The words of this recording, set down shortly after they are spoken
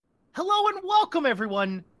Hello and welcome,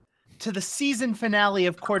 everyone, to the season finale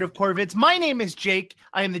of Court of Corvids. My name is Jake.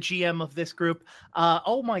 I am the GM of this group.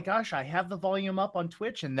 Oh my gosh, I have the volume up on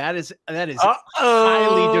Twitch, and that is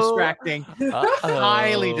highly distracting.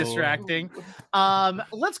 Highly distracting.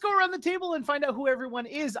 Let's go around the table and find out who everyone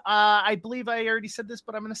is. I believe I already said this,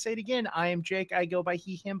 but I'm going to say it again. I am Jake. I go by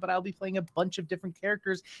he, him, but I'll be playing a bunch of different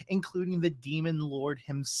characters, including the Demon Lord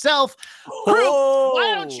himself. Krug,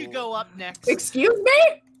 why don't you go up next? Excuse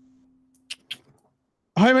me?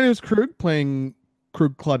 Hi, my name is Krug, playing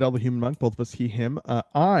Krug Claudel, the Human Monk. Both of us, he, him.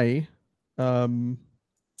 That's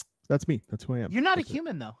me. That's who I am. You're not a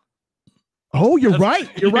human, though. Oh, you're right.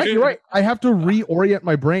 You're right. I have to reorient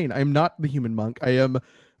my brain. I am not the Human Monk. I am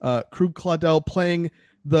Krug Claudel, playing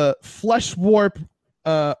the Flesh Warp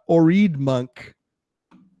Oreed Monk.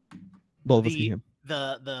 Both of us, he, him.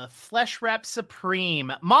 The Flesh Wrap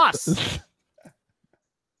Supreme. Moss.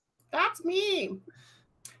 That's me.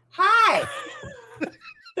 Hi.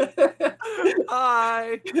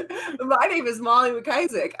 Hi. My name is Molly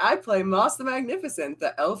McIsaac. I play Moss the Magnificent,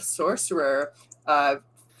 the elf sorcerer,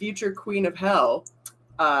 future queen of hell.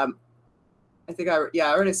 I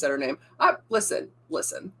already said her name. Listen.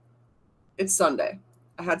 It's Sunday.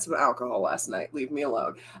 I had some alcohol last night. Leave me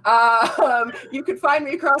alone. You can find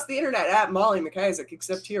me across the internet at Molly McIsaac,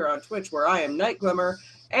 except here on Twitch, where I am Night Glimmer,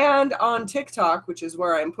 and on TikTok, which is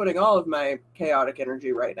where I'm putting all of my chaotic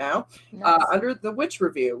energy right now, Nice. under the Witch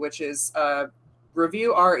Review, which is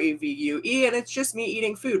review REVUE, and it's just me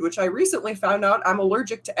eating food, which I recently found out I'm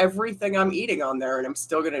allergic to everything I'm eating on there, and I'm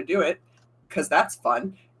still going to do it because that's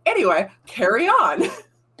fun. Anyway, carry on.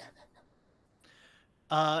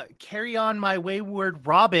 Carry on, my wayward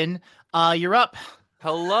Robin. You're up.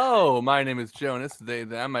 Hello, my name is Jonas. They,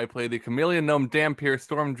 them. I play the Chameleon Gnome Dampier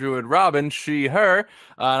Storm Druid Robin, she, her.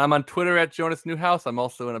 And I'm on Twitter at Jonas Newhouse. I'm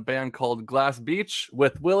also in a band called Glass Beach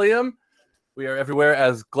with William. We are everywhere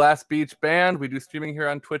as Glass Beach Band. We do streaming here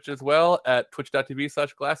on Twitch as well at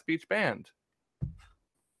twitch.tv/glassbeachband.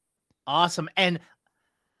 Awesome. And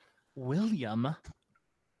William.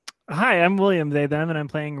 Hi, I'm William, they, them, and I'm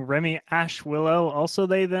playing Remy Ash Willow, also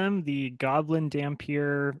they, them, the Goblin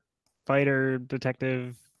Dampier fighter,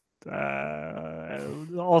 detective,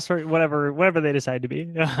 all sort, whatever they decide to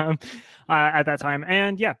be at that time.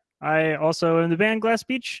 And yeah, I also in the band Glass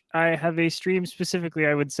Beach. I have a stream specifically,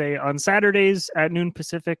 I would say, on Saturdays at noon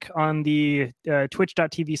Pacific on the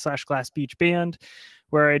twitch.tv/glassbeachband,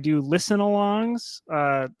 where I do listen-alongs.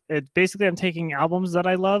 Basically, I'm taking albums that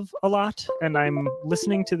I love a lot, and I'm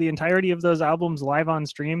listening to the entirety of those albums live on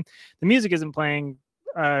stream. The music isn't playing,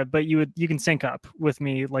 but you can sync up with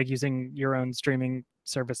me, like using your own streaming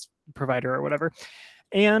service provider or whatever.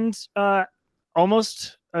 And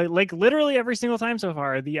almost like literally every single time so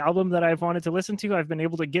far, the album that I've wanted to listen to, I've been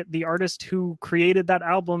able to get the artist who created that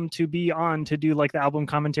album to be on to do like the album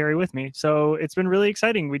commentary with me. So it's been really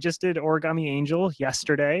exciting. We just did Origami Angel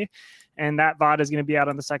yesterday, and that VOD is going to be out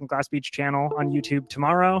on the Second Glass Beach channel on YouTube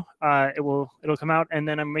tomorrow. It'll come out, and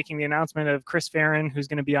then I'm making the announcement of Chris Farron, who's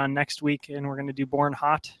going to be on next week, and we're going to do Born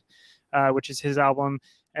Hot, which is his album.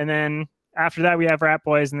 And then after that, we have Rat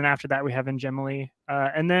Boys, and then after that, we have Ingemily,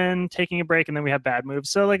 and then taking a break, and then we have Bad Moves.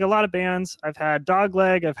 So, like a lot of bands, I've had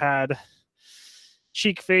Dogleg, I've had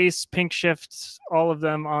Cheek Face, Pink Shift, all of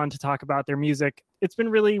them on to talk about their music. It's been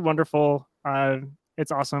really wonderful.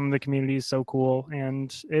 It's awesome. The community is so cool,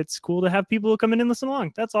 and it's cool to have people come in and listen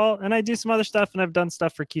along. That's all. And I do some other stuff, and I've done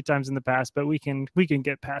stuff for Key Times in the past, but we can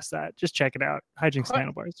get past that. Just check it out. Hijinks and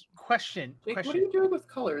Handlebars. Question. Jake, what are you doing with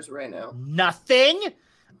colors right now? Nothing.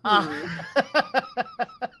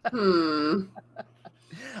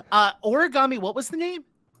 Origami, what was the name?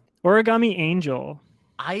 Origami Angel.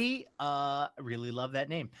 I really love that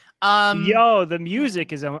name. Yo, the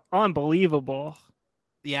music is unbelievable.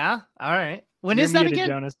 Yeah. All right. When You're is that muted,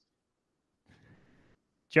 again?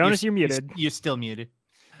 Jonas, you're muted. You're still muted.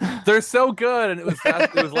 They're so good, and it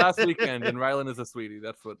was last weekend, and Rylan is a sweetie.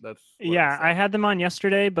 That's what Yeah, I had them on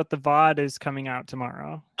yesterday, but the VOD is coming out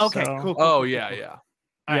tomorrow. Okay, so... cool. Oh, cool, yeah, cool. yeah.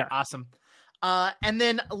 All right, Yeah. awesome. And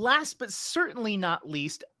then last but certainly not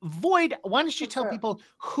least, Void, why don't you tell people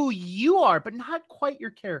who you are, but not quite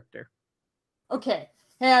your character? Okay.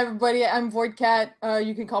 Hey, everybody. I'm Void Cat.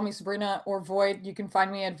 You can call me Sabrina or Void. You can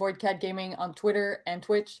find me at Void Cat Gaming on Twitter and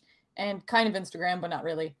Twitch and kind of Instagram, but not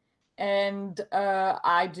really. And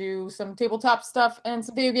I do some tabletop stuff and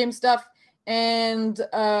some video game stuff. And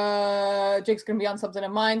Jake's going to be on something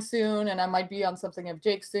of mine soon, and I might be on something of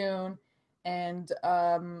Jake soon. And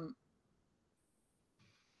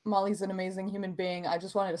Molly's an amazing human being. I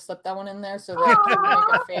just wanted to slip that one in there so that I could make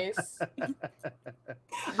a face.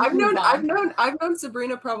 I've known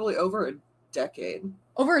Sabrina probably over a decade.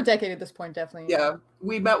 Over a decade at this point, definitely. Yeah,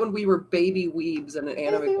 we met when we were baby weebs at an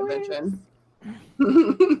anime Baby convention.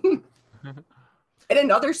 In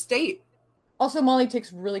another state. Also, Molly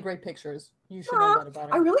takes really great pictures. You should know that about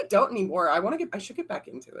her. I really don't anymore. I should get back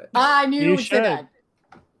into it. I knew you would say should. that.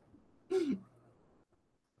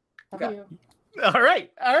 Okay. You. All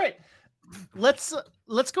right. Let's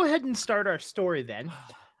go ahead and start our story then.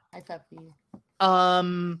 I felt you.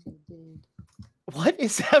 What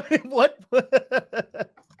is happening? What? Did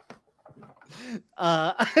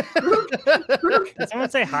someone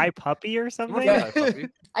say hi, puppy, or something? Yeah, puppy.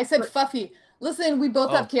 I said Fuffy. Listen, we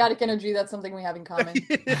both have chaotic energy. That's something we have in common.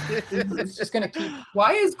 It's just gonna keep.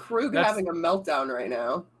 Why is Krug That's- having a meltdown right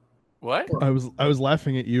now? What? I was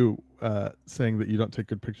laughing at you saying that you don't take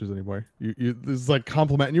good pictures anymore. You this is like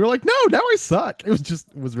compliment, and you were like, no, now I suck. It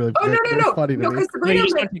was really Oh very funny to me. because Yeah, you Sabrina,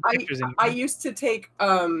 just don't take pictures I anymore. used to take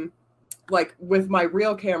like with my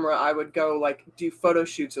real camera, I would go like do photo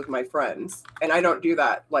shoots with my friends, and I don't do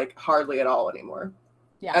that like hardly at all anymore.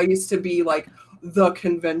 Yeah. I used to be like the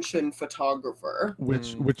convention photographer,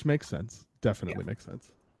 Which makes sense. Definitely makes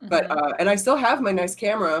sense. but Mhm. and I still have my nice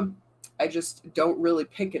camera. I just don't really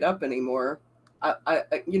pick it up anymore. I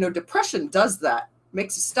depression does that.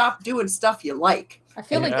 Makes you stop doing stuff you like. I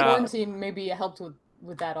feel like Yeah. quarantine maybe helped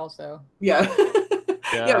with that also. Yeah.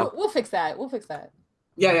 Yeah. Yeah. We'll fix that. We'll fix that.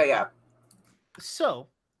 Yeah. So,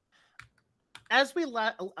 as we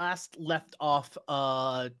last left off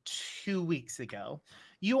 2 weeks ago,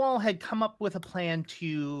 you all had come up with a plan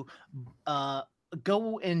to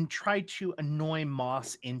go and try to annoy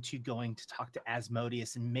Moss into going to talk to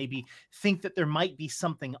Asmodeus and maybe think that there might be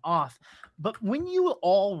something off. But when you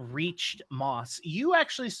all reached Moss, you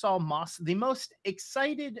actually saw Moss the most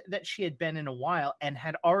excited that she had been in a while, and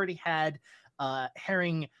had already had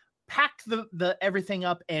Herring packed the everything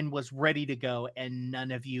up and was ready to go, and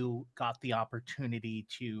none of you got the opportunity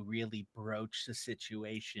to really broach the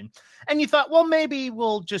situation. And you thought, well, maybe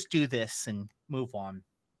we'll just do this and move on.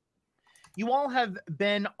 You all have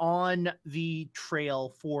been on the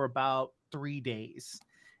trail for about 3 days,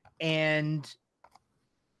 and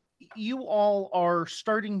you all are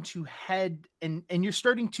starting to head and you're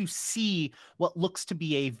starting to see what looks to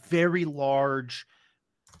be a very large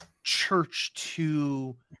church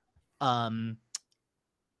to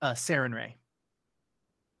Sarenrae.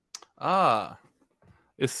 Ah,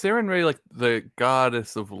 is Sarenrae like the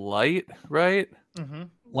goddess of light, right? Mm-hmm.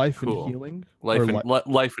 Life Cool. and healing. Life Or and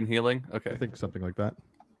life and healing. I Okay. think something like that.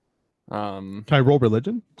 Um, Can I roll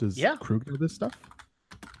religion? Does Yeah. Krug know this stuff?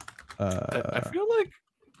 I feel like,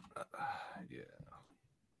 yeah.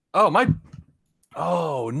 Oh my!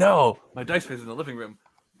 Oh no! My dice is in the living room.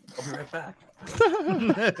 I'll be right back.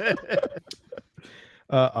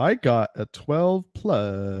 I got a 12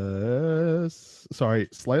 plus. Sorry,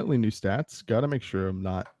 slightly new stats. Gotta make sure I'm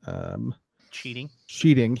not Cheating.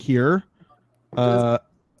 cheating here. Sorry,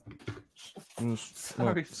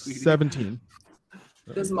 sweetie. 17.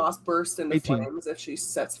 Does Moss burst into 18. flames if she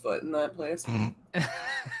sets foot in that place?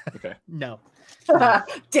 Okay. No.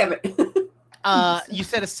 Damn it. You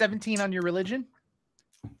said a 17 on your religion?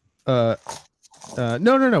 No.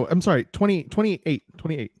 I'm sorry. 28.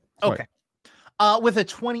 Sorry. Okay. With a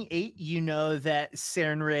 28, you know that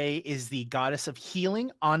Sarenrae is the goddess of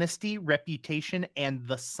healing, honesty, reputation, and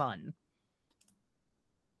the sun.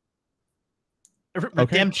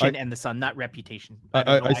 Redemption and the sun, not reputation. don't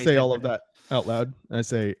know I why say said all of that out loud. I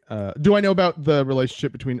say, do I know about the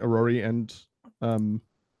relationship between Aurori and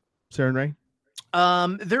Sarenrae?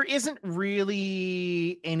 There isn't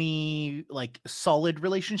really any like solid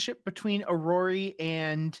relationship between Aurori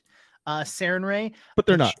and Sarenrae. But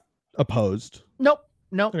they're not opposed. Nope.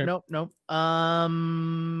 Okay. Nope.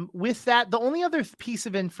 With that, the only other piece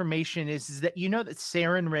of information is that you know that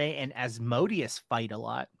Sarenrae and Asmodeus fight a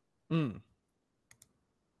lot.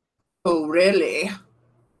 Oh, really?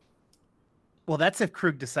 Well, that's if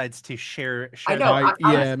Krug decides to share I know. I- I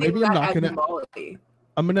yeah, was maybe thinking I'm that not as gonna- Molly.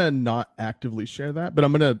 I'm gonna not actively share that, but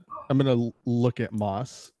I'm gonna look at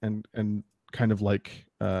Moss and kind of like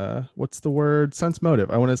what's the word? Sense motive.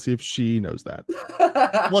 I want to see if she knows that.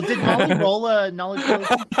 Well, did Molly roll a knowledge roll?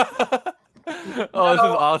 Oh, this is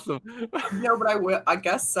awesome. No, but I will. I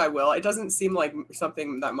guess I will. It doesn't seem like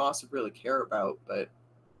something that Moss would really care about, but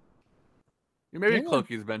Maybe Yeah.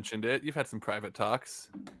 Cloaky's mentioned it. You've had some private talks.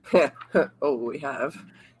 oh, we have.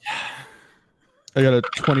 I got a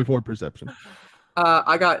 24 perception.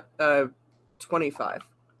 I got 25.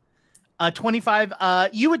 25.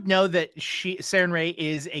 You would know that Sarenrae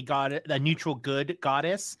is a neutral good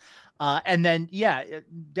goddess. And then, yeah,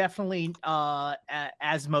 definitely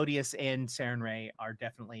Asmodeus and Sarenrae are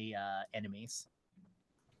definitely enemies.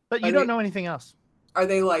 But you don't know anything else. Are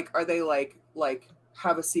they like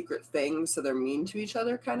have a secret thing so they're mean to each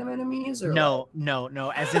other kind of enemies? Or No.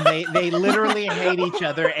 As in they literally hate each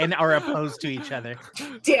other and are opposed to each other.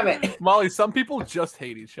 Damn it. Molly, some people just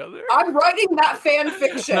hate each other. I'm writing that fan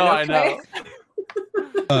fiction. No, Okay? I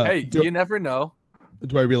know. Hey, you never know.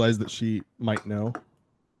 Do I realize that she might know?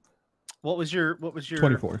 What was your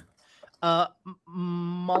 24.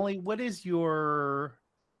 Molly, what is your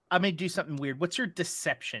I may do something weird. What's your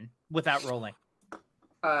deception without rolling?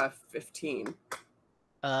 15.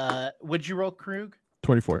 Would you roll, Krug?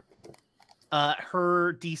 24.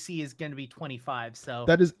 Her DC is going to be 25. So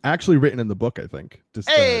That is actually written in the book, I think. Just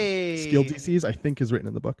Hey! skill DCs, I think, is written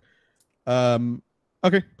in the book.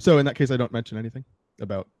 Okay, so in that case, I don't mention anything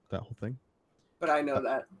about that whole thing. But I know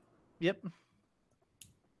that. Yep.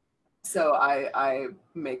 So I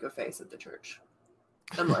make a face at the church.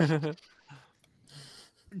 I'm like,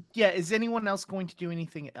 Yeah. Is anyone else going to do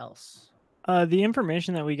anything else? The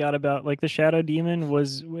information that we got about like the shadow demon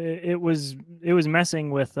was messing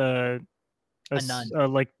with a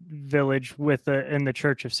nun. like village with in the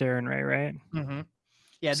Church of Sarenrae, right? Mm-hmm.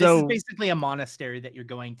 Yeah, this So- is basically a monastery that you're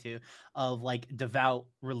going to of like devout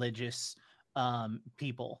religious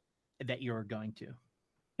people that you're going to.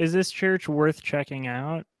 Is this church worth checking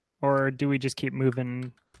out, or do we just keep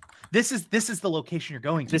moving? This is the location you're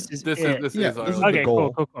going to. This is This it. is Yeah, our this is the Okay,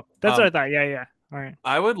 goal. cool. That's what I thought. Yeah. All right.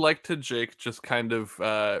 I would like to, Jake, just kind of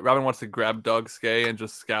Robin wants to grab Dogskay and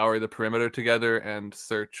just scour the perimeter together and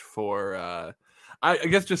search for I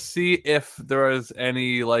guess just see if there is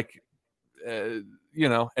any like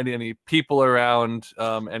any people around,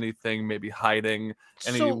 anything maybe hiding,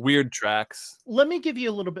 any So- weird tracks. Let me give you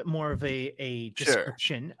a little bit more of a Sure.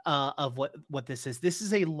 description of what this is. This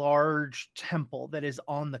is a large temple that is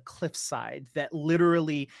on the cliffside that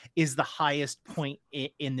literally is the highest point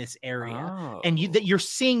in this area. And you're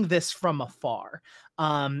seeing this from afar.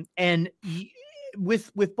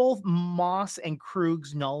 With both Moss and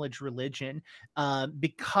Krug's knowledge religion,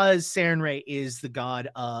 because Sarenrae is the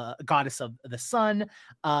goddess of the sun,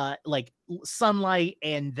 like sunlight,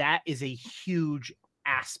 and that is a huge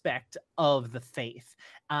aspect of the faith.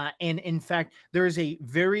 And in fact, there is a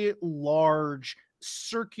very large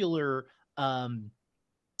circular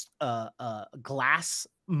glass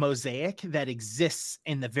mosaic that exists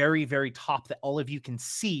in the very, very top that all of you can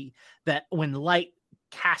see, that when light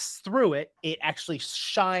casts through it, it actually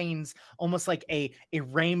shines almost like a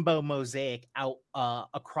rainbow mosaic out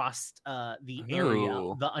across the area,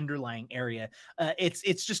 Ooh. the underlying area.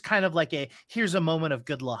 It's just kind of like here's a moment of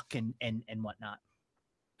good luck and whatnot.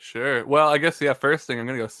 Sure. Well, I guess first thing I'm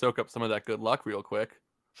gonna go soak up some of that good luck real quick.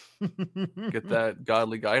 Get that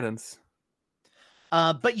godly guidance.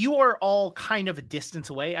 But you are all kind of a distance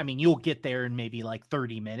away. I mean, you'll get there in maybe like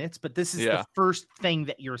 30 minutes, but this is Yeah. the first thing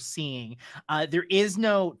that you're seeing. There is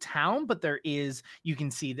no town, but you can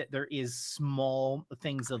see that there is small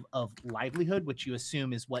things of livelihood, which you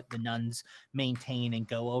assume is what the nuns maintain and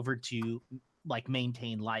go over to like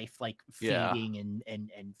maintain life, like Yeah. feeding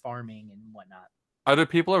and farming and whatnot. Are there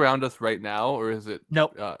people around us right now, or is it?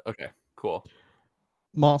 Nope. Okay. Cool.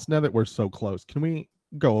 Moss, now that we're so close, can we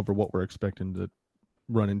go over what we're expecting to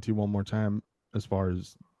run into one more time as far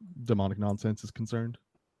as demonic nonsense is concerned?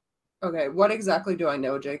 okay, what exactly do I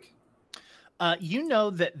know, Jake? You know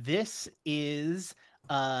that this is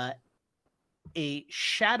a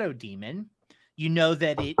shadow demon. You know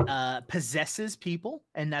that it possesses people,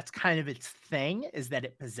 and that's kind of its thing, is that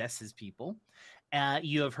it possesses people.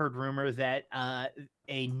 You have heard rumor that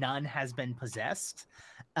a nun has been possessed,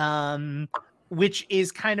 which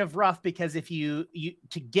is kind of rough because if you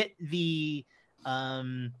to get the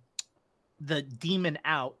demon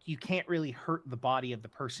out, you can't really hurt the body of the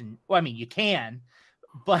person. Well, I mean, you can,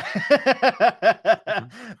 but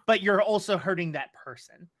but you're also hurting that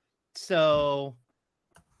person. So,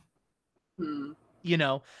 Hmm.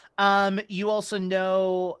 you also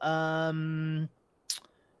know,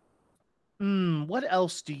 what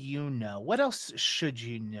else do you know? What else should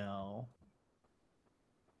you know?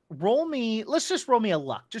 Let's just roll me a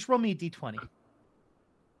luck. Just roll me a D20.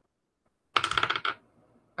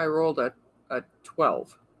 I rolled a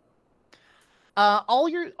 12. All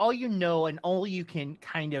you know and all you can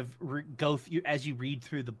kind of go through as you read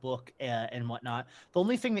through the book and whatnot. The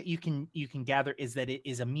only thing that you can gather is that it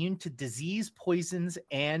is immune to disease, poisons,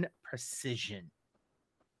 and precision.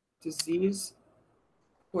 Disease,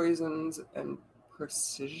 poisons, and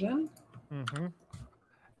precision? Mm-hmm.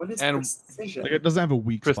 What is And- precision? Like, it doesn't have a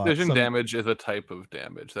weak spot. Precision Some- damage is a type of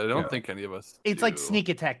damage that I don't Yeah. think any of us. It's like do. sneak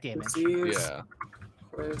attack damage. Disease, Yeah.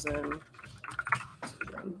 poison,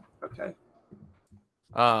 precision. Okay.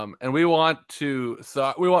 And we're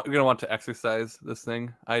gonna want to exercise this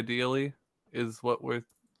thing. Ideally, is what we're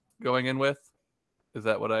going in with. Is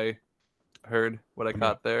that what I heard? What I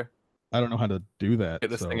caught there? I don't know how to do that. Get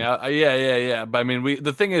this thing out. Yeah. But I mean,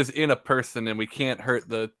 the thing is in a person, and we can't hurt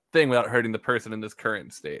the thing without hurting the person in this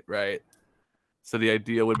current state, right? So the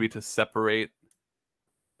idea would be to separate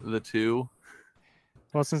the two.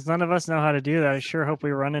 Well, since none of us know how to do that, I sure hope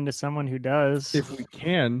we run into someone who does. If we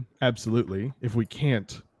can, absolutely. If we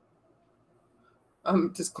can't,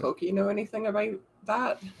 does Clokey know anything about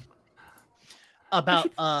that?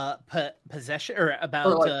 About possession or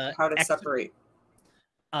about like how to separate?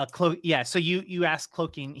 Yeah. So you ask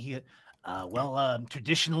Cloaking. He,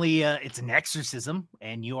 traditionally it's an exorcism,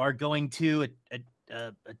 and you are going to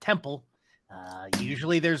a temple.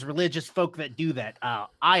 Usually there's religious folk that do that.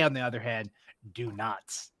 I, on the other hand, do not,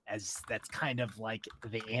 as that's kind of like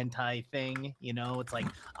the anti thing. You know, it's like,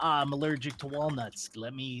 I'm allergic to walnuts.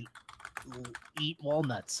 Let me eat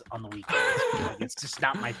walnuts on the weekends. Like, it's just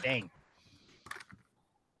not my thing.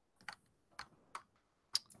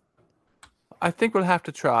 I think we'll have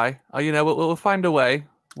to try. We'll find a way,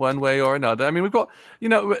 one way or another. I mean, we've got,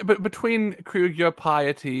 but between Krug, your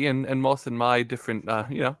piety, and Moss and my different,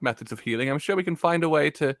 methods of healing, I'm sure we can find a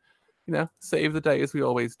way to, save the day as we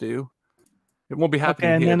always do. It won't be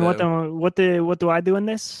happening. Okay, and here, then what do I do in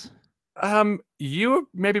this? You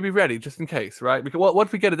maybe be ready just in case, right? Because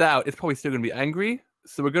once we get it out, it's probably still going to be angry.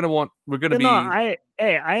 So we're gonna be. I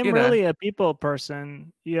am really a people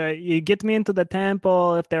person. You get me into the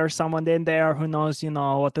temple. If there's someone in there who knows,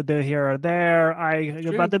 what to do here or there,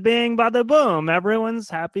 bada bing, bada boom. Everyone's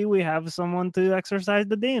happy. We have someone to exorcise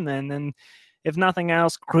the demon, and if nothing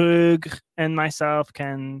else, Krug and myself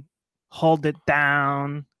can hold it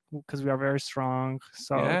down because we are very strong.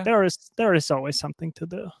 So there is always something to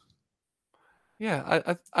do. Yeah,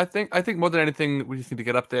 I think more than anything, we just need to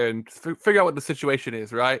get up there and figure out what the situation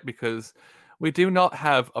is, right? Because we do not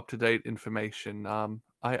have up-to-date information.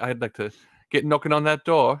 I'd like to get knocking on that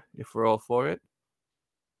door if we're all for it.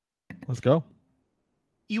 Let's go.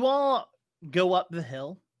 You all go up the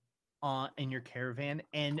hill in your caravan,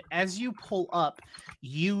 and as you pull up,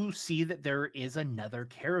 you see that there is another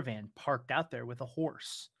caravan parked out there with a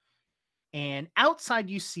horse. And outside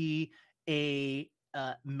you see a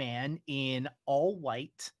man in all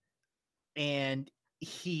white, and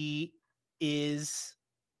he is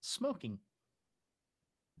smoking.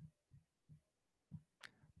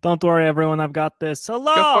 Don't worry, everyone. I've got this.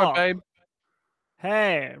 Hello. Go for it, babe.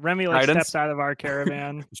 Hey, Remy steps out of our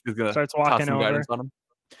caravan. She's gonna starts walking over. On him.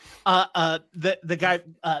 The guy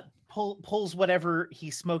pulls whatever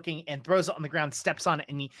he's smoking and throws it on the ground, steps on it,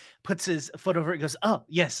 and he puts his foot over it. Goes, oh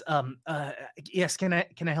yes, yes. Can I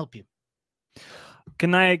help you?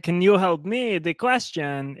 Can you help me? The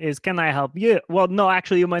question is, can I help you? Well, no,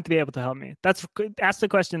 actually, you might be able to help me. Ask the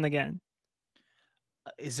question again.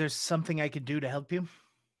 Is there something I could do to help you?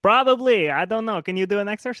 Probably. I don't know. Can you do an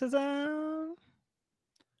exorcism?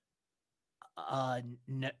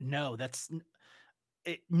 No. That's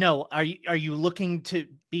no. Are you looking to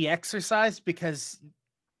be exorcised? Because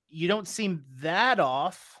you don't seem that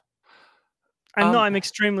off. I know I'm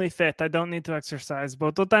extremely fit. I don't need to exercise.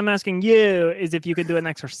 But what I'm asking you is if you could do an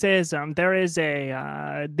exorcism. There is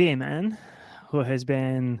a demon who has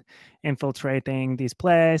been infiltrating these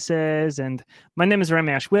places. And my name is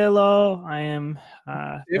Remy Ashwillow. I am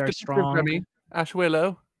very strong. Remy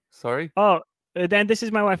Ashwillow. Sorry. Oh, then this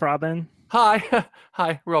is my wife, Robin. Hi.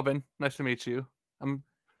 Hi, Robin. Nice to meet you. I'm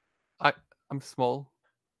small.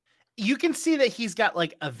 You can see that he's got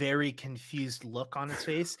like a very confused look on his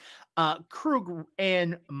face. Krug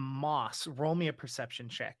and Moss, roll me a perception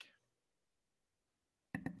check.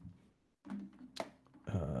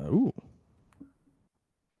 Ooh.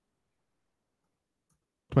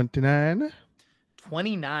 29.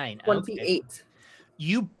 29. 28. Okay.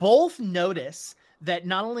 You both notice that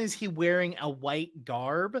not only is he wearing a white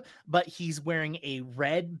garb, but he's wearing a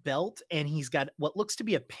red belt, and he's got what looks to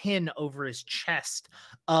be a pin over his chest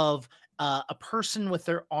of a person with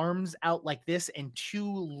their arms out like this and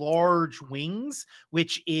two large wings,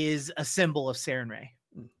 which is a symbol of Sarenrae.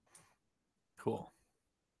 Cool.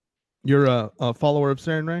 You're a follower of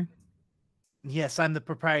Sarenrae? Yes, I'm the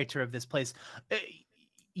proprietor of this place.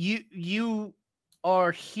 You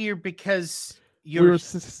are here because we were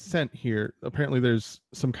sent here. Apparently, there's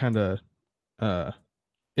some kind of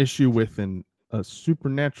issue with a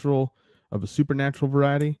supernatural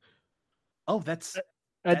variety. Oh, that's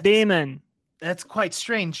a demon. That's quite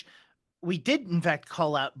strange. We did, in fact,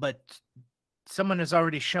 call out, but someone has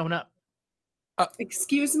already shown up.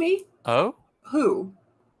 Excuse me? Oh? Who?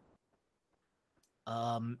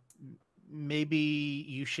 maybe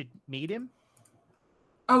you should meet him.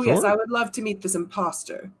 Oh yes, Sure. I would love to meet this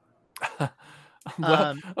imposter.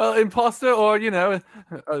 Well, imposter or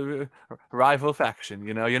a rival faction.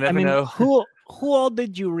 You never know. who all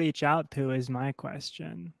did you reach out to is my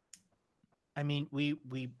question. I mean, we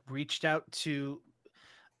reached out to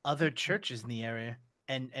other churches in the area,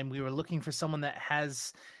 and we were looking for someone that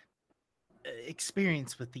has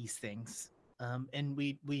experience with these things. And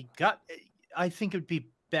we got. I think it would be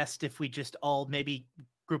best if we just all maybe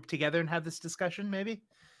group together and have this discussion. Maybe.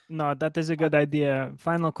 No, that is a good idea.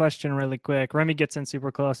 Final question really quick. Remy gets in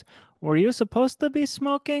super close. Were you supposed to be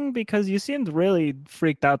smoking? Because you seemed really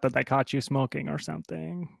freaked out that I caught you smoking or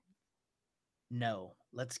something. No,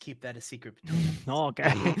 let's keep that a secret between us.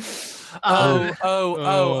 Okay.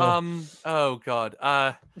 Oh God.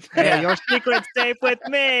 Yeah, your secret's safe with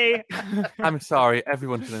me. I'm sorry.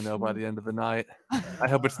 Everyone's gonna know by the end of the night. I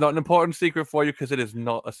hope it's not an important secret for you, because it is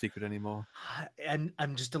not a secret anymore. And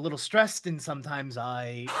I'm just a little stressed, and sometimes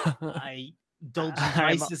I indulge in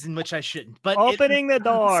vices in which I shouldn't. But Opening the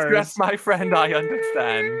doors. Stress, my friend. I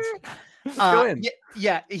understand. Go in.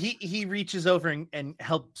 Yeah, he reaches over and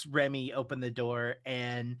helps Remy open the door,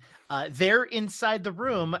 and there inside the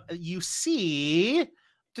room you see.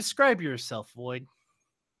 Describe yourself, Void.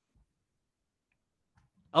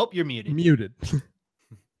 Oh, you're muted. Muted. I'm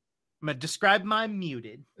gonna describe my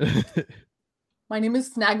muted. My name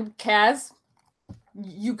is Snag Kaz.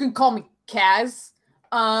 You can call me Kaz.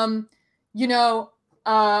 I'm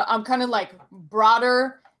kind of like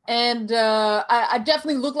broader, and I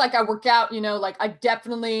definitely look like I work out. Like I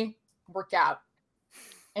definitely work out,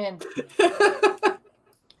 and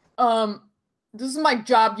this is my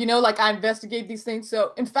job. Like I investigate these things.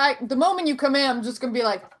 So in fact, the moment you come in, I'm just gonna be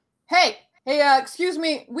like, hey, excuse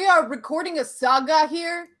me, we are recording a saga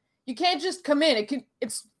here. You can't just come in.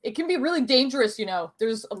 It can be really dangerous,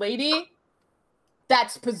 There's a lady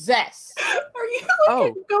that's possessed. Are you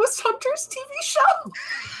like a Ghost Hunters TV show?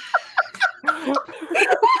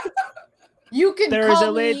 You can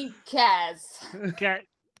call me Kaz.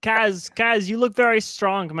 Kaz, you look very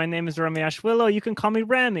strong. My name is Remy Ashwillow. You can call me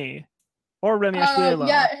Remy. Or Remy Ashwillow.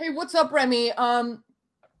 Yeah, hey, what's up, Remy?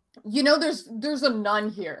 There's a nun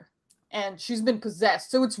here, and she's been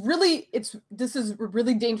possessed. So this is a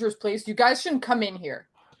really dangerous place. You guys shouldn't come in here.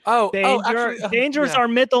 Danger's our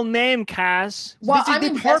middle name, Kaz. Well, this is I'm the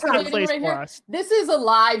perfect investigating place right for here. us. This is a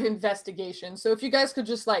live investigation, so if you guys could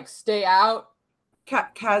just stay out.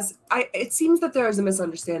 Kaz, it seems that there is a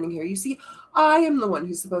misunderstanding here. You see, I am the one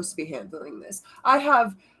who's supposed to be handling this. I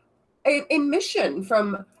have a mission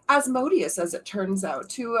from Asmodeus, as it turns out,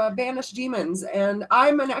 to banish demons, and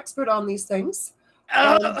I'm an expert on these things.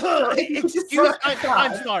 I'm sorry.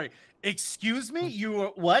 Excuse me? You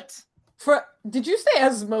were what? Did you say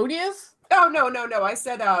Asmodeus? Oh, no. I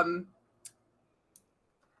said,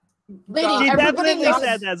 Lady, She everybody definitely knows,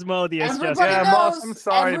 said Asmodeus. everybody Jessica. knows, Moss, I'm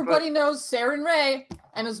sorry, everybody knows Saren Ray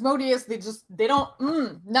and Asmodeus. They don't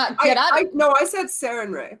not get out of it. No, I said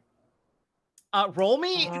Saren Ray. Roll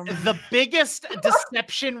me the biggest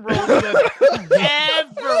deception roll you've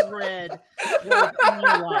ever read in your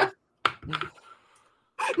life.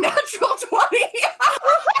 Natural 20.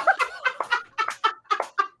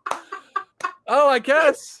 Oh, I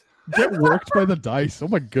guess. Get worked by the dice. Oh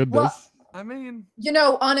my goodness. Well, I mean,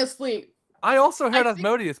 honestly, I also heard I think-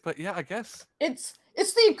 Asmodeus, but yeah, I guess it's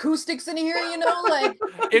the acoustics in here, like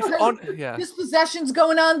it's because on. Yeah. This possession's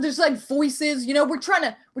going on. There's voices, we're trying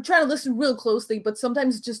to listen real closely, but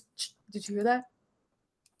sometimes just did you hear that?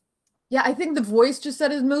 Yeah, I think the voice just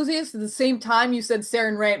said Asmodeus at the same time you said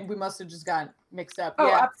Saren Ray. We must have just gotten mixed up. Oh,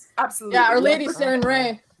 yeah, absolutely. yeah, Our Lady Saren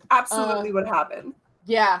Ray. Absolutely, what happened?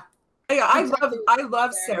 Yeah. Yeah, I Exactly.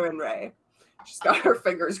 love Saren Ray. She's got her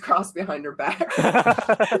fingers crossed behind her back.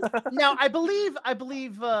 Now, I believe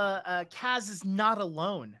Kaz is not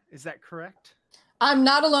alone. Is that correct? I'm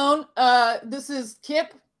not alone. This is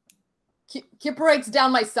Kip. Kip writes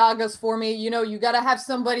down my sagas for me. You got to have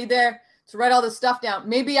somebody there to write all this stuff down.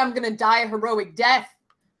 Maybe I'm going to die a heroic death.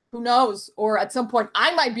 Who knows? Or at some point,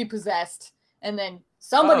 I might be possessed. And then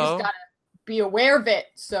somebody's got to be aware of it.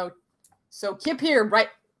 So Kip here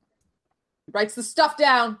writes the stuff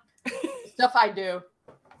down. Stuff I do.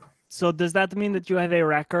 So does that mean that you have a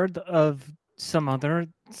record of some other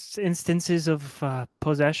instances of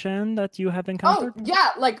possession that you have encountered? Oh,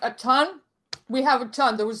 yeah, a ton. We have a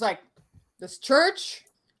ton. There was this church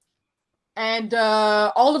and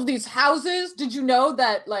all of these houses. Did you know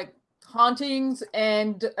that hauntings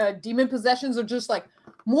and demon possessions are just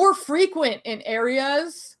more frequent in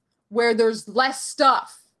areas where there's less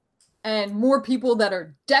stuff and more people that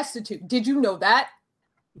are destitute? Did you know that?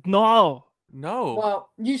 No, No. Well,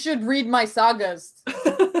 you should read my sagas.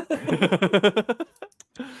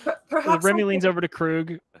 Perhaps Remy leans over to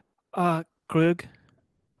Krug. Krug.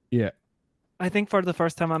 Yeah. I think for the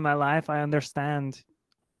first time in my life, I understand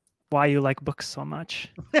why you like books so much.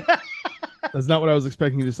 That's not what I was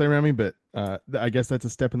expecting you to say, Remy, but I guess that's a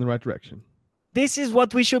step in the right direction. This is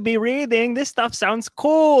what we should be reading. This stuff sounds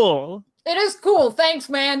cool. It is cool. Thanks,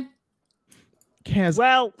 man. Kaz,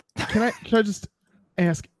 Well, can I just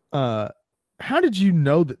ask, how did you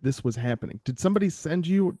know that this was happening? Did somebody send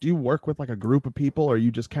you? Do you work with like a group of people, or are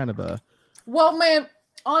you just kind of a? Well, man,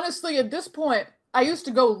 honestly, at this point, I used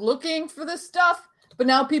to go looking for this stuff, but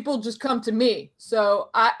now people just come to me. So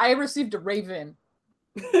I received a raven.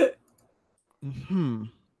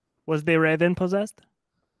 was the raven possessed?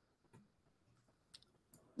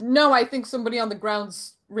 No, I think somebody on the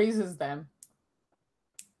grounds raises them.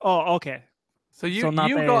 Oh, okay. So you So not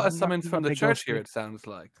you the- got a not- summons from not the the church ghost here. group. It sounds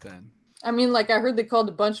like then. I mean, like I heard they called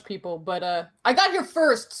a bunch of people, but I got here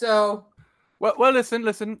first, so Well,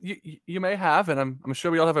 listen. You may have, and I'm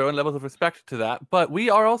sure we all have our own levels of respect to that. But we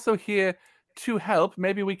are also here to help.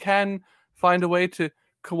 Maybe we can find a way to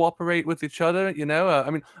cooperate with each other. You know, I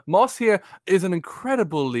mean, Moss here is an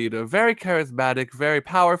incredible leader, very charismatic, very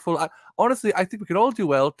powerful. Honestly, I think we could all do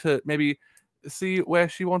well to maybe see where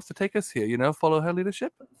she wants to take us here. You know, follow her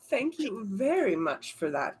leadership. Thank you very much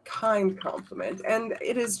for that kind compliment. And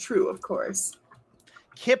it is true, of course.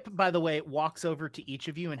 Kip, by the way, walks over to each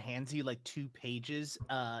of you and hands you like 2 pages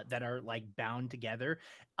that are like bound together,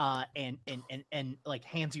 and like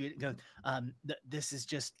hands you goes, this is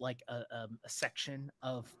just like a section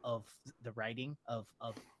of the writing of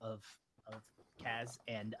Kaz,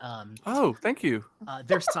 and Oh, thank you.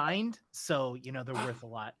 they're signed, so you know they're worth a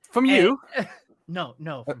lot. From And- you. No,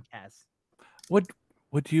 from Kaz.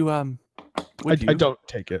 Would you I don't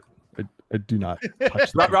take it. I do not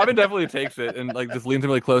touch that. Robin definitely takes it and like just leans in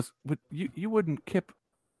really close. But you wouldn't, Kip.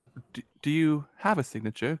 Do you have a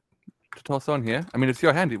signature to toss on here? I mean, it's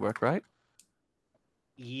your handiwork, right?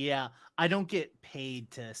 Yeah, I don't get paid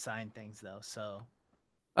to sign things though, so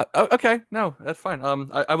Okay, no, that's fine.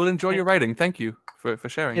 I will enjoy your writing. Thank you for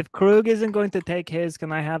sharing. If Krug isn't going to take his,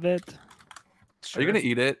 can I have it? Are you gonna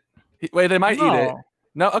eat it? Wait, they might eat it. No.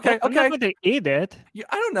 No, okay, I'm not okay. going to eat it.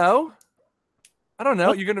 I don't know.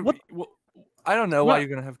 What- You're gonna. what- I don't know why what- you're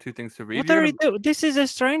gonna have 2 things to read. What You're are you gonna- doing? This is a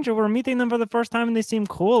stranger. We're meeting them for the first time and they seem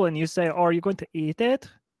cool. And you say, oh, are you going to eat it?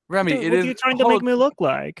 Remy, Dude, it what is are you trying to make me look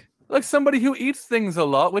like? like somebody who eats things a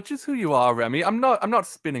lot, which is who you are, Remy. I'm not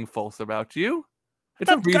spinning false about you. It's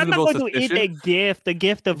a I'm not reasonable going to eat suspicion. the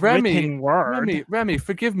gift of Remy, written word. Remy,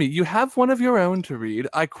 forgive me. You have one of your own to read.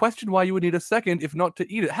 I question why you would need a second if not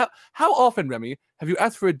to eat it. How often, Remy, have you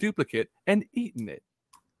asked for a duplicate and eaten it?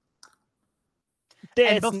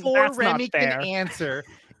 and This- before that's not Remy can fair. answer,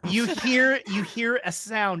 you hear a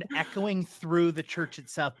sound echoing through the church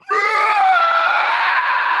itself.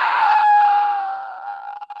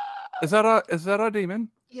 Is that our demon?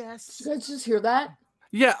 Yes. did you guys just hear that?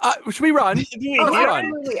 Yeah. Should we run? Oh, Let's run.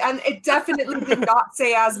 absolutely. And it definitely did not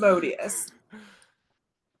say Asmodeus.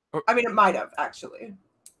 I mean, it might have, actually.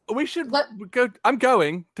 We should Let- go. I'm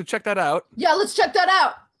going to check that out. Yeah, let's check that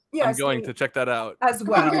out. Yes, I'm going to check that out. as The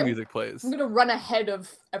well. music plays. I'm gonna run ahead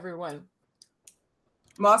of everyone.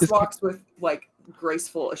 Moss This- walks with like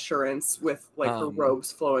graceful assurance, with like her Um,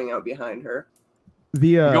 robes flowing out behind her.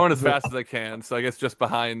 The I'm going as the- fast as I can, so I guess just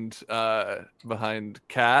behind Kaz.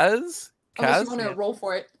 Unless Kaz? you want to roll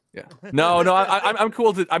for it. Yeah. No, I'm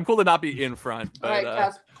cool to not be in front. But, All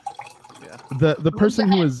right, Kaz. the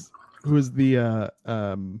person who is the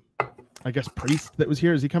I guess priest that was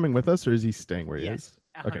here, is he coming with us or is he staying where he Yes. is?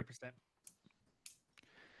 100%.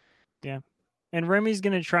 And Remy's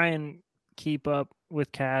going to try and keep up with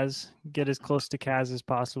Kaz, get as close to Kaz as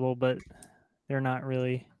possible, but they're not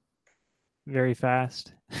really very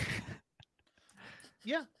fast.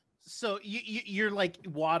 Yeah. So you're like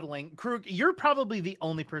waddling. Krug, you're probably the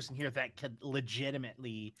only person here that could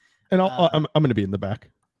legitimately. And Uh, I'm going to be in the back.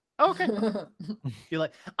 Okay. You're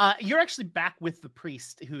like, you're actually back with the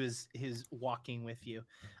priest who is walking with you,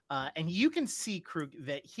 and you can see Krug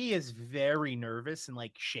that he is very nervous and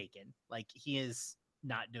like shaken, like he is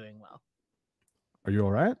not doing well. Are you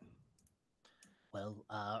all right? Well,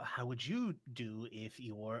 how would you do if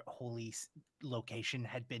your holy location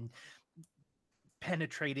had been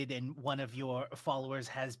penetrated and one of your followers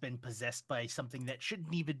has been possessed by something that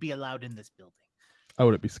shouldn't even be allowed in this building? I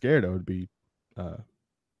wouldn't be scared. I would be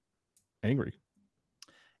angry.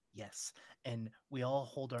 Yes, and we all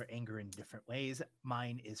hold our anger in different ways.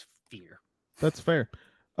 Mine is fear. That's fair.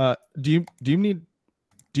 Do you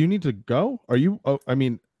need to go? Are you? Oh, I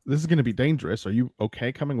mean, this is going to be dangerous. Are you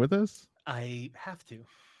okay coming with us? I have to.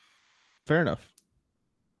 Fair enough.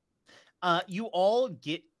 You all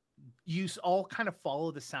kind of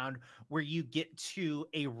follow the sound where you get to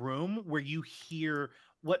a room where you hear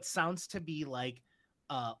what sounds to be like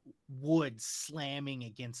wood slamming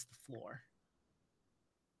against the floor.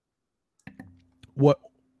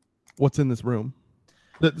 What's in this room?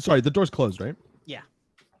 Sorry, the door's closed, right? Yeah.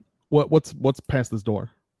 What's past this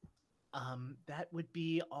door? That would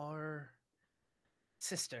be our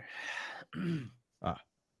sister.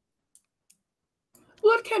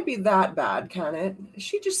 Well, it can't be that bad, can it?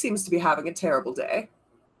 She just seems to be having a terrible day.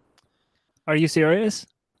 Are you serious?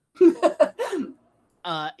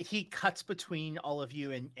 He cuts between all of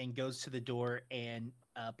you and goes to the door and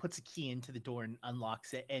puts a key into the door and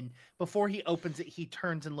unlocks it. And before he opens it, he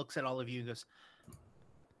turns and looks at all of you and goes,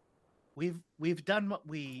 We've done what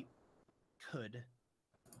we could.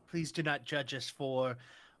 Please do not judge us for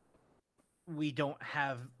we don't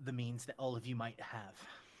have the means that all of you might have.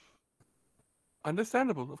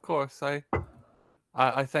 Understandable, of course. I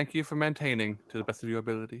thank you for maintaining to the best of your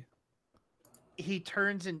ability. He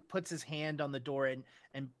turns and puts his hand on the door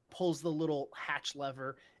and pulls the little hatch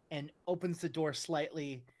lever and opens the door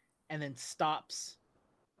slightly and then stops,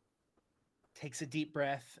 takes a deep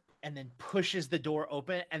breath, and then pushes the door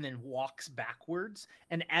open and then walks backwards.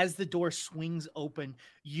 And as the door swings open,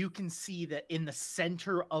 you can see that in the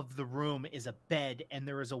center of the room is a bed, and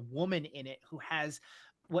there is a woman in it who has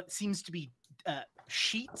what seems to be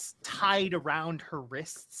sheets tied around her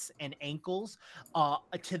wrists and ankles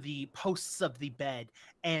to the posts of the bed,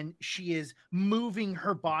 and she is moving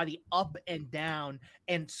her body up and down,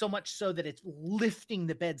 and so much so that it's lifting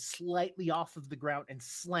the bed slightly off of the ground and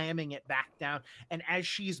slamming it back down. And as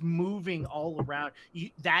she's moving all around,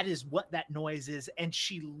 that is what that noise is. And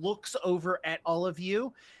she looks over at all of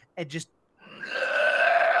you and just,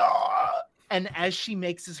 and as she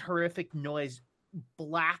makes this horrific noise,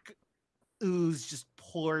 black ooze just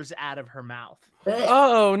pours out of her mouth.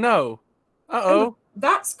 Oh no! Uh-oh.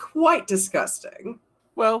 That's quite disgusting.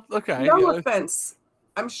 Well, okay. No offense.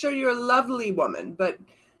 I'm sure you're a lovely woman, but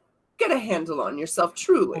get a handle on yourself,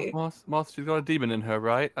 truly. Moss, she's got a demon in her,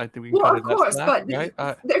 right? I think we can Well, cut of it course, that, but right?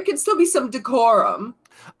 there can still be some decorum.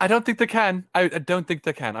 I don't think they can. I don't think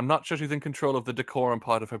they can. I'm not sure she's in control of the decorum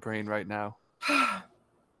part of her brain right now.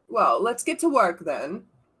 Well, let's get to work then.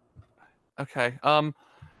 Okay.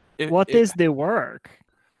 What is the work?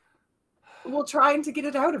 We're trying to get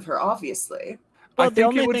it out of her, obviously. Well, the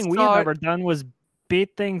only thing we have ever done was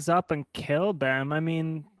beat things up and kill them. I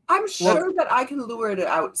mean, I'm sure that I can lure it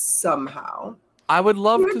out somehow. I would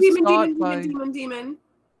love to start by... Demon.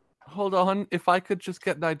 Hold on. If I could just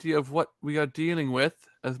get an idea of what we are dealing with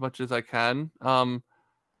as much as I can.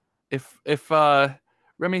 If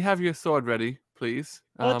Remy, have your sword ready, please.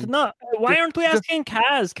 No. Why aren't we asking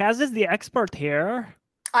Kaz? Kaz is the expert here.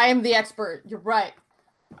 I am the expert. You're right.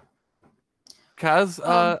 Kaz,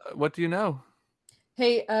 what do you know?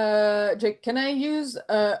 Hey, Jake, can I use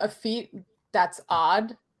a feat that's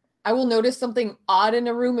odd? I will notice something odd in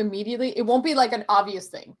a room immediately. It won't be like an obvious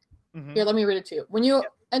thing. Mm-hmm. Here, let me read it to you. When you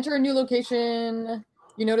enter a new location,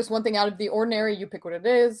 you notice one thing out of the ordinary, you pick what it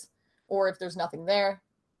is, or if there's nothing there.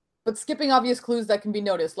 But skipping obvious clues that can be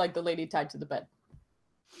noticed, like the lady tied to the bed.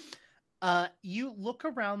 You look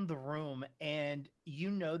around the room and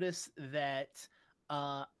you notice that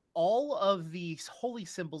all of the holy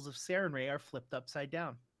symbols of Sarenrae are flipped upside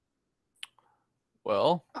down.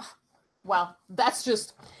 Well. Wow, that's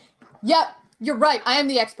just... Yep, you're right. I am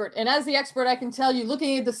the expert. And as the expert, I can tell you,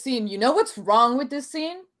 looking at the scene, you know what's wrong with this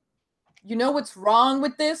scene? You know what's wrong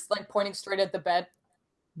with this? Like pointing straight at the bed.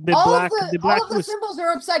 All of the symbols are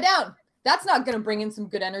upside down. That's not going to bring in some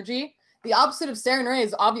good energy. The opposite of Sarenrae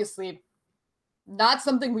is obviously not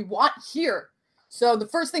something we want here. So the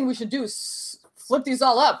first thing we should do is flip these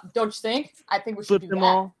all up, don't you think? I think we should flip them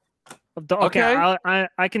all. Okay,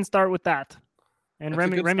 I can start with that. And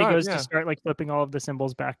Remy goes to start like flipping all of the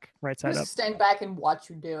symbols back right side up. Stand back and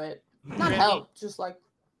watch you do it. Not help, just like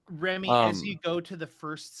Remy, as you go to the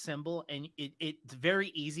first symbol, and it's very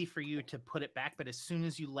easy for you to put it back, but as soon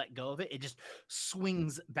as you let go of it, it just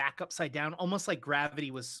swings back upside down, almost like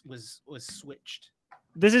gravity was switched.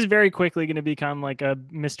 This is very quickly going to become like a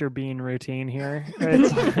Mr. Bean routine here.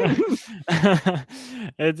 Remy's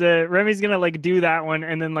going to like do that one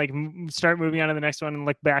and then like start moving on to the next one and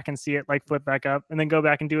look back and see it like flip back up and then go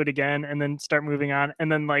back and do it again and then start moving on.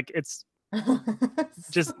 And then like it's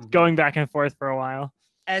just going back and forth for a while.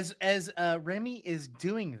 As Remy is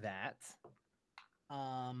doing that,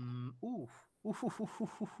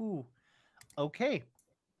 okay.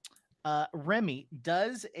 Remy,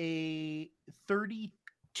 does a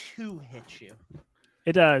 32 hit you?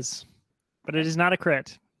 It does. but it is not a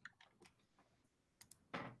crit.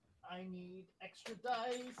 I need extra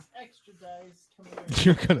dice. Extra dice. Come here.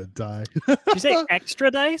 You're gonna die. Did you say extra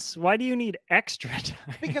dice? Why do you need extra dice?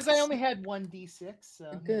 Because I only had 1d6.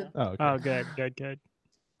 So, Good. Oh, okay. Oh, good, good, good.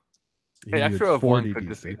 He Hey, needed extra of 1 40 could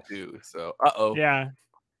just be D6. 2. So, uh-oh. Yeah.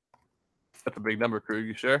 That's a big number, Krug.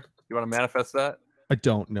 You sure? You want to manifest that? I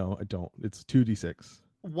don't know. I don't. It's 2d6.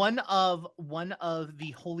 one of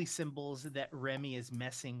the holy symbols that Remy is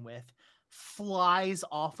messing with flies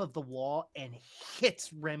off of the wall and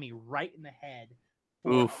hits Remy right in the head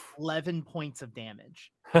for Oof. 11 points of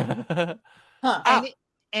damage. Huh.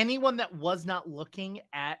 Anyone that was not looking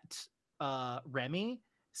at Remy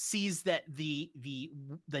sees that the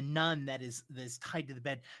nun that is tied to the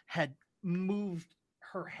bed had moved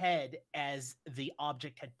her head as the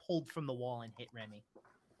object had pulled from the wall and hit Remy.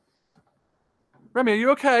 Remy, are you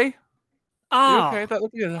okay? You Oh, okay? That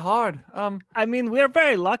looked hard. I mean, we're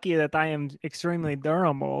very lucky that I am extremely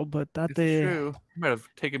durable, but that It's the true. You might have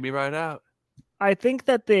taken me right out. I think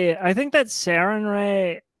that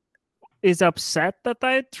Sarenrae is upset that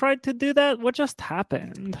I tried to do that. What just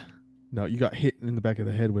happened? No, you got hit in the back of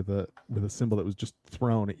the head with a symbol that was just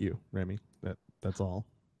thrown at you, Remy. That's all.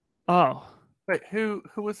 Oh, Wait, who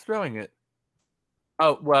was throwing it?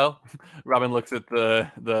 Oh well, Robin looks at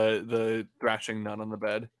the thrashing nun on the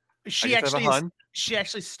bed. She I guess I have a hunch. she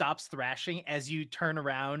actually stops thrashing as you turn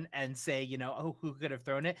around and say, oh, who could have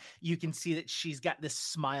thrown it? You can see that she's got this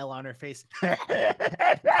smile on her face. I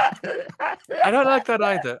don't like that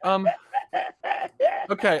either.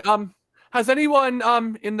 Okay. Has anyone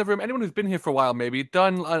in the room, anyone who's been here for a while, maybe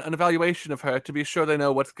done an evaluation of her to be sure they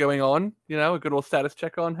know what's going on? A good old status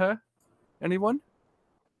check on her. Anyone?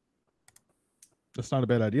 That's not a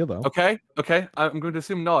bad idea, though. Okay. I'm going to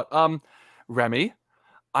assume not. Remy,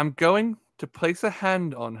 I'm going to place a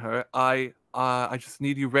hand on her. I just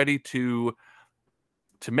need you ready to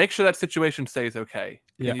make sure that situation stays okay.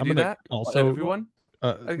 Can you I'm do gonna that? also Everyone?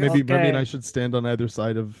 maybe Remy and I Okay. should stand on either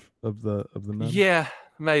side of the nun. Yeah,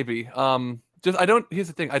 maybe. Here's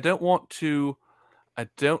the thing. I don't want to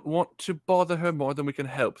bother her more than we can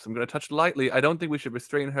help. So I'm going to touch lightly. I don't think we should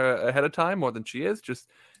restrain her ahead of time more than she is. Just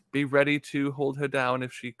be ready to hold her down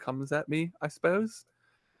if she comes at me, I suppose.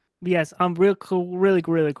 yes. Real cool, really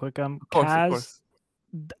quick. Of course, Kaz, of course.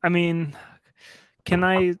 I mean, can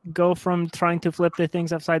I go from trying to flip the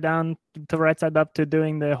things upside down to right side up to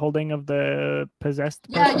doing the holding of the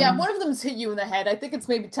possessed person? Yeah. One of them's hit you in the head. I think it's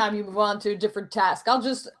maybe time you move on to a different task. I'll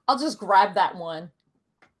just grab that one.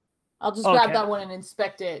 I'll just grab Okay. that one and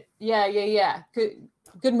inspect it. Yeah.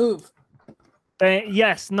 Good move.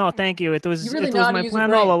 Yes. No. Thank you. It was You really it know was how to my use a plan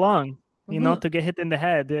brain. all along. Mhm. To get hit in the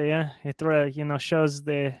head. Yeah. It shows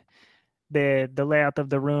the layout of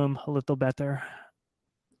the room a little better.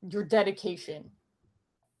 Your dedication.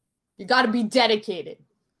 You got to be dedicated.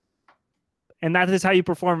 And that is how you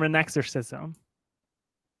perform an exorcism.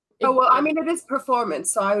 Oh, well, I mean, it is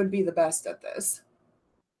performance, so I would be the best at this.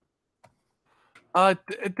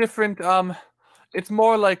 Different. It's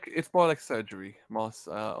more like surgery, Moss.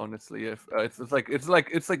 Honestly, if it's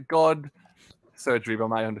like God surgery, by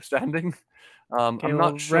my understanding. Okay, I'm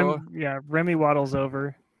well, not sure. Remy waddles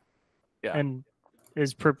over. Yeah. And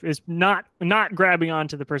is not grabbing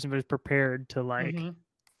onto the person, but is prepared to Mhm.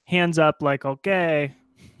 hands up, like, okay.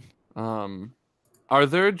 Are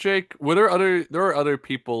there, Jake? There are other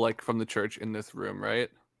people like from the church in this room, right?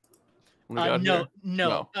 When we got here?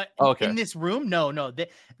 No. Okay. In this room, no. The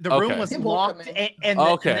room Okay. was They won't come locked, in. and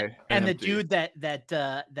Okay, and the empty. dude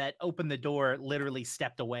that opened the door literally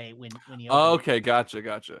stepped away when he opened Okay,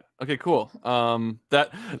 gotcha. Okay, cool.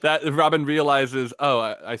 That Robin realizes. Oh,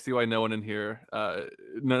 I see why no one in here.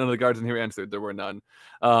 None of the guards in here answered. There were none.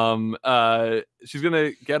 She's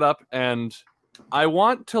gonna get up, and I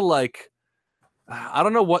want to I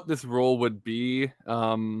don't know what this role would be.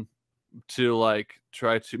 To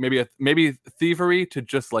try to maybe thievery, to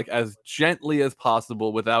just as gently as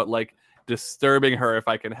possible without disturbing her, if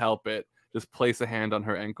I can help it, just place a hand on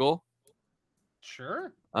her ankle.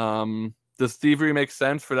 Sure. Does thievery make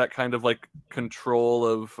sense for that kind of control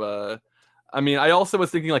of I mean, I also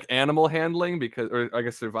was thinking animal handling, or I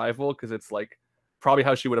guess survival, because it's probably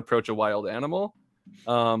how she would approach a wild animal.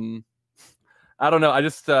 I don't know, I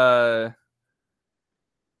just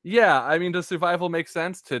yeah, I mean, does survival make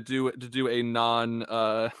sense to do a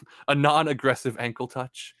non-aggressive ankle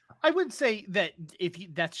touch? I would say that if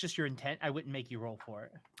that's just your intent, I wouldn't make you roll for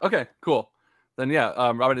it. Okay, cool. Then yeah,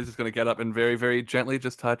 Robin is just gonna get up and very, very gently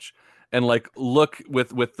just touch and look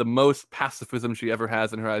with the most pacifism she ever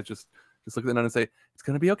has in her eyes. Just look at the nun and say, "It's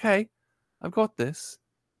gonna be okay. I've got this,"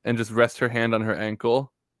 and just rest her hand on her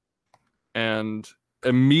ankle. And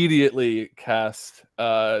immediately cast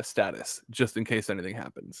status just in case anything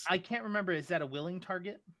happens. I can't remember. Is that a willing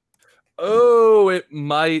target? Oh, it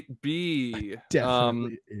might be.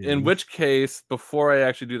 Definitely in is. which case, before I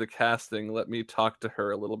actually do the casting, let me talk to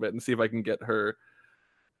her a little bit and see if I can get her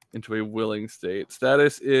into a willing state.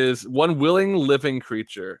 Status is one willing living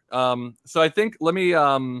creature. So I think let me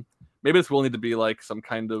maybe this will need to be like some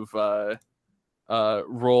kind of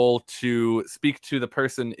role to speak to the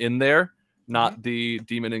person in there, not the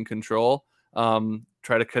demon in control.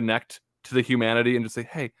 Try to connect to the humanity and just say,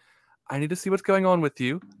 hey, I need to see what's going on with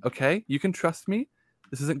you. Okay, you can trust me.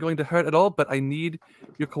 This isn't going to hurt at all, but I need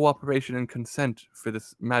your cooperation and consent for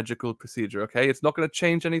this magical procedure. Okay, it's not going to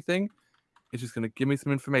change anything. It's just going to give me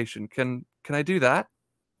some information. Can I do that?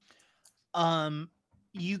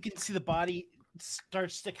 You can see the body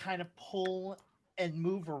starts to kind of pull and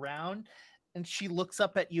move around, and she looks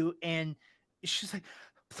up at you and she's like,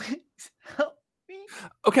 please help me.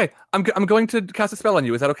 Okay, I'm going to cast a spell on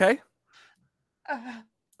you. Is that okay?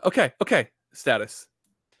 Okay. Status.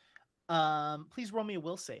 Please roll me a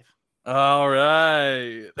will save. All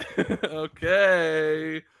right.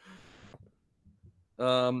 Okay.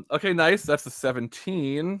 Okay, nice. That's the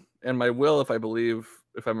 17, and my will, if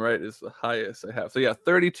I'm right, is the highest I have. So yeah,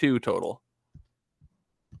 32 total.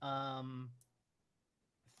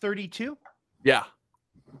 32. Yeah.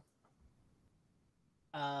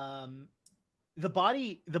 The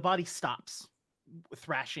body stops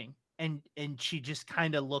thrashing, and she just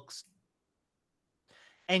kind of looks.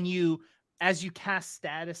 And as you cast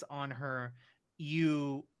status on her,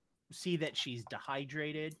 you see that she's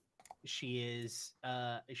dehydrated. She's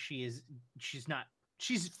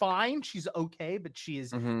fine. She's okay, but she is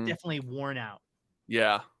definitely worn out.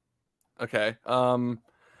 Yeah. Okay.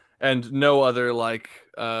 And no other like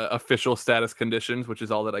official status conditions, which is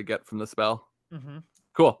all that I get from the spell.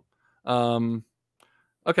 Cool.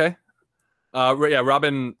 Okay. Yeah,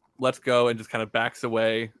 Robin lets go and just kind of backs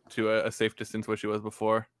away to a safe distance where she was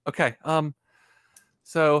before. Okay.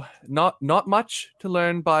 So not much to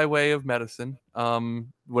learn by way of medicine.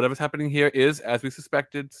 Whatever's happening here is, as we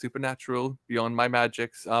suspected, supernatural, beyond my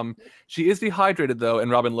magics. She is dehydrated though,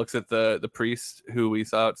 and Robin looks at the priest who we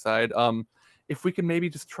saw outside. If we can maybe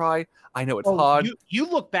just try. I know it's hard. You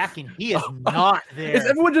look back and he is not there. Is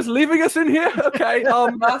everyone just leaving us in here? Okay.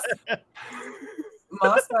 Moss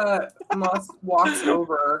walks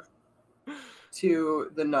over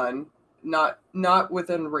to the nun, not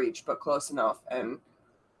within reach, but close enough, and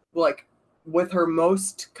like with her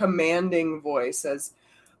most commanding voice says,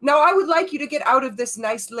 "Now I would like you to get out of this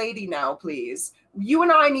nice lady now, please. You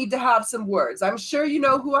and I need to have some words. I'm sure you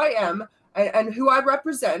know who I am and who I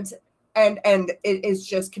represent, and it is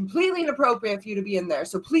just completely inappropriate for you to be in there.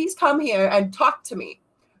 So please come here and talk to me.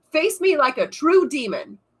 Face me like a true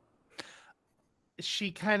demon."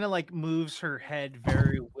 She kind of like moves her head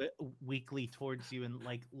very weakly towards you and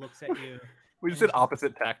like looks at you. We just did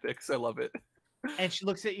opposite tactics. I love it. And she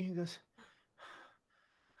looks at you and goes,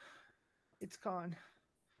 "It's gone."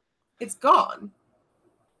 "It's gone?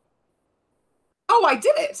 Oh, I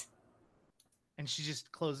did it." And she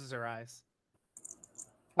just closes her eyes.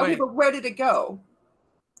 Okay, but where did it go?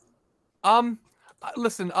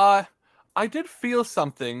 Listen, I did feel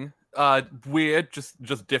something weird,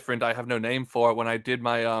 just different. I have no name for it when I did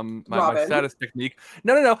my my status technique.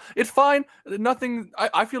 No, it's fine. Nothing.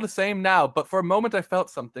 I feel the same now, but for a moment I felt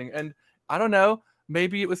something, and I don't know,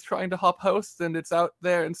 maybe it was trying to hop host and it's out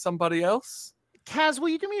there and somebody else. Kaz, will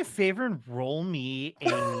you do me a favor and roll me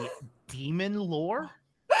a demon lore?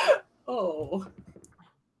 Oh.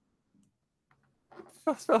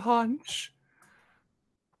 Just a hunch.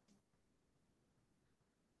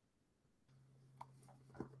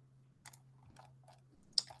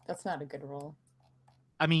 That's not a good roll.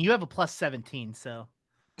 I mean, you have a plus 17, so.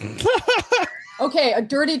 Okay, a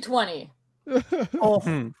dirty 20. Oh.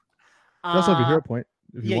 You also have a hero point.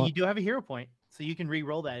 You do have a hero point, so you can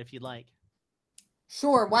re-roll that if you'd like.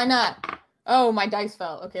 Sure, why not? Oh, my dice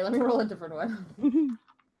fell. Okay, let me roll a different one.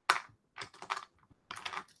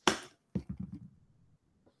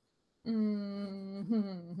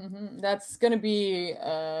 That's gonna be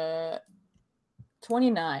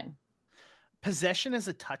 29. Possession is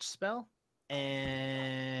a touch spell,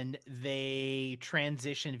 and they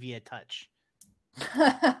transition via touch.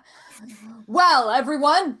 Well,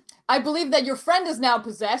 everyone, I believe that your friend is now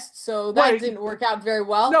possessed, so that didn't work out very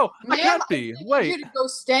well. No, I can't be. I need you to go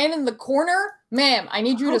stand in the corner. Ma'am, I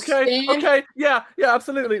need you to stand. Okay, yeah,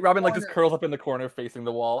 absolutely. Robin like just curls up in the corner facing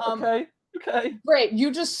the wall. Okay. Great, you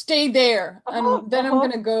just stay there. And then I'm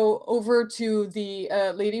going to go over to the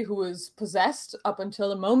lady who was possessed up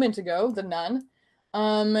until a moment ago, the nun.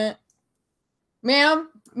 Ma'am,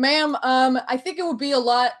 I think it would be a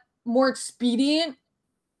lot more expedient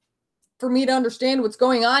for me to understand what's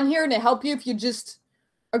going on here and to help you if you just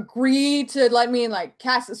agree to let me like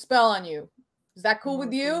cast a spell on you. Is that cool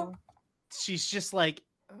with you? She's just like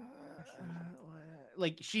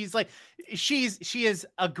she is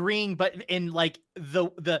agreeing, but in like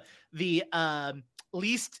the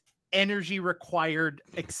least energy required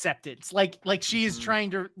acceptance. Like she is trying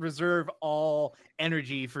to reserve all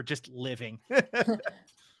energy for just living.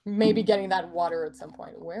 Maybe getting that water at some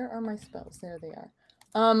point. Where are my spells? There they are.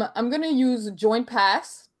 I'm gonna use Joint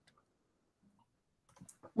Pass.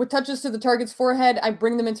 With touches to the target's forehead, I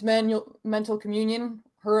bring them into mental communion,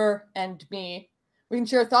 her and me. We can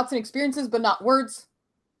share thoughts and experiences, but not words.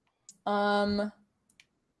 When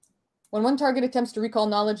one target attempts to recall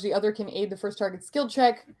knowledge, the other can aid the first target's skill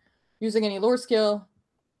check using any lore skill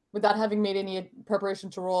without having made any preparation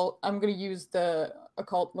to roll. I'm going to use the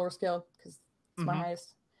occult lore skill because it's my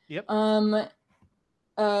highest. Yep.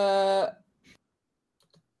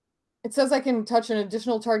 It says I can touch an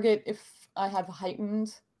additional target if I have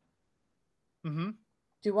heightened.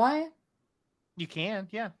 Do I? You can,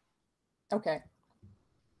 yeah. Okay.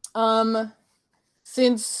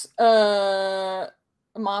 Since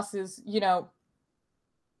Moss is,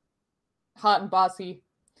 hot and bossy,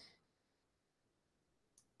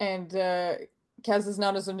 and Kaz is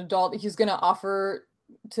not as an adult, he's gonna offer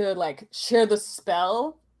to like share the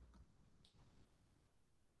spell.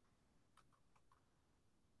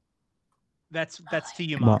 That's to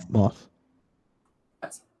you, Moss.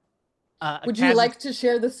 Would you like to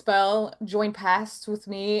share the spell, join past with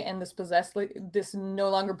me and this no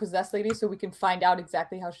longer possessed lady, so we can find out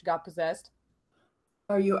exactly how she got possessed?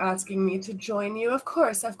 Are you asking me to join you? Of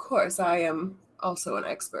course. I am also an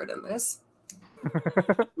expert in this.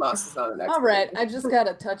 Moss is not an expert. All right, I just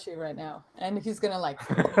gotta touch you right now, and he's gonna like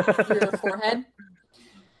through your forehead.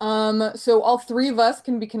 So all three of us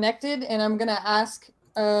can be connected, and I'm gonna ask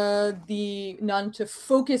the nun to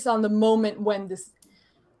focus on the moment when this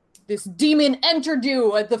demon entered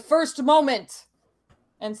you at the first moment,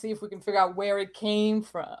 and see if we can figure out where it came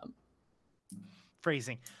from.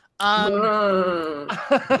 Phrasing. I'm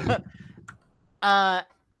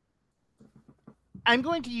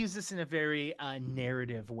going to use this in a very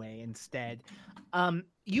narrative way instead.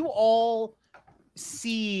 You all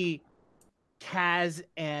see Kaz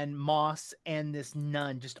and Moss and this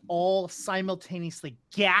nun just all simultaneously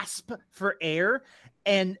gasp for air,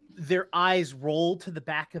 and their eyes roll to the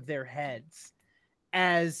back of their heads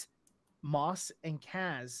as Moss and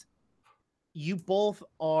Kaz, you both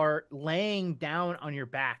are laying down on your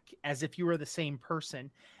back as if you were the same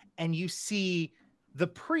person, and you see the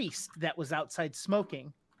priest that was outside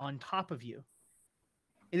smoking on top of you.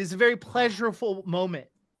 It is a very pleasurable moment,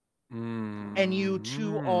 and you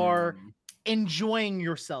two are enjoying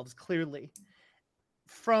yourselves clearly.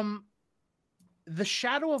 From the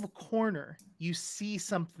shadow of a corner, you see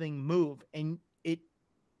something move, and it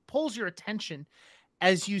pulls your attention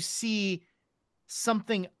as you see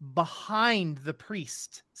something behind the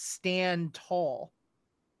priest stand tall.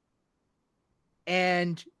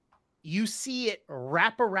 And you see it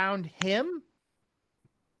wrap around him,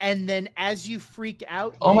 and then as you freak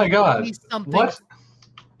out, oh my god, what?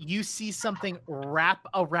 You see something wrap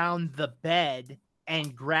around the bed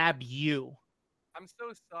and grab you. I'm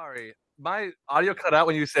so sorry. My audio cut out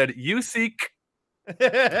when you said you seek.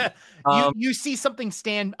 You see something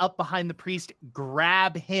stand up behind the priest,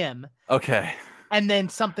 grab him. Okay. And then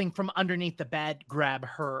something from underneath the bed grab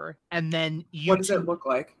her. And then you. What does it look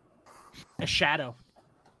like? A shadow.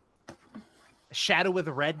 A shadow with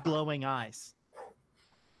red glowing eyes.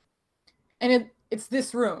 And it's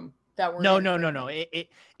this room that we're No. It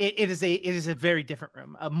is a very different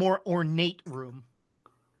room, a more ornate room.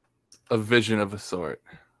 A vision of a sort.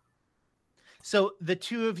 So the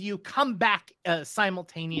two of you come back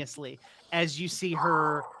simultaneously as you see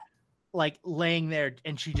her like laying there,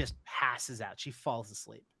 and she just passes out. She falls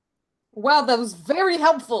asleep. Wow, that was very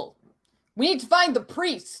helpful. We need to find the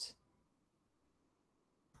priest.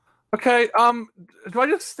 Okay, do I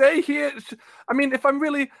just stay here? I mean, if I'm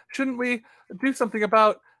really, shouldn't we do something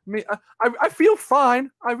about me? I feel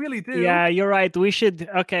fine. I really do. Yeah, you're right. We should.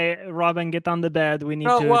 Okay, Robin, get on the bed. We need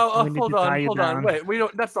to. Hold on. Wait, we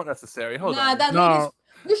don't. That's not necessary. Hold on. That lady's.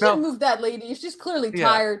 We should move that lady. She's clearly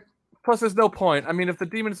tired. Plus, there's no point. I mean, if the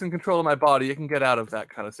demon's in control of my body, it can get out of that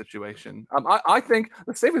kind of situation. I think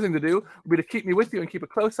the safest thing to do would be to keep me with you and keep a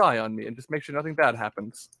close eye on me and just make sure nothing bad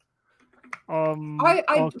happens.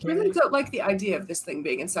 I really don't like the idea of this thing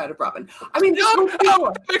being inside of Robin. I mean,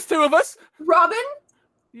 there's two of us. Robin?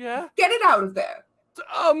 Yeah. Get it out of there.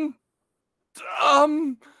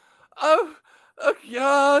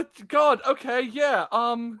 Yeah, God. Okay, yeah.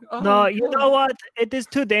 No, you know what? It is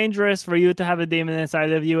too dangerous for you to have a demon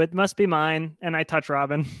inside of you. It must be mine. And I touch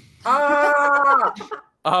Robin. Ah!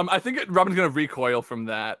 I think Robin's gonna recoil from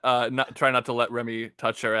that. Try not to let Remy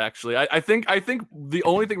touch her. Actually, I think the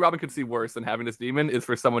only thing Robin could see worse than having this demon is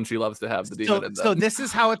for someone she loves to have the demon. In them. So this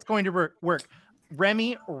is how it's going to work.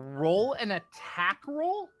 Remy, roll an attack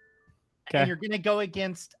roll, and you're gonna go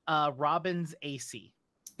against Robin's AC.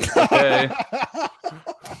 Okay.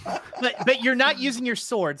 But you're not using your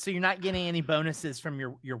sword, so you're not getting any bonuses from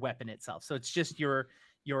your weapon itself. So it's just your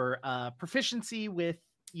proficiency with,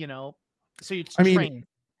 so you train.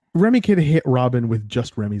 Remy could hit Robin with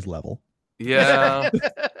just Remy's level. Yeah.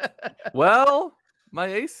 Well, my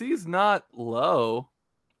AC is not low,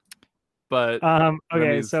 but okay,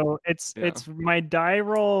 Remy's, so it's my die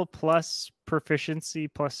roll plus proficiency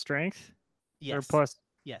plus strength. Yes. Or plus.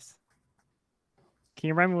 Yes. Can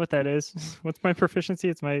you remind me what that is? What's my proficiency?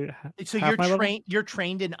 It's my. So you're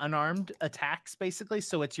trained in unarmed attacks, basically.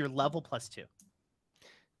 So it's your level plus 2.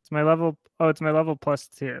 It's my level. Oh, it's my level plus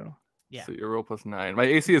 2. Yeah. So your roll plus 9. My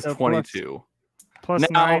AC is 22. Plus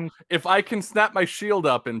now, 9. If I can snap my shield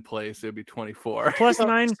up in place, it would be 24. Plus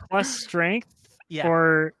 9 plus strength. Yeah.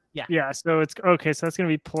 Or yeah. So it's okay. So that's gonna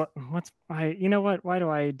be You know what? Why do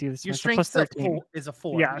I do this? Your strength is a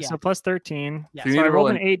 4. Yeah. So plus 13. Yeah. So I rolled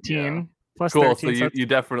an 18. Yeah. Plus cool. 13, so you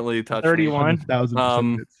definitely touched 31.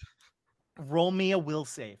 1,000%. Roll me a will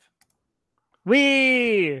save.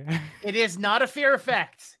 Wee! It is not a fear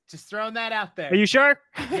effect. Just throwing that out there. Are you sure?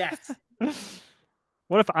 Yes.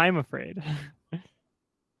 What if I'm afraid?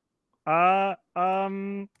 How's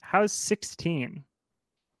 16?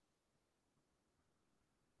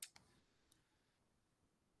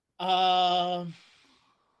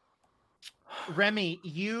 Remy,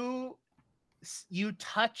 you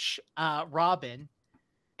touch Robin,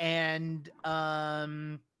 and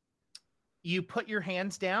you put your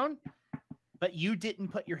hands down, but you didn't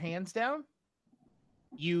put your hands down.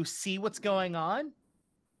 You see what's going on,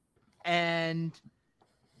 and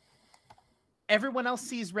everyone else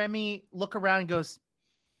sees Remy look around and goes,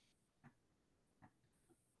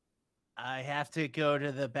 I have to go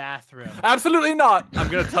to the bathroom. Absolutely not. I'm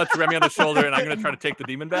going to touch Remy on the shoulder, and I'm going to try to take the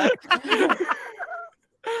demon back.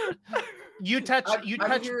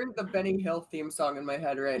 I'm hearing the Benny Hill theme song in my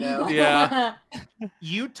head right now. Yeah.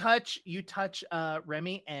 You touch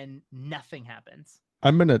Remy, and nothing happens.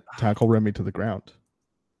 I'm going to tackle Remy to the ground.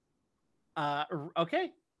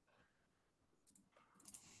 Okay.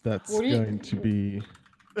 That's going to be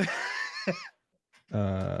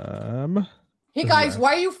Hey guys,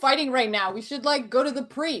 why are you fighting right now? We should go to the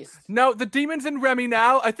priest. No, the demon's in Remy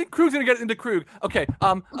now. I think Krug's gonna get into Krug. Okay.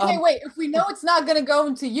 Okay, wait. If we know it's not gonna go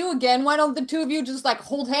into you again, why don't the two of you just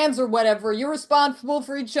hold hands or whatever? You're responsible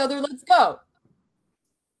for each other. Let's go.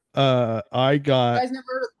 I got. You guys never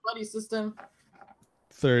heard of the buddy system?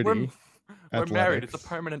 30. We're married. It's a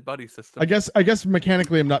permanent buddy system. I guess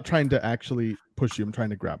mechanically, I'm not trying to actually push you. I'm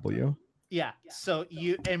trying to grapple you. Yeah. So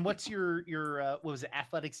what's your what was it?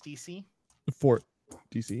 Athletics DC? Fort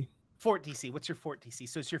DC. Fort DC. What's your Fort DC?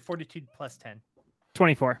 So it's your fortitude plus 10.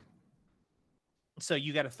 24. So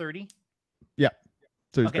you got a 30? Yeah.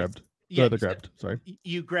 So he's okay. grabbed. Yeah, they're grabbed. Sorry.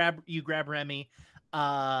 You grab Remy.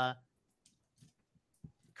 Krug.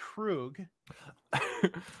 I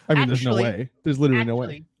mean, there's no way. There's literally no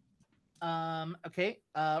way. Okay.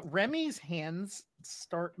 Remy's hands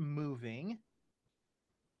start moving.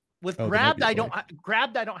 With Oh, grabbed, I don't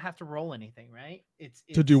have to roll anything, right? It's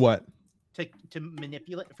to do what? To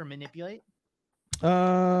manipulate.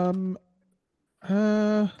 I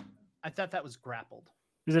thought that was grappled.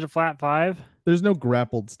 Is it a flat 5? There's no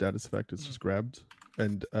grappled status effect. It's just grabbed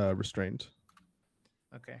and restrained.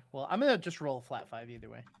 Okay. Well, I'm gonna just roll a flat 5 either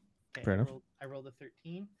way. Okay. Fair enough. I rolled a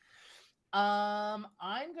 13. I'm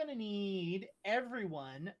gonna need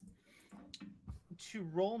everyone to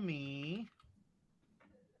roll me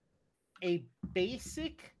a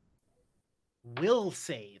basic will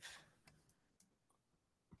save.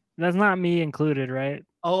 That's not me included, right?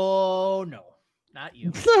 Oh no, not you.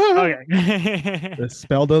 Okay. The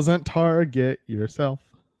spell doesn't target yourself.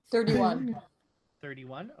 31.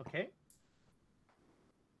 31. Okay.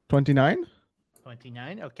 29.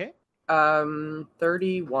 29. Okay.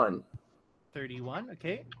 31. 31.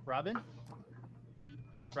 Okay.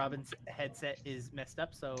 Robin's headset is messed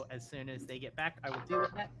up, so as soon as they get back, I will deal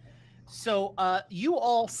with that. So you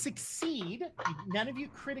all succeed. None of you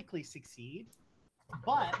critically succeed,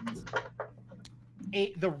 but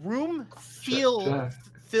the room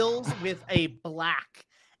fills with a black,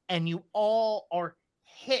 and you all are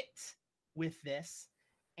hit with this,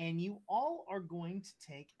 and you all are going to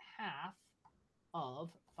take half of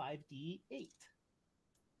 5d8.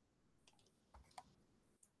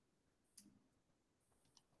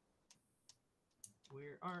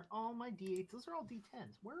 Where are all my d8s? Those are all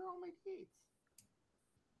d10s. Where are all my d8s?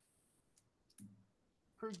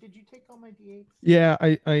 Krug, did you take all my d8s? Yeah,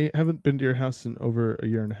 I haven't been to your house in over a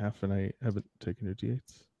year and a half, and I haven't taken your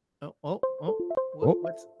d8s.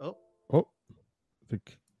 What's I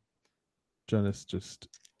think Jonas just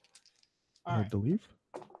had to leave.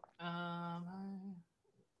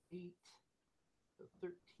 8,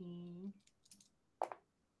 13.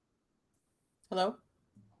 Hello?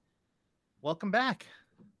 Welcome back.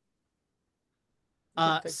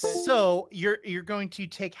 Fix it. So you're going to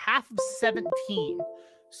take half of 17.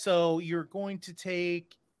 So you're going to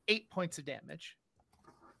take 8 points of damage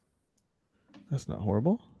That's not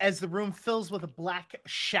horrible. as the room fills with a black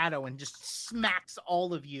shadow and just smacks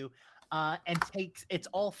all of you, and takes. It's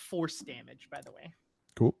all force damage, by the way.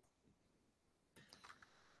 Cool.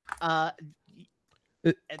 Uh,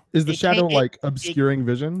 Is the it shadow can't- like obscuring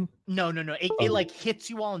vision? No. It like hits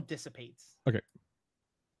you all and dissipates. Okay.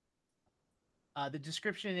 The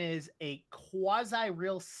description is a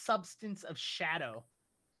quasi-real substance of shadow.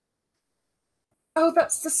 Oh,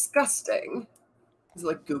 that's disgusting. Is it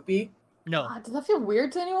like goopy? No, Does that feel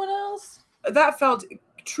weird to anyone else? That felt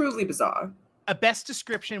truly bizarre. a best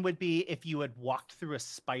description would be if you had walked through a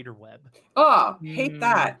spider web Oh, hate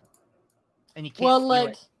that. and you can't. Well, feel like,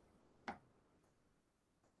 it.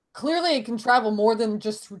 clearly it can travel more than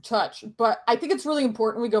just through touch, but I think it's really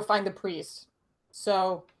important we go find the priest.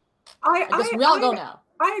 So I guess we all go now.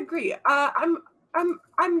 I agree.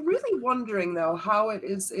 I'm really wondering though how it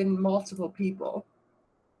is in multiple people.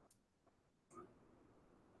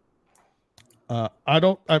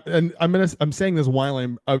 I'm saying this while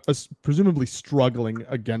I'm presumably struggling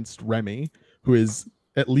against Remy, who is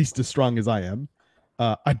at least as strong as I am.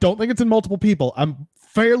 I don't think it's in multiple people. I'm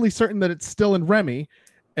fairly certain that it's still in Remy,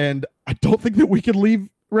 and I don't think that we can leave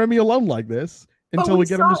Remy alone like this until we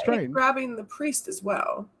get him saw it restrained. grabbing the priest as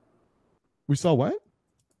well. We saw what?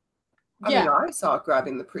 I mean, I saw it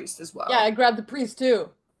grabbing the priest as well. Yeah, I grabbed the priest too.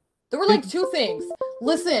 There were like two things.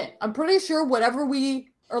 Listen, I'm pretty sure whatever we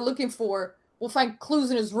are looking for, we'll find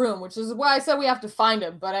clues in his room, which is why I said we have to find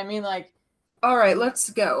him. But I mean, like, All right, let's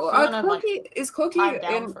go. So then I'm, like, Is climb Clokey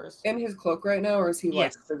down first. in his cloak right now, or is he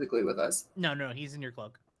Yes. like physically with us? No, he's in your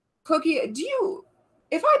cloak. Clokey,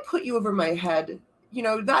 if I put you over my head,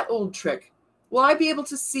 that old trick, will I be able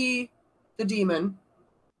to see the demon?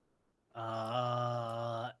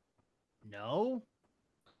 No.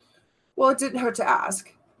 Well, it didn't hurt to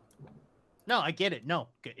ask. No, I get it. No,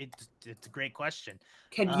 it's a great question.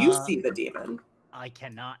 Can you see the demon? I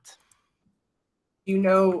cannot.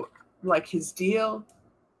 Like his deal,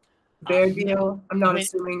 their No. deal. I'm not When-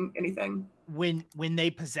 assuming anything. When they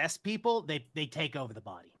possess people, they take over the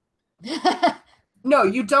body. No,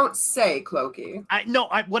 you don't say, Clokey.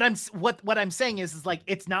 What I'm saying is like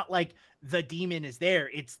it's not like the demon is there.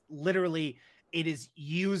 It's literally it is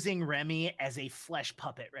using Remy as a flesh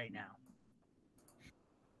puppet right now.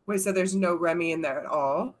 Wait, so there's no Remy in there at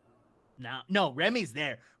all? No, Remy's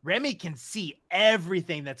there. Remy can see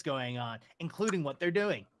everything that's going on, including what they're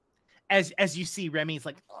doing. As you see, Remy's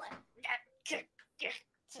like,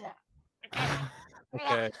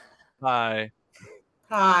 Okay. Hi.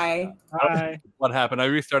 Hi. Hi. What happened? I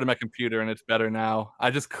restarted my computer and it's better now.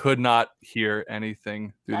 I just could not hear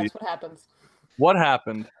anything through That's these. what happens. What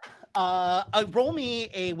happened? roll me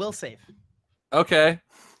a will save. Okay.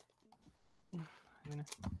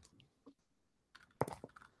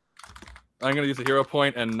 I'm gonna use a hero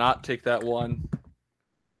point and not take that one.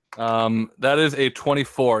 That is a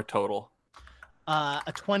 24 total. A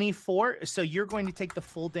 24. So you're going to take the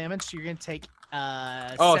full damage. So you're going to take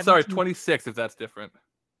Oh, sorry, 26 if that's different.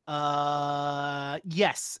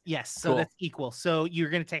 Yes. So Cool. that's equal. So you're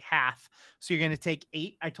going to take half. So you're going to take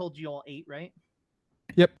 8. I told you all 8, right?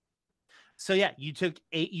 Yep. So yeah, you took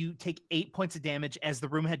 8. You take 8 points of damage as the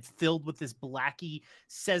room had filled with this blacky,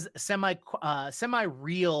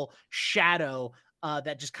 semi-real shadow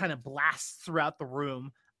that just kind of blasts throughout the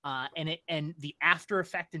room. And the after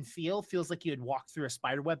effect and feel feels like you had walked through a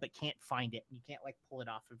spider web but can't find it. You can't like pull it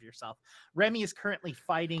off of yourself. Remy is currently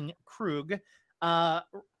fighting Krug.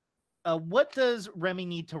 What does Remy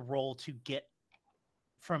need to roll to get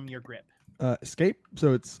from your grip? Escape.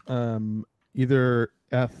 So it's either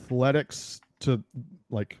athletics to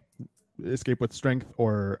like escape with strength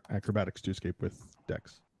or acrobatics to escape with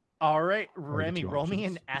dex. All right, the Remy, two roll me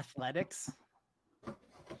options. in athletics.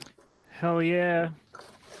 Hell yeah.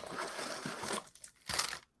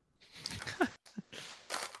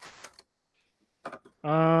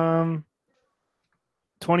 Um,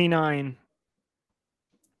 29.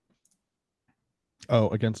 Oh,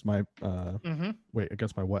 against my Mm-hmm. wait,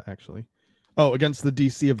 against my what actually? Oh, against the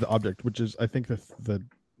DC of the object, which is I think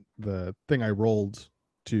the thing I rolled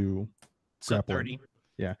to So grapple. 30.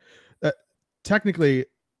 Yeah. Technically,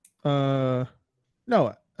 no,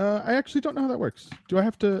 I actually don't know how that works. Do I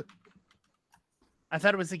have to? I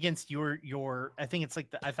thought it was against your. I think it's like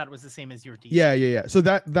I thought it was the same as your DC. Yeah. So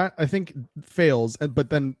that I think fails, but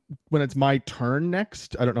then when it's my turn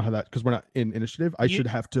next, I don't know how that because we're not in initiative. I should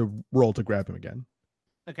have to roll to grab him again.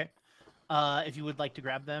 Okay. If you would like to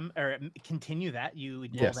grab them or continue that, you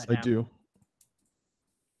would roll Yes, that I now. do.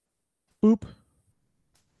 Boop.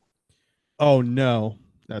 Oh no,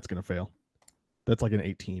 that's gonna fail. That's like an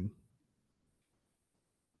 18.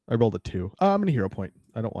 I rolled a 2. I'm gonna hero point.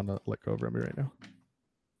 I don't want to let go of Remy right now.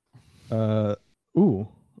 Ooh,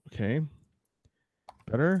 okay.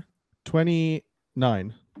 Better.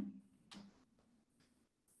 29.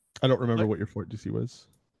 I don't remember what your fort DC was.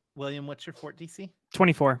 William, what's your fort DC?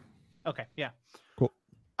 24. Okay, yeah. Cool.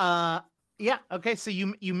 Yeah, okay, so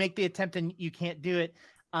you make the attempt and you can't do it.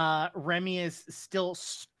 Remy is still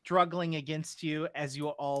struggling against you as you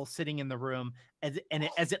are all sitting in the room as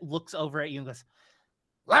it looks over at you and goes,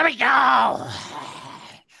 "Let me go."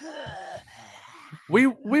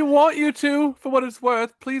 We want you to, for what it's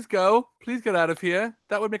worth. Please go. Please get out of here.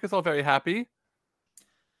 That would make us all very happy.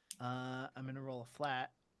 I'm gonna roll a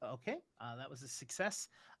flat. Okay, that was a success.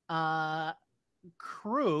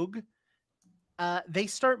 Krug, they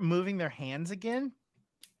start moving their hands again,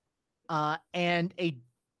 and a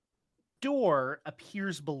door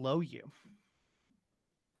appears below you.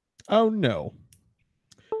 Oh no.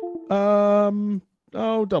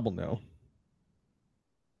 Oh, double no.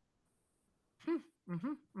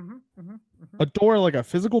 A door, like a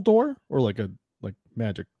physical door, or like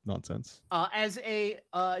magic nonsense. As a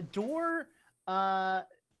door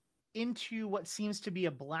into what seems to be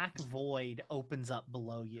a black void opens up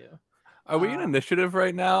below you. Are we in initiative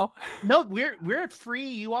right now? No, we're free.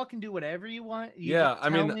 You all can do whatever you want. Yeah, I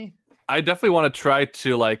mean, I definitely want to try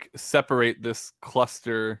to like separate this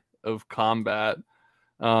cluster of combat.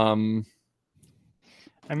 I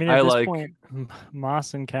mean, at this point,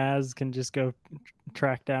 Moss and Kaz can just go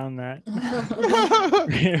track down that the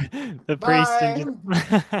priest. And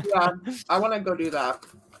Yeah, I want to go do that.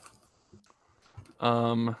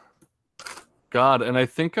 God, and I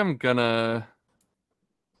think I'm gonna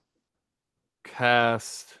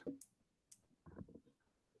cast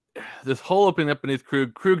this hole opening up beneath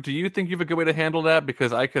Krug. Krug, do you think you have a good way to handle that?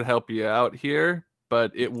 Because I could help you out here,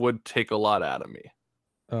 but it would take a lot out of me.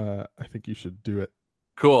 I think you should do it.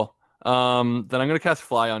 Cool. Then I'm gonna cast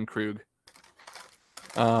Fly on Krug.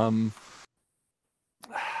 I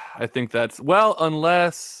think that's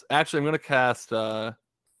unless actually I'm gonna cast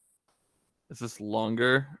is this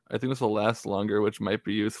longer? I think this will last longer, which might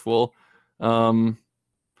be useful. I'm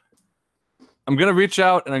gonna reach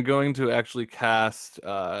out and I'm going to actually cast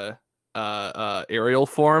aerial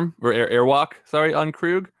form or airwalk, sorry, on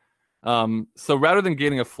Krug. So rather than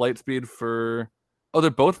gaining a flight speed for they're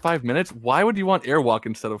both 5 minutes. Why would you want airwalk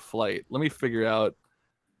instead of flight? Let me figure out.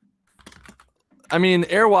 I mean,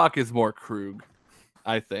 airwalk is more Krug,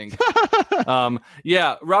 I think.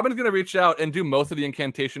 Yeah, Robin's gonna reach out and do most of the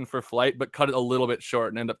incantation for flight, but cut it a little bit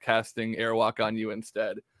short and end up casting airwalk on you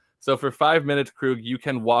instead. So for 5 minutes, Krug, you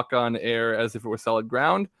can walk on air as if it were solid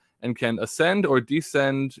ground and can ascend or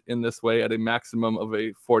descend in this way at a maximum of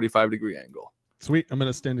a 45-degree angle. Sweet. I'm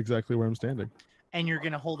gonna stand exactly where I'm standing. And you're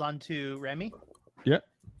gonna hold on to Remy? Yeah.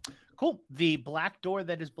 Cool. The black door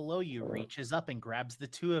that is below you reaches up and grabs the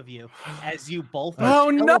two of you as you both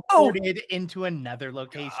are teleported into another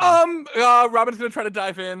location. Robin's gonna try to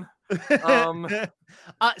dive in.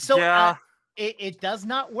 It does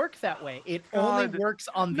not work that way. It only works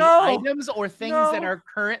on the No. items or things that are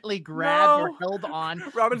currently grabbed or held on.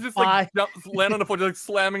 Robin's just like land on the floor, just like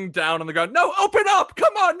slamming down on the ground. No, open up!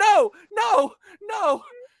 Come on, no.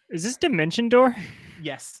 Is this dimension door?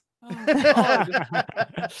 Yes.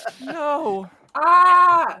 No.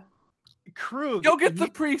 Krug, Go get the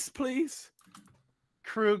priest, please.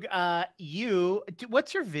 Krug,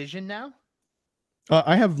 what's your vision now?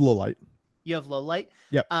 I have low light. You have low light?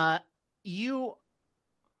 Yep. You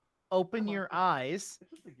open your eyes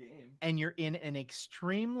and you're in an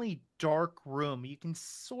extremely dark room. You can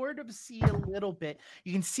sort of see a little bit.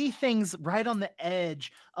 You can see things right on the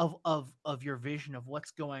edge of your vision of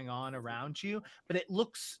what's going on around you, but it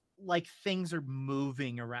looks like things are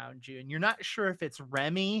moving around you and you're not sure if it's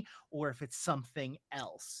Remy or if it's something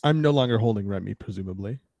else. I'm no longer holding Remy,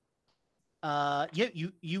 presumably. Yeah,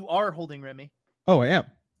 you are holding Remy. Oh, I am.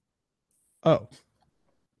 Oh.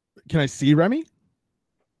 Can I see Remy?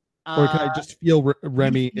 Or can I just feel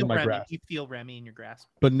Remy in my grasp? You feel Remy in your grasp.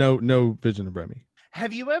 But no vision of Remy.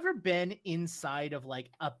 Have you ever been inside of like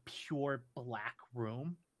a pure black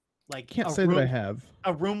room? Like Can't say that I have.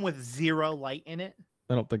 A room with zero light in it?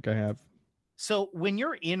 I don't think I have. So when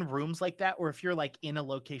you're in rooms like that, or if you're like in a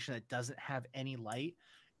location that doesn't have any light,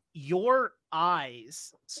 your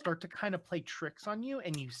eyes start to kind of play tricks on you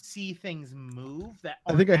and you see things move that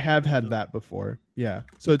I think I have had that before. Yeah.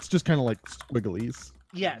 So it's just kind of like squigglies.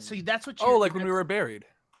 Yeah, so that's what Oh, like when we were buried.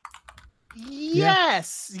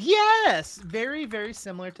 Yes, yes, very, very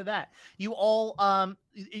similar to that. You all,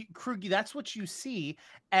 Krug, that's what you see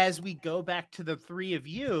as we go back to the three of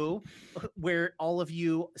you, where all of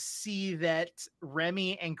you see that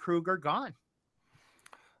Remy and Krug are gone.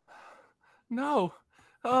 No,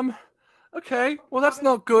 okay, well that's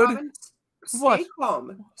not good. Robin, What? Stay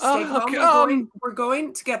calm. Stay calm. Okay, we're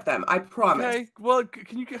going to get them. I promise. Okay, well,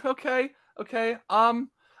 can you get okay? I'm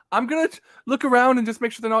gonna look around and just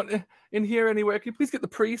make sure they're not in here anywhere. Can you please get the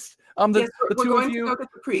priest? Yes, The we're two going of you. to go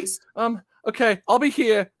get the priest. Okay, I'll be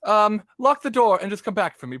here. Lock the door and just come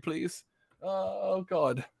back for me, please. Oh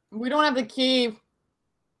God. We don't have the key.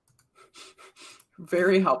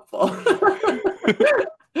 Very helpful.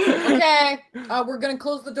 Okay, we're gonna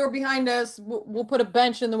close the door behind us. We'll put a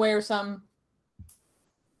bench in the way or something.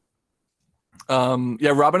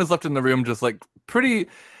 Yeah, Robin is left in the room just like pretty.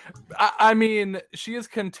 I mean, she is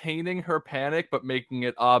containing her panic, but making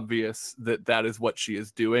it obvious that that is what she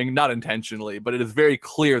is doing, not intentionally, but it is very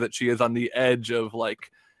clear that she is on the edge of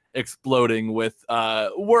like exploding with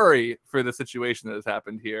worry for the situation that has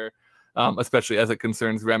happened here, especially as it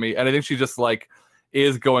concerns Remy. And I think she just like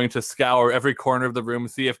is going to scour every corner of the room,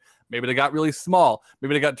 see if maybe they got really small,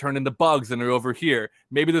 maybe they got turned into bugs and are over here,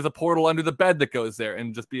 maybe there's a portal under the bed that goes there,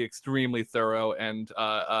 and just be extremely thorough and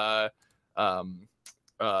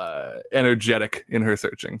energetic in her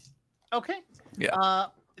searching. Okay. Yeah.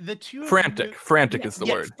 The two frantic. Frantic is the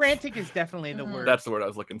word. Frantic is definitely the word. That's the word I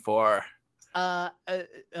was looking for. Kaz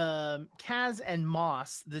and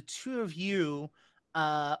Moss, the two of you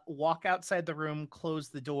walk outside the room, close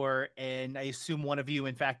the door, and I assume one of you,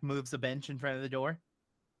 in fact, moves a bench in front of the door.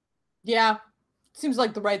 Yeah, seems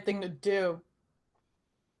like the right thing to do.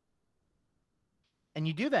 And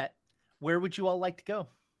you do that. Where would you all like to go?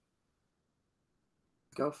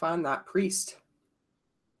 Go find that priest.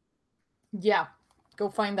 Yeah, go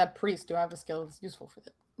find that priest. Do I have a skill that's useful for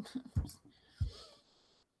that?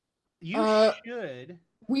 You should.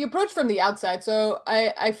 We approach from the outside, so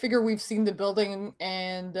I figure we've seen the building,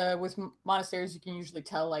 and with monasteries, you can usually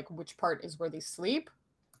tell like which part is where they sleep.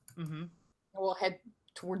 Mm-hmm. We'll head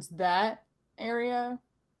towards that area,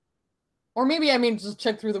 or maybe just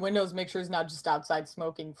check through the windows, make sure he's not just outside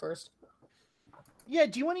smoking first. Yeah,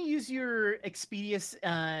 do you want to use your Expedious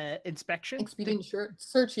inspection? Expedient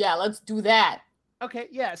search, yeah, let's do that. Okay,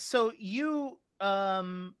 yeah, so you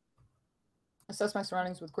assess my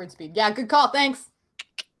surroundings with great speed. Yeah, good call, thanks.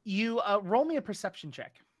 You roll me a perception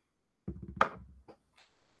check.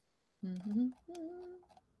 Mm-hmm.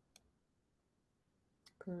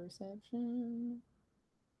 Perception.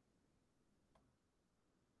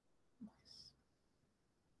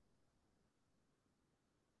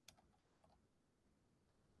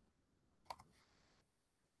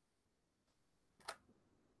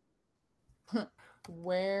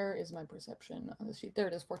 Where is my perception on the sheet? There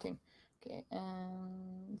it is, 14. Okay,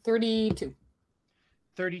 and 32.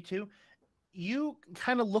 32. You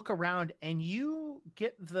kind of look around and you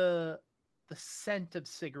get the scent of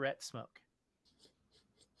cigarette smoke.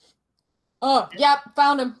 Oh, yeah,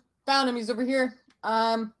 found him. Found him. He's over here.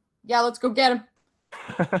 Yeah, let's go get him.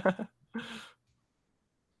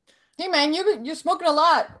 Hey, man, you're smoking a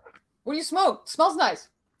lot. What do you smoke? Smells nice.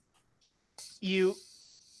 You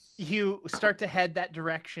start to head that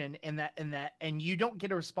direction, and you don't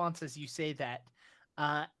get a response as you say that,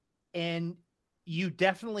 and you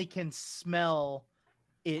definitely can smell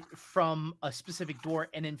it from a specific door.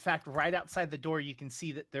 And in fact, right outside the door, you can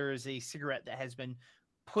see that there is a cigarette that has been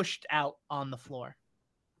pushed out on the floor.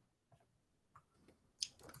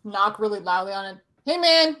 Knock really loudly on it. Hey,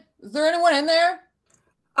 man, is there anyone in there?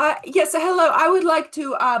 Yes, hello. I would like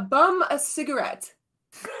to bum a cigarette.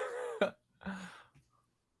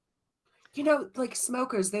 You know, like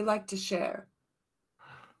smokers, they like to share.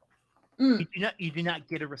 You do not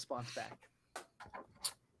get a response back.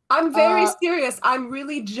 I'm very serious. I'm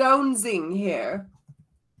really jonesing here.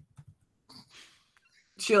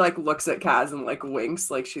 She like looks at Kaz and like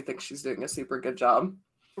winks, like she thinks she's doing a super good job.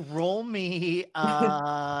 Roll me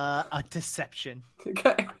a deception.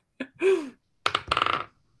 Okay.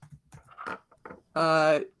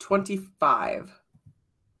 25.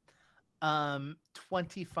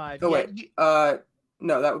 25. Oh Yeah, wait.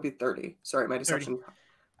 No, that would be 30. Sorry, my deception.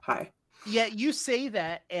 High. Yeah, you say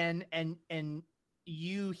that, and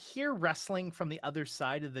you hear wrestling from the other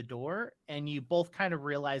side of the door, and you both kind of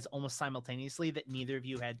realize almost simultaneously that neither of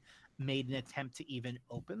you had made an attempt to even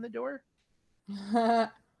open the door.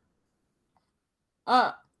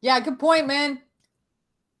 Yeah, good point, man.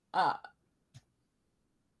 I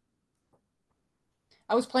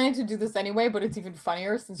was planning to do this anyway, but it's even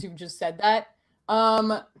funnier since you've just said that.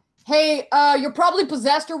 Hey, you're probably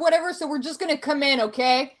possessed or whatever, so we're just gonna come in,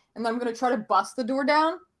 okay? And then I'm gonna try to bust the door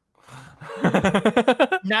down.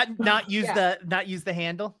 not use the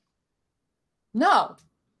handle. No.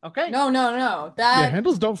 Okay. No. Yeah,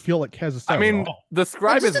 handles don't feel like Kazakhstan. I mean, the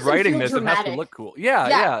scribe is writing this. Dramatic. It has to look cool.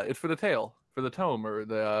 Yeah. It's for the tale, for the tome, or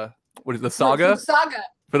the what is the saga? For the saga.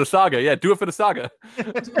 For the saga. Yeah, do it for the saga. Do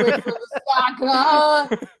it for the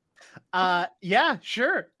saga. Yeah,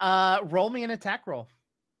 sure. Roll me an attack roll.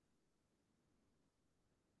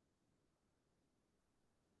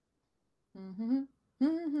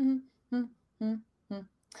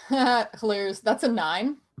 Hilarious. That's a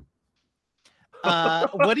 9.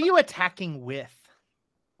 What are you attacking with?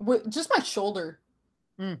 Just my shoulder.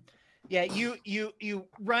 Yeah, you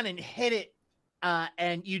run and hit it,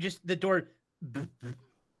 and you just the door.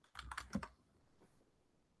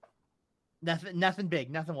 Nothing big,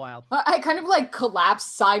 nothing wild. I kind of like collapse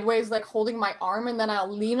sideways, like holding my arm, and then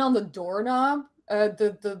I'll lean on the doorknob,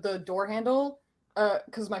 the door handle,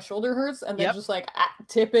 because my shoulder hurts, and then just like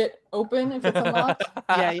tip it open if it's unlocked.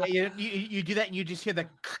 Yeah, you do that, and you just hear the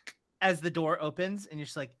as the door opens, and you're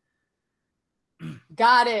just like,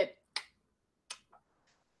 got it.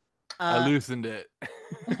 I loosened it.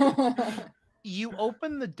 You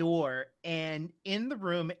open the door, and in the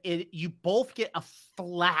room, you both get a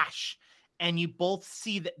flash, and you both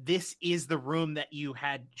see that this is the room that you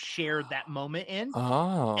had shared that moment in.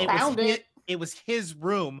 Oh, it was his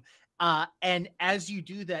room. And as you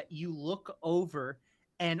do that, you look over,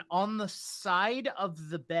 and on the side of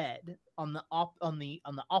the bed, on the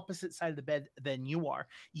opposite side of the bed than you are,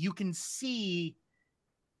 you can see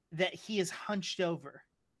that he is hunched over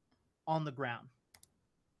on the ground.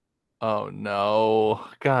 Oh no!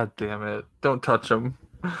 God damn it! Don't touch him.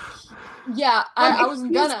 Yeah, I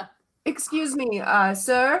wasn't gonna. Excuse me,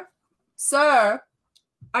 sir. Sir,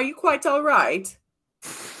 are you quite all right?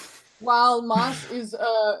 While Moss is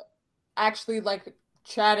actually like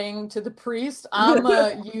chatting to the priest, I'm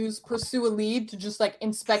gonna use pursue a lead to just like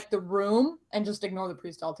inspect the room and just ignore the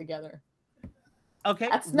priest altogether. Okay,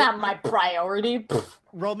 that's not my priority.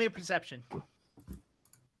 Roll me a perception.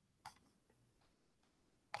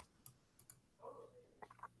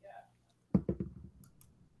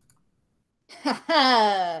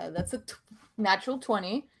 That's a natural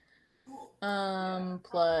 20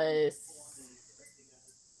 plus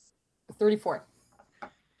 34.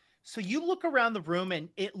 So you look around the room, and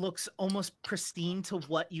it looks almost pristine to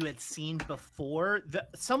what you had seen before.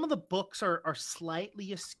 Some of the books are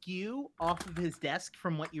slightly askew off of his desk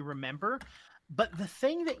from what you remember. But the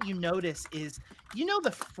thing that you notice is,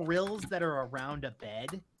 the frills that are around a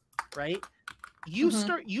bed, right? You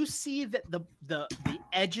see that the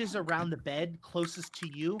edges around the bed closest to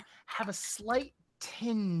you have a slight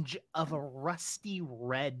tinge of a rusty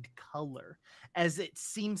red color, as it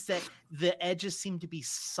seems that the edges seem to be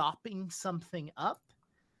sopping something up.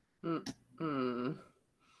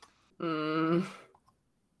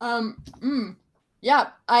 Yeah,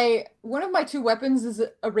 one of my 2 weapons is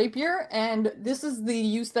a rapier, and this is the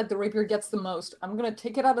use that the rapier gets the most. I'm gonna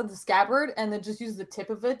take it out of the scabbard and then just use the tip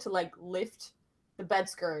of it to like lift the bed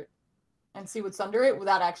skirt and see what's under it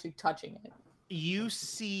without actually touching it. You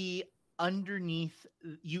see underneath,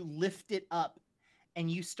 you lift it up,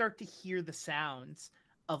 and you start to hear the sounds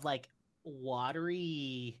of like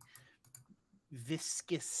watery,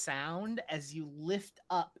 viscous sound as you lift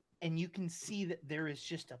up, and you can see that there is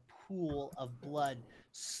just a pool of blood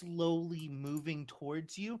slowly moving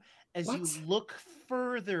towards you. As you look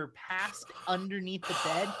further past underneath the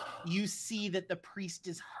bed, you see that the priest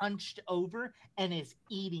is hunched over and is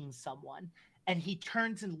eating someone. And he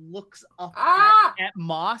turns and looks up at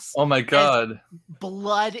Moss. Oh my god.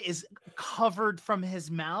 Blood is covered from his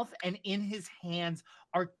mouth, and in his hands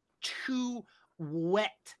are 2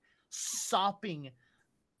 wet, sopping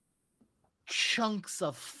chunks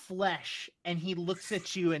of flesh. And he looks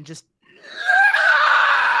at you and just...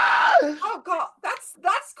 Oh god,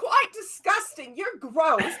 that's quite disgusting. You're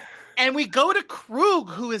gross. And we go to Krug,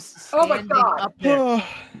 who is standing up there.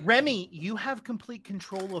 Remy, you have complete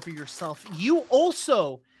control over yourself. You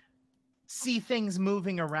also see things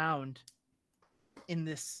moving around in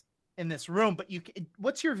this room, but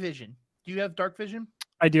what's your vision? Do you have dark vision?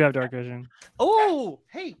 I do have dark vision. Oh,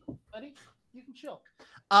 hey, buddy, you can chill.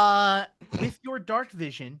 With your dark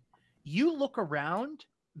vision, you look around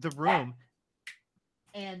the room,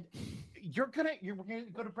 and we're gonna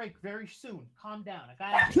go to break very soon. Calm down.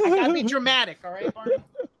 I gotta be dramatic, all right, Barney?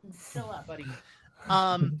 Chill out, buddy.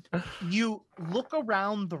 You look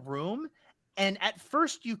around the room, and at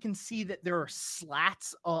first you can see that there are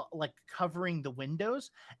slats like covering the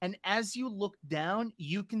windows, and as you look down,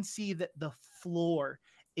 you can see that the floor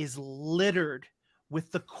is littered with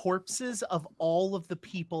the corpses of all of the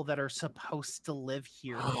people that are supposed to live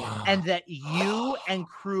here, and that you and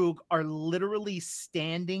Krug are literally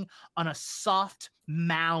standing on a soft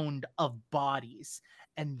mound of bodies.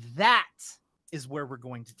 And that is where we're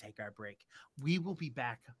going to take our break. We will be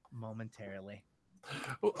back momentarily.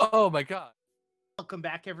 Oh my God. Welcome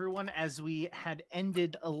back, everyone. As we had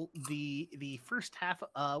ended the first half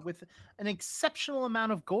with an exceptional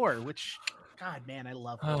amount of gore, which, God, man, I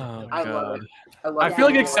love. I love it. I feel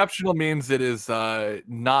like exceptional means it is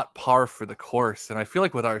not par for the course, and I feel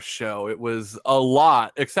like with our show, it was a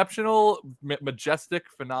lot exceptional, majestic,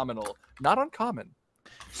 phenomenal, not uncommon.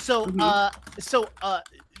 So,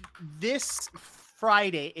 this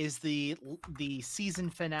Friday is the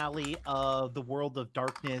season finale of the World of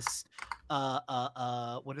Darkness.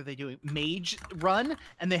 What are they doing? Mage run,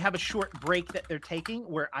 and they have a short break that they're taking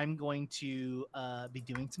where I'm going to be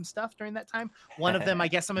doing some stuff during that time. One of them, I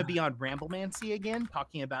guess I'm gonna be on Ramblemancy again,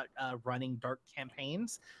 talking about running dark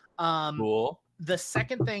campaigns. Cool. The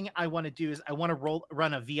second thing I want to do is I want to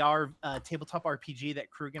run a VR tabletop RPG that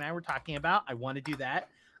Krug and I were talking about. I want to do that.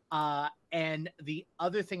 And the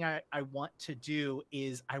other thing I want to do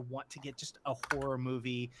is I want to get just a horror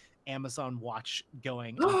movie Amazon Watch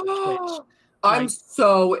going on Twitch. I'm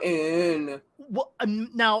so in. Well,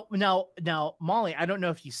 now, Molly, I don't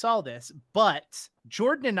know if you saw this, but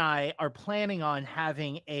Jordan and I are planning on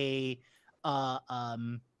having a,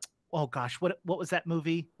 oh gosh, what was that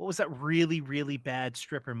movie? What was that really, really bad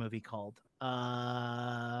stripper movie called?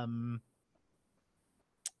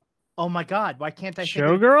 Oh my God, why can't I?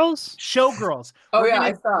 Showgirls? Showgirls. Oh yeah,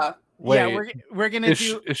 I saw. Wait, yeah, we're gonna is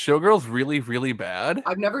do. Is Showgirls really, really bad?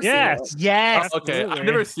 I've never seen Yes. it. Yes. Oh, okay, Absolutely. I've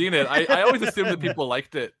never seen it. I always assumed that people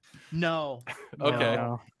liked it. No. Okay.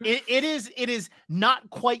 No. It is not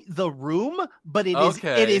quite The Room, but it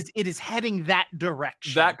is heading that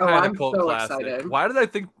direction. That Oh, kind I'm of cult so classic. excited. Why did I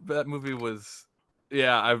think that movie was?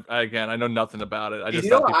 Yeah, I know nothing about it. I just You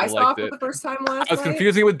know thought what I people saw liked for it. the first time last I was night?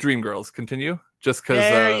 confusing it with Dreamgirls. Continue, just because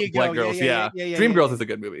There you Black go. Girls. Yeah. Dreamgirls is a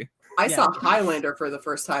good movie. I Yeah. saw Highlander for the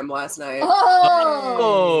first time last night.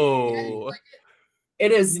 Oh,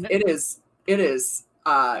 It is.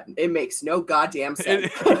 It makes no goddamn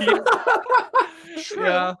sense.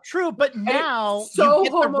 True, but now so you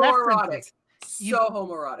get the homoerotic. references. So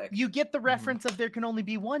homoerotic. You get the reference of there can only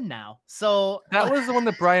be one now. So that was the one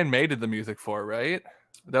that Brian May did the music for, right?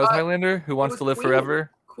 That was Highlander, Who Wants was to Live Queen.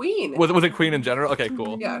 Forever. Queen. Was it Queen in general? Okay,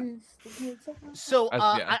 cool. Yeah. So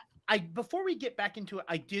Yeah. I before we get back into it,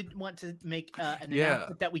 I did want to make an Yeah.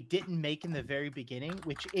 announcement that we didn't make in the very beginning,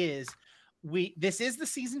 which is this is the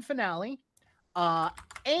season finale,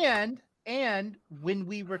 and when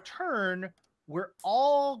we return, we're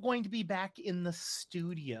all going to be back in the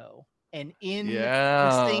studio and in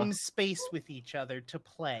the same space with each other to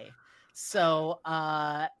play. So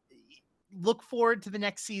look forward to the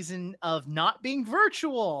next season of not being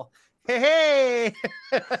virtual. Hey!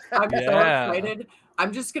 I'm so Yeah. excited.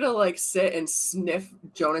 I'm just gonna like sit and sniff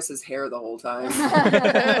Jonas's hair the whole time.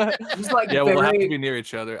 Just like Yeah, we'll have to very, be near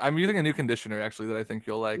each other. I'm using a new conditioner actually that I think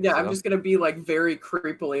you'll like. yeah, I'm so. just gonna be like very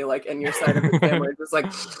creepily like in your side of the camera, just like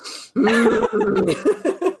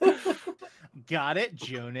Got it.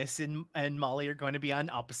 Jonas and Molly are going to be on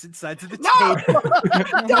opposite sides of the No! table.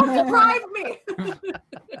 Don't deprive me.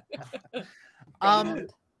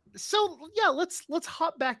 So yeah, let's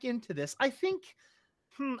hop back into this. I think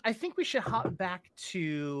we should hop back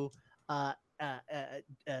to God,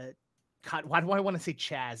 why do I want to say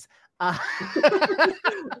Chaz? Kaz?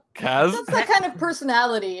 That's that kind of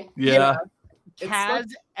personality. Yeah. It's Kaz like-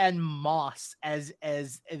 and Moss as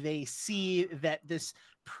they see that this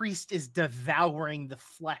priest is devouring the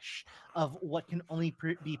flesh of what can only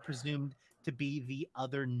be presumed to be the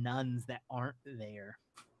other nuns that aren't there.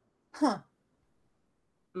 Huh.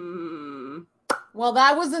 Mm. Well,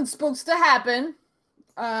 that wasn't supposed to happen.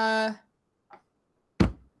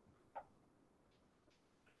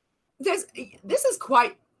 This is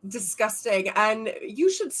quite disgusting, and you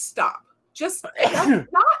should stop. Just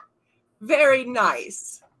that's not very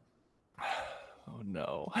nice. Oh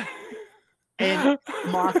no. And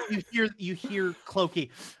Moss, you hear Clokey.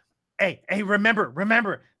 Hey,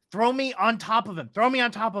 remember, Throw me on top of him. Throw me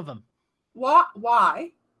on top of him. What?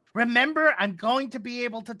 Why? Remember, I'm going to be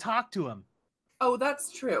able to talk to him. Oh,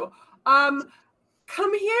 that's true.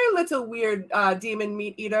 Come here, little weird demon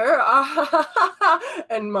meat eater.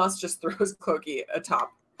 And Moss just throws Clokey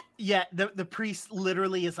atop. Yeah, the priest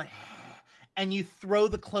literally is like, and you throw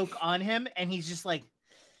the cloak on him, and he's just like,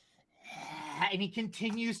 and he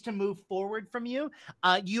continues to move forward from you.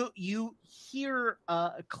 You hear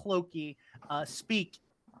Clokey speak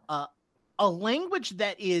a language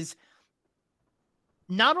that is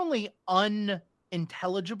not only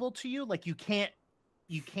unintelligible to you, like you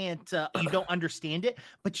don't understand it,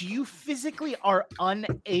 but you physically are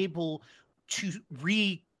unable to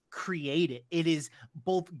recreate it. It is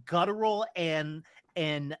both guttural and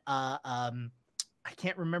I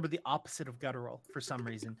can't remember the opposite of guttural for some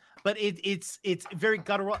reason, but it's very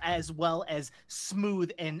guttural as well as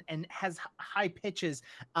smooth and has high pitches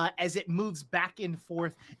as it moves back and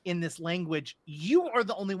forth in this language. You are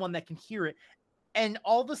the only one that can hear it. And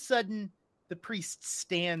all of a sudden the priest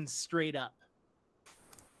stands straight up,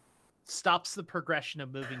 stops the progression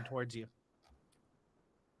of moving towards you.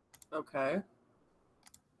 Okay.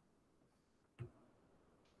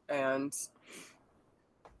 And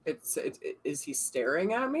is he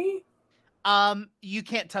staring at me? You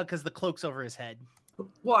can't tell because the cloak's over his head.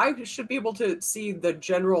 Well, I should be able to see the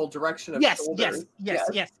general direction of shoulders.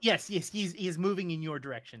 Yes. He is moving in your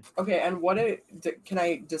direction. Okay, and can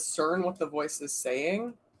I discern what the voice is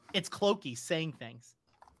saying? It's Clokey saying things.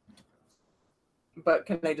 But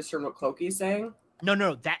can I discern what Clokey's saying?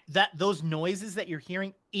 No. That those noises that you're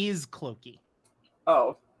hearing is Clokey.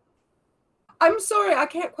 Oh. I'm sorry, I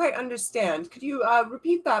can't quite understand. Could you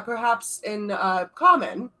repeat that perhaps in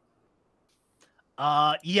common?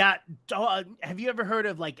 Yeah. Have you ever heard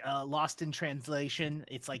of like Lost in Translation?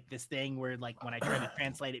 It's like this thing where like when I try to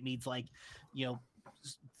translate, it means like, you know,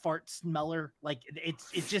 fart smeller. Like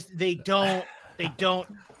it's just they don't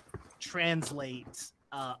translate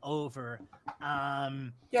over.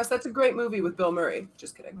 Yes, that's a great movie with Bill Murray.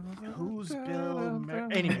 Just kidding. Who's Bill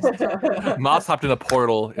Murray? Anyways. Moss hopped in a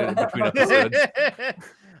portal in between episodes.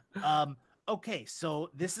 Okay, so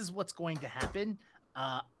this is what's going to happen.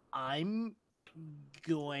 I'm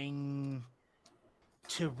going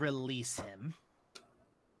to release him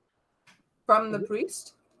from the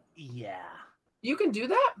priest. Yeah, you can do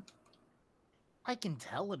that. I can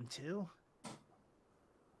tell him to.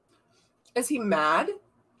 Is he mad?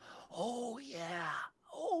 Oh yeah.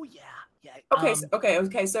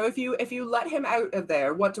 Okay. So if you let him out of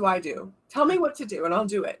there, what do I do? Tell me what to do, and I'll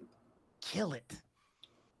do it. Kill it.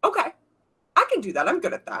 Okay, I can do that. I'm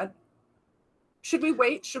good at that. Should we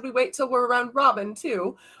wait? Should we wait till we're around Robin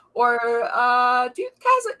too, or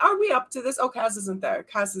Kaz? Are we up to this? Oh, Kaz isn't there.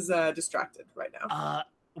 Kaz is distracted right now.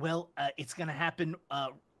 Well, it's gonna happen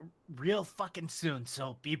real fucking soon.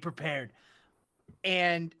 So be prepared.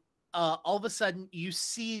 And all of a sudden you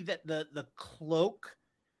see that the cloak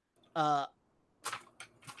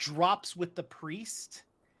drops with the priest,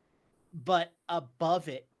 but above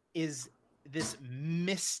it is this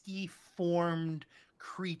misty formed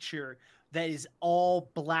creature that is all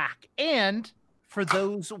black. And for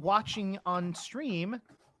those watching on stream,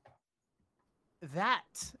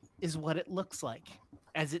 that is what it looks like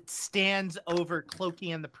as it stands over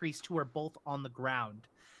Clokey and the priest, who are both on the ground.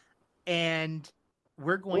 And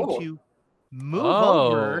we're going to move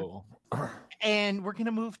over, and we're going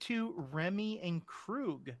to move to Remy and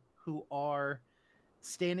Krug, who are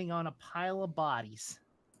standing on a pile of bodies.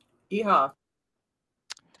 Yeehaw.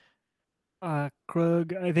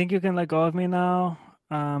 Krug, I think you can let go of me now.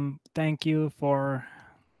 Thank you for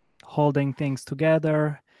holding things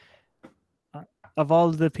together. Of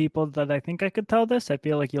all the people that I think I could tell this, I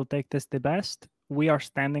feel like you'll take this the best. We are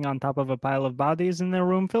standing on top of a pile of bodies in a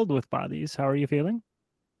room filled with bodies. How are you feeling?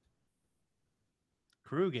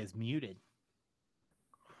 Krug is muted.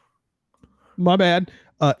 My bad.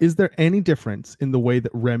 Is there any difference in the way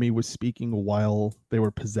that Remy was speaking while they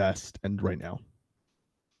were possessed and right now?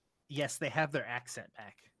 Yes, they have their accent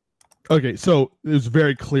back. Okay, so it was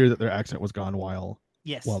very clear that their accent was gone while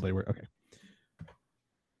they were okay.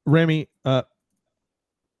 Remy,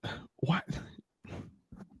 what?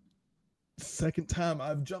 Second time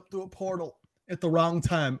I've jumped through a portal at the wrong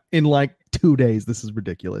time in like 2 days. This is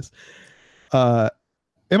ridiculous. Am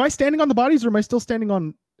I standing on the bodies or am I still standing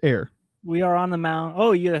on air? We are on the mount.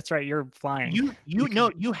 Oh, yeah, that's right. You're flying.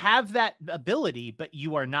 You have that ability, but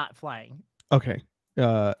you are not flying. Okay.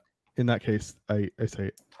 In that case, I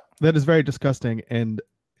say that is very disgusting, and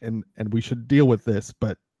we should deal with this,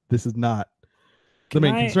 but this is not the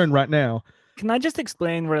main concern right now. Can I just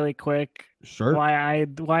explain really quick? Sure. Why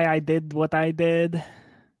I did what I did?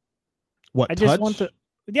 What? I touch? just want to.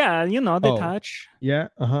 Yeah, the Oh. touch. Yeah.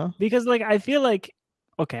 Because I feel like,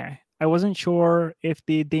 okay, I wasn't sure if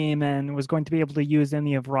the demon was going to be able to use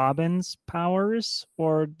any of Robin's powers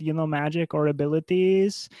or magic or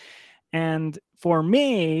abilities. And for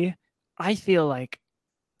me, I feel like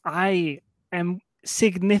I am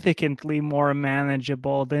significantly more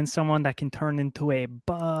manageable than someone that can turn into a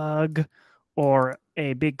bug or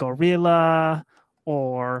a big gorilla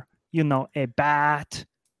or a bat.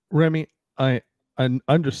 Remy, I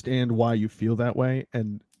understand why you feel that way,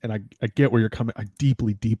 and I get where you're coming. I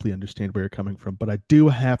deeply understand where you're coming from, but I do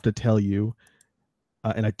have to tell you,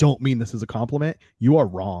 and I don't mean this as a compliment, you are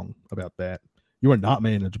wrong about that. You are not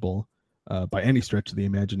manageable by any stretch of the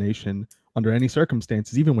imagination under any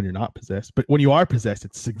circumstances, even when you're not possessed. But when you are possessed,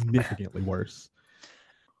 it's significantly worse.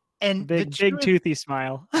 And big toothy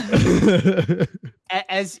smile.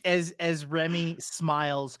 as Remy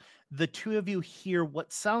smiles, the two of you hear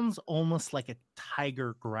what sounds almost like a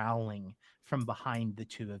tiger growling from behind the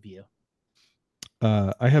two of you.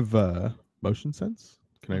 I have motion sense.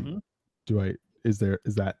 Can I? Is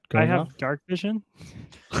that going I have off? dark vision.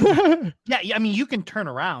 Yeah, I mean you can turn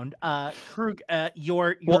around. Krug,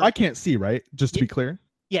 your well, I can't see, right? Just to be clear.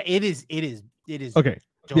 Yeah, it is. Okay.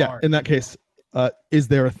 Dark. Yeah. In that case, is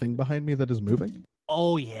there a thing behind me that is moving?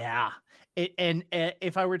 Oh yeah.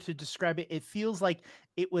 If I were to describe it, it feels like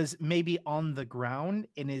it was maybe on the ground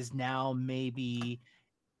and is now maybe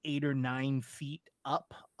 8 or 9 feet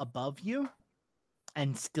up above you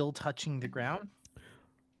and still touching the ground.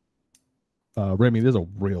 Remy, there's a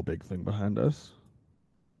real big thing behind us.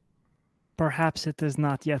 Perhaps it does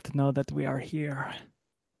not yet know that we are here.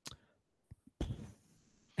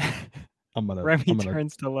 Remy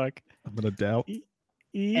turns to look. I'm gonna doubt.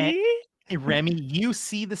 Remy, you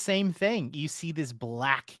see the same thing. You see this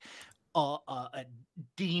black a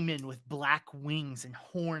demon with black wings and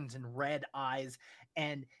horns and red eyes,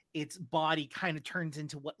 and its body kind of turns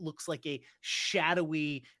into what looks like a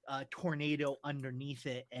shadowy tornado underneath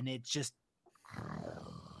it, and it just...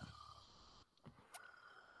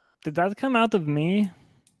 Did that come out of me?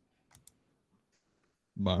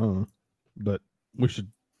 But we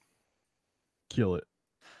should kill it.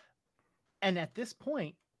 And at this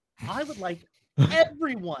point, I would like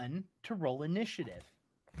everyone to roll initiative.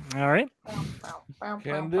 All right.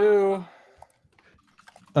 Can do.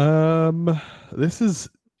 This is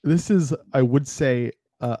I would say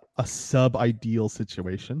a sub-ideal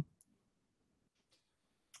situation.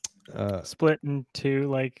 Split in two,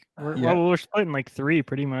 we're splitting like 3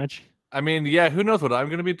 pretty much. I mean, yeah, who knows what I'm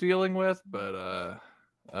going to be dealing with, but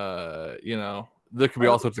there could be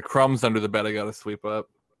all sorts of crumbs under the bed I got to sweep up.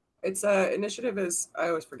 It's initiative is, I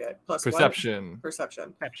always forget, plus perception. What?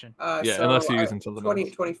 Perception. Yeah, so, unless you're using something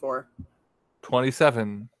 20, 24.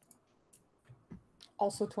 27.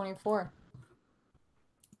 Also 24.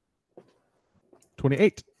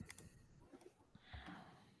 28.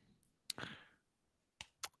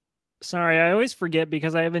 Sorry, I always forget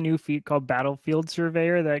because I have a new feat called Battlefield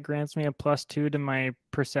Surveyor that grants me a +2 to my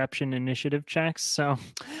perception initiative checks. So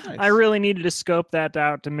nice. I really needed to scope that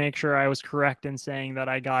out to make sure I was correct in saying that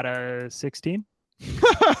I got a 16.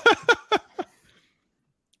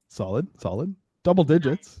 Solid. Double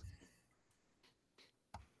digits.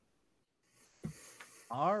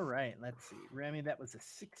 All right, let's see. Remy, that was a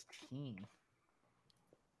 16.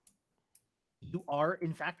 You are,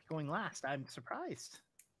 in fact, going last. I'm surprised.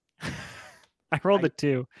 I rolled a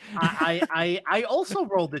 2. I also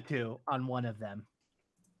rolled a 2 on one of them,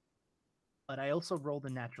 but I also rolled a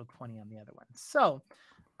natural 20 on the other one. So,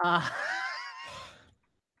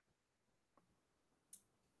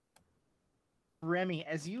 Remy,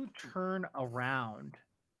 as you turn around,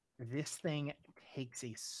 this thing takes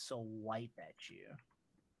a swipe at you.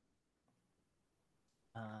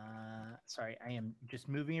 Sorry, I am just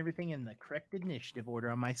moving everything in the correct initiative order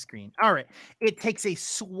on my screen. All right, it takes a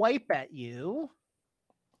swipe at you.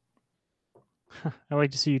 I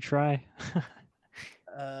like to see you try.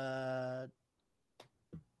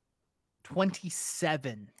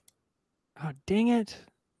 27. Oh, dang it.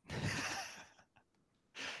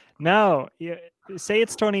 No, say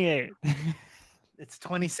it's 28. It's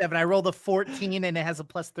 27. I rolled a 14 and it has a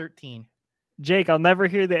 +13. Jake, I'll never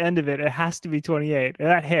hear the end of it. It has to be 28.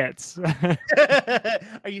 That hits.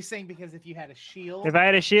 Are you saying because if you had a shield? If I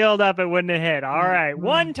had a shield up, it wouldn't have hit. All right.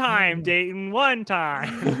 One time, Dayton. One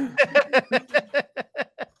time.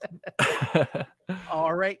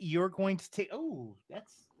 All right. You're going to take... Oh,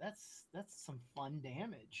 that's some fun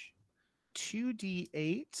damage.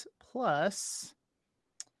 2d8 plus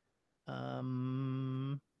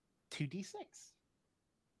 2d6.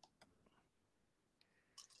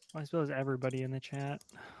 I suppose everybody in the chat.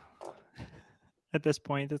 at this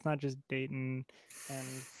point. It's not just Dayton and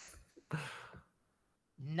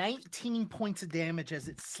 19 points of damage as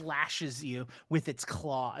it slashes you with its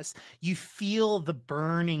claws. You feel the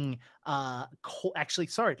burning cold. Actually,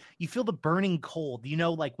 sorry, you feel the burning cold. You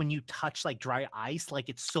know, like when you touch like dry ice, like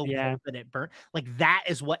it's so cold that it burnt. Like that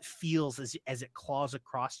is what feels as it claws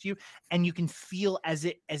across you, and you can feel as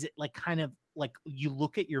it like kind of like you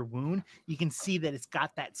look at your wound, you can see that it's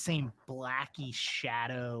got that same blacky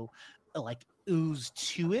shadow like ooze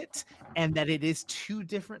to it, and that it is 2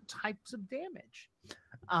 different types of damage.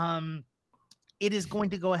 It is going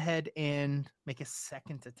to go ahead and make a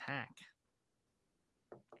second attack.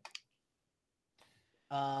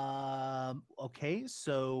 Okay,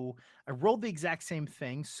 so I rolled the exact same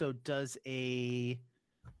thing. So does a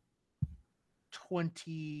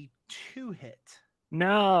 22 hit?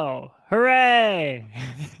 No. Hooray!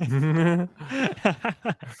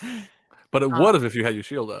 But it would have if you had your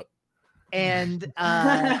shield up. And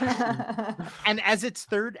and as its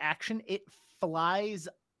third action, it flies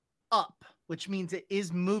up, which means it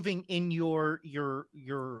is moving in your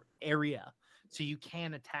area, so you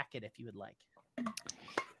can attack it if you would like.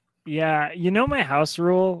 Yeah, you know my house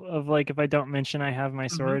rule of like if I don't mention I have my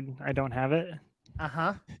sword, I don't have it.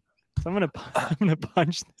 Uh-huh. So I'm gonna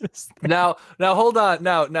punch this thing. Now hold on.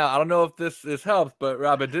 Now I don't know if this helps, but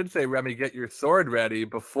Robin did say, Remy, get your sword ready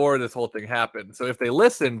before this whole thing happened. So if they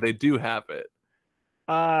listen, they do have it.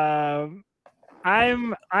 I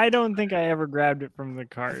don't think I ever grabbed it from the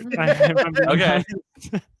cart. Okay.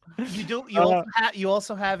 You do. You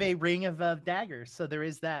also have a ring of daggers, so there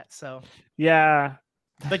is that. So yeah,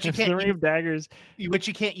 but you can't the ring of daggers, which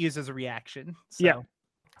you can't use as a reaction. So. Yeah.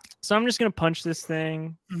 So I'm just gonna punch this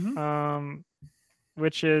thing.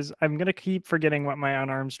 Which is I'm gonna keep forgetting what my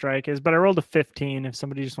unarmed strike is, but I rolled a 15. If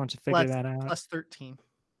somebody just wants to figure that out. Plus 13.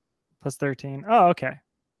 Plus 13. Oh, okay.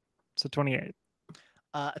 So 28.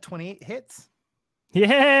 A 28 hits.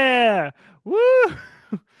 Yeah. Woo!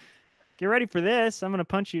 Get ready for this. I'm gonna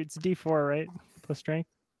punch you. It's D4, right? Plus strength.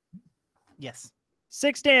 Yes.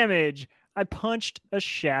 6 damage. I punched a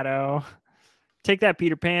shadow. Take that,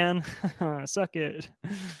 Peter Pan. Suck it.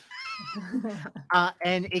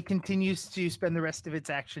 And it continues to spend the rest of its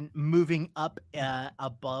action moving up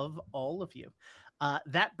above all of you.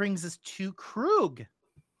 That brings us to Krug.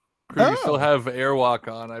 Krug, you still have airwalk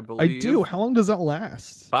on, I believe. I do. How long does that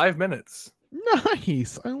last? 5 minutes.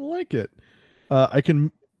 Nice. I like it. I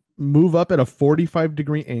can move up at a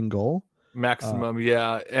 45-degree angle. Maximum,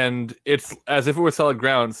 yeah. And it's as if it were solid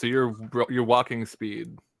ground, so your walking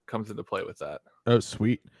speed comes into play with that. Oh,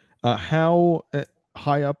 sweet. How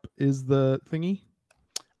high up is the thingy?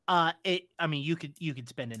 I mean, you could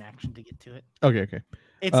spend an action to get to it. Okay.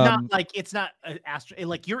 It's not like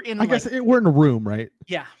like you're in. I guess we're in a room, right?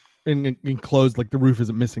 Yeah. Enclosed, like the roof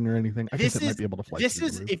isn't missing or anything. I guess it might be able to fly. This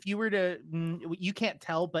is if you were to, you can't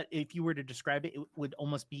tell, but if you were to describe it, it would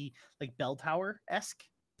almost be like bell tower-esque.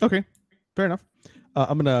 Okay, fair enough.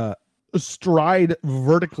 I'm gonna stride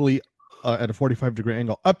vertically at a 45-degree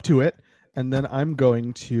angle up to it, and then I'm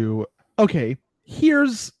going to. Okay,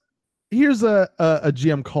 here's a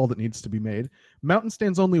GM call that needs to be made. Mountain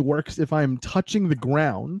stance only works if I'm touching the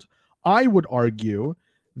ground. I would argue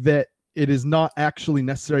that it is not actually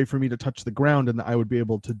necessary for me to touch the ground, and that I would be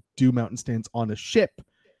able to do mountain stance on a ship,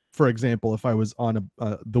 for example, if I was on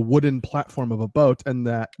the wooden platform of a boat, and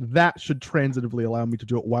that should transitively allow me to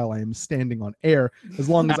do it while I am standing on air, as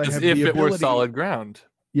long as I have the ability. If it were solid ground.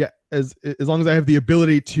 Yeah, as long as I have the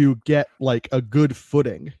ability to get like a good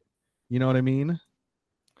footing. You know what I mean?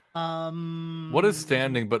 What is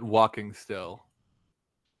standing but walking still?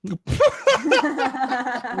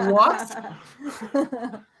 What?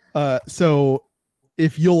 So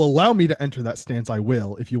if you'll allow me to enter that stance, I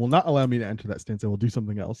will. If you will not allow me to enter that stance, I will do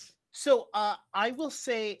something else. So I will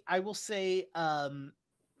say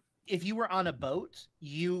if you were on a boat,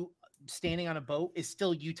 you standing on a boat is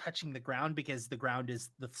still you touching the ground, because the ground is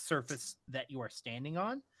the surface that you are standing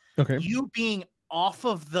on. Okay. You being off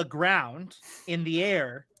of the ground in the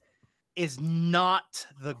air is not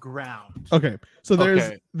the ground. Okay. So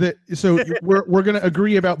there's so we're gonna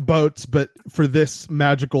agree about boats, but for this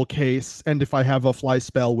magical case, and if I have a fly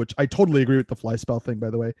spell, which I totally agree with the fly spell thing, by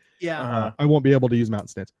the way. Yeah. I won't be able to use mountain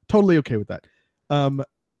stance. Totally okay with that.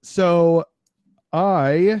 So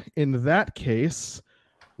I, in that case,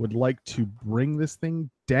 would like to bring this thing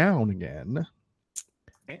down again.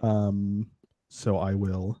 Okay. So I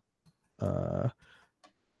will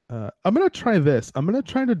I'm gonna try this. I'm gonna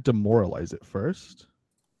try to demoralize it first.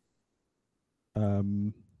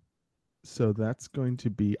 So that's going to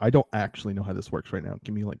be, I don't actually know how this works right now.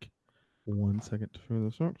 Give me like 1 second to figure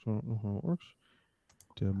this out. So I don't know how it works.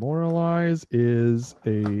 Demoralize is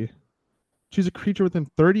choose a creature within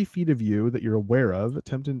 30 feet of you that you're aware of.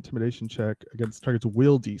 Attempt an intimidation check against target's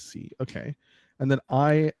will DC. Okay. And then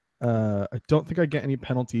I don't think I get any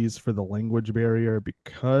penalties for the language barrier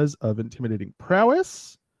because of intimidating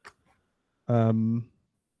prowess. I mean,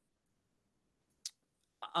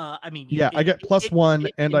 yeah, I get +1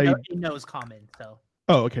 and it knows common, so.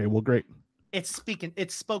 Oh, okay. Well, great. It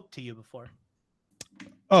spoke to you before.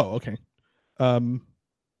 Oh, okay.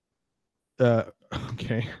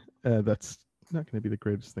 Okay. That's not going to be the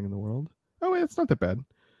greatest thing in the world. Oh, wait, it's not that bad.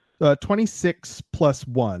 26 +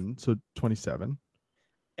 1, so 27.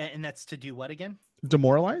 And that's to do what again?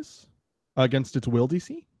 Demoralize against its will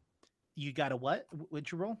DC. You got a what?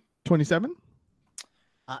 What'd you roll? 27.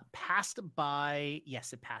 Passed by.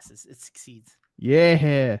 Yes, it passes. It succeeds.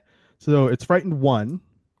 Yeah. So it's frightened 1.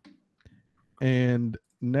 And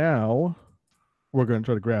now we're going to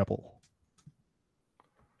try to grapple.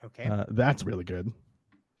 Okay. That's really good.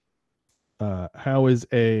 How is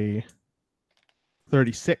a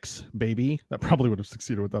 36, baby? That probably would have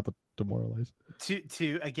succeeded without the demoralize.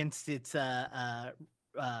 To against its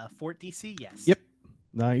fort DC, yes. Yep.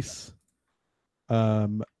 Nice.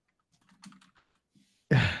 And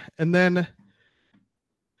then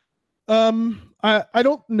I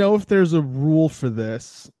don't know if there's a rule for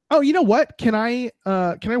this. Oh, you know what? Can I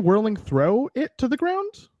whirling throw it to the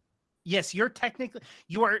ground? Yes, you are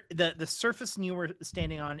the surface you were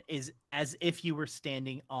standing on is as if you were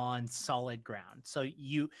standing on solid ground. So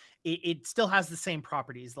it still has the same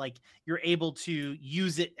properties. Like you're able to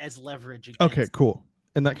use it as leverage against. Okay, cool.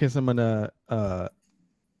 In that case, I'm gonna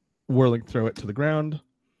whirling throw it to the ground.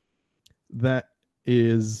 That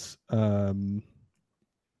is another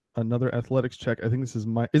athletics check. I think this is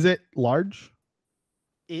is it large?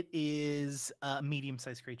 It is a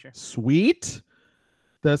medium-sized creature. Sweet.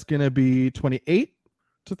 That's going to be 28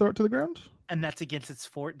 to throw it to the ground. And that's against its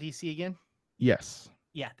fort DC again? Yes.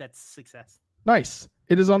 Yeah, that's success. Nice.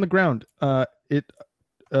 It is on the ground. Now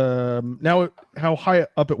how high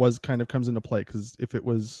up it was kind of comes into play, because if it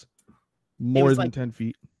was more than 10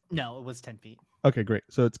 feet. No, it was 10 feet. Okay, great.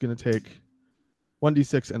 So it's going to take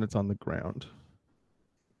 1d6 and it's on the ground.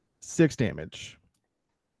 6 damage.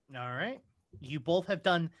 All right. You both have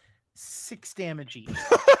done 6 damage each.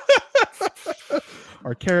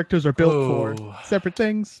 Our characters are built for separate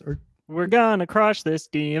things. Or we're gonna crush this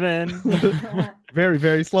demon. Very,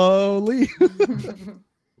 very slowly.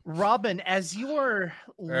 Robin, as you are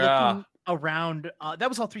looking around, that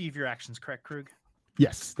was all 3 of your actions, correct, Krug?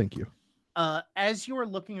 Yes, thank you. As you are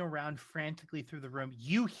looking around frantically through the room,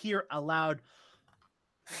 you hear a loud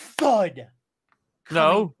thud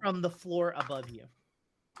coming from the floor above you.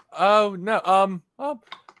 Oh no!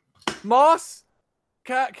 Moss,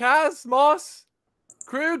 Kaz, Moss,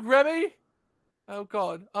 Krug, Remy. Oh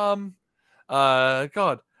God.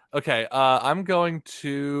 God. Okay. I'm going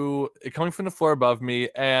to coming from the floor above me,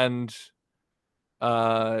 and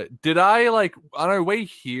did I on our way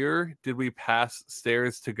here? Did we pass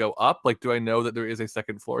stairs to go up? Like, do I know that there is a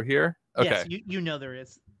second floor here? Okay. Yes, you know there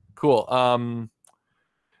is. Cool.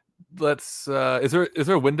 Let's. Is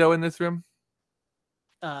there a window in this room?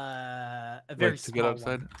 A very to get small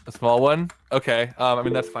outside. one. A small one. Okay. I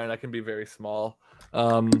mean that's fine. I can be very small.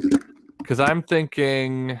 Because I'm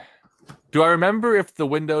thinking, do I remember if the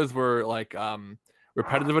windows were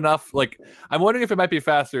repetitive enough? Like, I'm wondering if it might be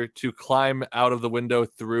faster to climb out of the window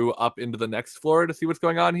through up into the next floor to see what's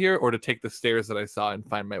going on here, or to take the stairs that I saw and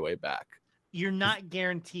find my way back. You're not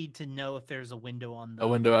guaranteed to know if there's a window on the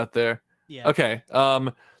window out there. Yeah. Okay.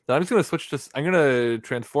 Then I'm just gonna switch to. I'm gonna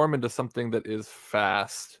transform into something that is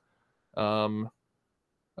fast. Oh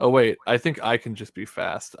wait, I think I can just be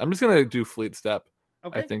fast. I'm just gonna do fleet step.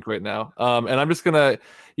 Okay. I think right now. And I'm just gonna.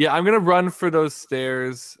 Yeah, I'm gonna run for those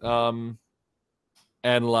stairs. And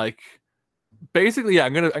basically, yeah,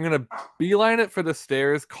 I'm gonna beeline it for the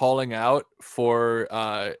stairs, calling out for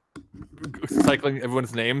cycling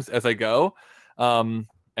everyone's names as I go.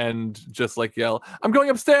 And just yell, I'm going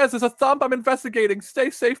upstairs. There's a thump. I'm investigating. Stay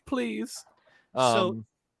safe, please. So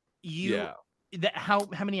how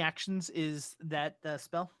many actions is that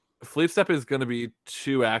spell? Fleet step is going to be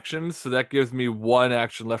 2 actions, so that gives me 1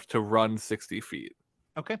 action left to run 60 feet.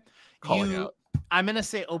 Okay. Calling out. I'm gonna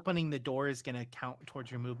say opening the door is gonna count towards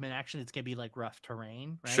your movement action. It's gonna be rough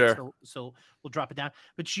terrain, right? Sure. So we'll drop it down.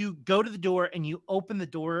 But you go to the door and you open the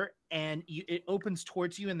door, and it opens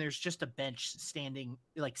towards you, and there's just a bench standing,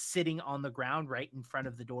 sitting on the ground right in front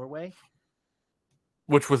of the doorway.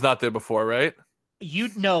 Which was not there before, right? You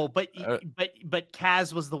know, but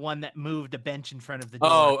Kaz was the one that moved a bench in front of the door.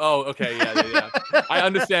 Oh, okay, yeah. I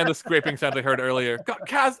understand the scraping sound I heard earlier.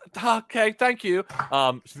 Kaz, okay, thank you.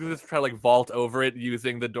 She's gonna just try to like vault over it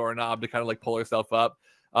using the doorknob to kind of like pull herself up.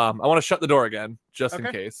 I want to shut the door again, just in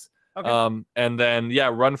case. Okay. And then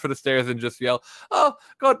run for the stairs and just yell, "Oh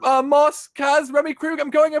God, Moss, Kaz, Remy Krug,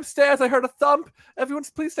 I'm going upstairs. I heard a thump. Everyone,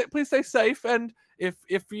 please stay safe. And if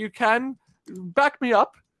you can, back me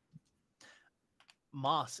up."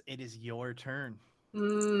 Moss, it is your turn.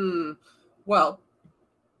 Well,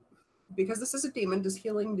 because this is a demon, does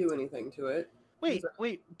healing do anything to it? Wait,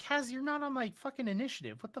 Kaz, you're not on my fucking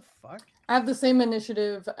initiative. What the fuck? I have the same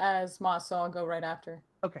initiative as Moss, so I'll go right after.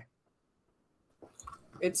 Okay.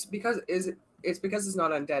 It's because it's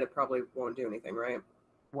not undead. It probably won't do anything, right?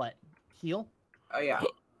 What? Heal? Oh yeah.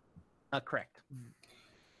 Correct.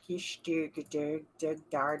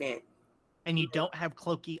 Darn it. And you don't have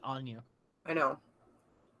Cloaky on you. I know.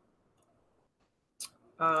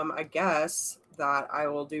 I guess that I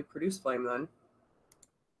will do Produce Flame then.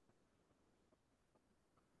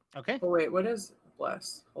 Okay. Oh wait, what is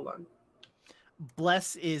Bless? Hold on.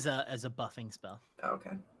 Bless is a buffing spell. Oh,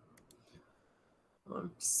 okay.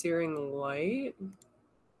 Searing Light.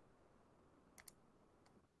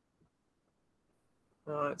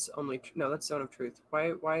 It's only that's Zone of Truth.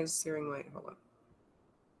 Why is Searing Light? Hold on.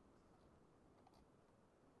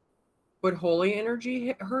 Would Holy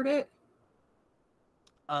Energy hurt it?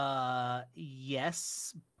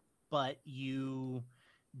 Yes, but you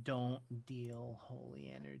don't deal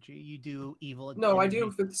Holy Energy. You do evil. No, energy. I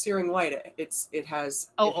do with Searing Light. It's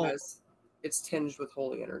tinged with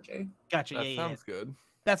Holy Energy. Gotcha. That sounds good.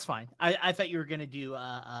 That's fine. I thought you were gonna do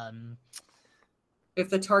If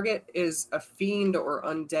the target is a fiend or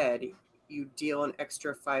undead, you deal an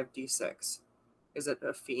extra 5d6. Is it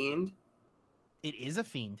a fiend? It is a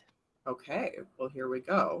fiend. Okay, well here we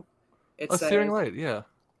go. It says Searing Light, yeah.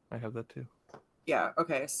 I have that too. Yeah,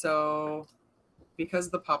 okay, so because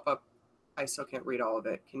the pop-up, I still can't read all of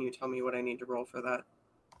it. Can you tell me what I need to roll for that?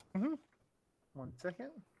 Mm-hmm. 1 second.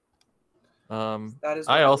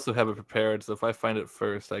 I also have it prepared, so if I find it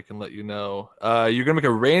first, I can let you know. You're gonna make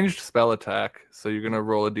a ranged spell attack, so you're gonna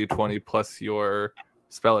roll a d20 plus your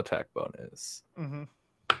spell attack bonus. Mm-hmm.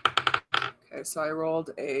 Okay, so I rolled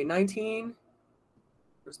a 19.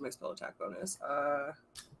 Where's my spell attack bonus?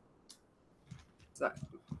 Is that?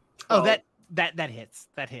 12? Oh, that hits.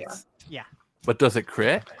 That hits. Yeah. But does it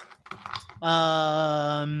crit?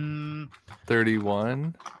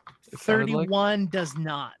 31. 31 does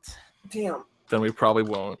not. Damn. Then we probably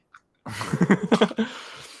won't.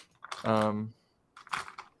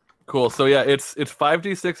 Cool. So yeah, it's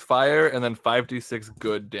 5d6 fire and then 5d6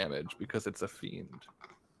 good damage because it's a fiend.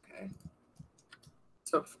 Okay.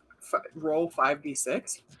 So roll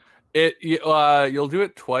 5d6. You'll do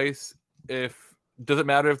it twice. Does it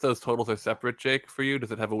matter if those totals are separate, Jake? For you,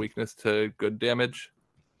 does it have a weakness to good damage?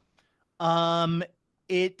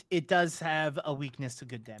 It does have a weakness to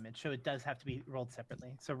good damage, so it does have to be rolled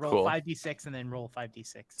separately. So roll 5d6 and then roll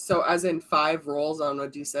 5d6. So as in 5 rolls on a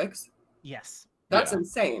d6? Yes. That's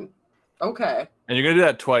insane. Okay. And you're gonna do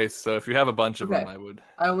that twice, so if you have a bunch of them, I would.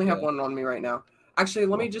 I only have one on me right now. Actually,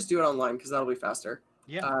 let me just do it online because that'll be faster.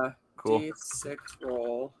 Yeah. Cool. D6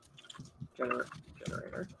 roll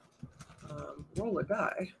generator. Roll a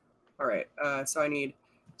die. All right. So I need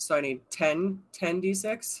 10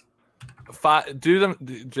 d6. 5. Do them.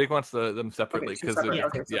 Jake wants them separately because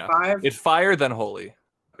okay, so 5. It's fire then holy,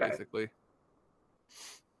 basically.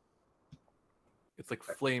 It's like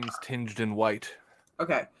flames tinged in white.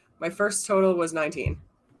 Okay. My first total was 19.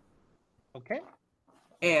 Okay.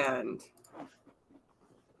 And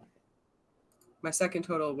my second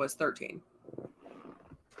total was 13.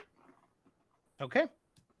 Okay.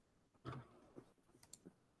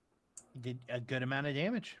 You did a good amount of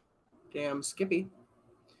damage. Damn Skippy.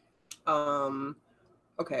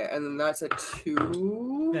 Okay, and then that's a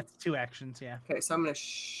 2. That's 2 actions, yeah. Okay, so I'm gonna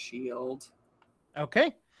shield.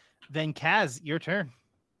 Okay. Then Kaz, your turn.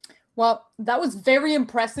 Well, that was very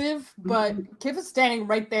impressive, but Kip is standing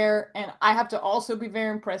right there, and I have to also be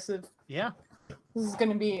very impressive. Yeah. This is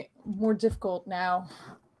going to be more difficult now.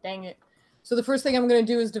 Dang it. So the first thing I'm going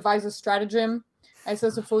to do is devise a stratagem. I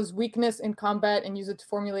assess a foe's weakness in combat and use it to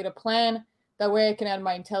formulate a plan. That way I can add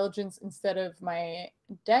my intelligence instead of my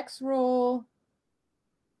dex roll,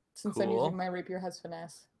 since I'm using my rapier has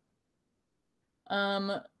finesse.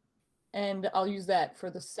 And I'll use that for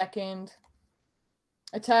the second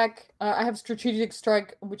attack. I have strategic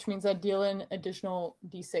strike, which means I deal an additional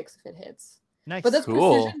d6 if it hits. Nice. But that's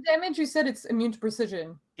precision damage. You said it's immune to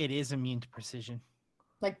precision. It is immune to precision.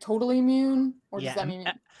 Like totally immune, or does Yeah, that mean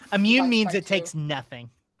immune Like means fight it takes too. nothing.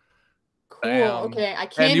 cool? Bam. Okay, I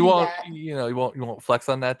can't And you do won't, that. you won't flex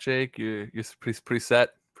on that, Jake. You're pretty set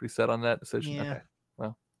on that decision. Yeah. Okay.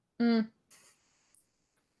 Well, Mm.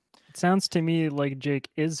 It sounds to me like Jake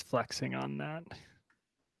is flexing on that.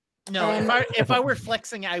 No, if I were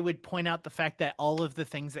flexing, I would point out the fact that all of the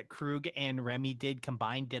things that Krug and Remy did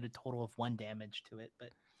combined did a total of 1 damage to it.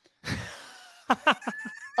 But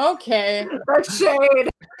Okay. That's shade.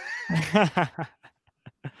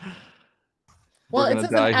 Well, We're it gonna says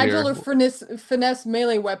an die agile here. or finesse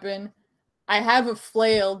melee weapon. I have a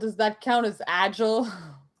flail. Does that count as agile?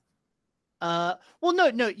 well,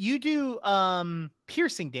 no, you do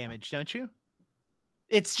piercing damage, don't you?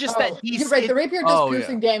 It's just that you're right. The rapier does Oh,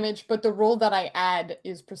 piercing damage, but the roll that I add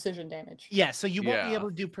is precision damage. yeah, so you won't be Yeah. able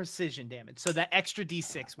to do precision damage. So that extra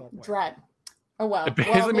D6 won't work. Dread. Oh well. It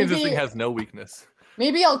basically Well, means this maybe- thing has no weakness.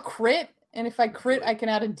 Maybe I'll crit, and if I crit, I can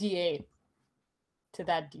add a D8 to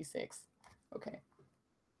that D6. Okay.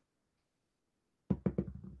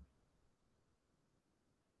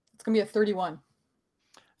 It's gonna be a 31.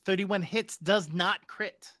 31 hits does not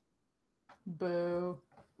crit. Boo.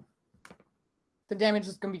 The damage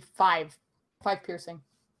is gonna be 5. 5 piercing.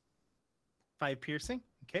 5 piercing.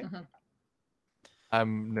 Okay. Mhm.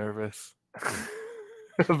 I'm nervous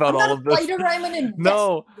about I'm not all a of this. fighter, I'm an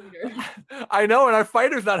No, investigator. I know, and our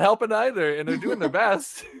fighter's not helping either, and they're doing their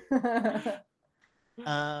best.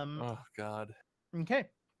 Oh God. Okay.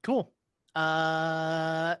 Cool.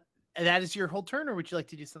 That is your whole turn, or would you like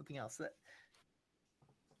to do something else?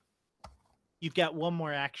 You've got one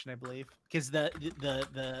more action, I believe, because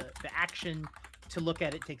the action to look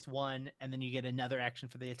at it takes 1, and then you get another action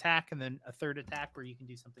for the attack, and then a third attack where you can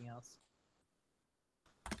do something else.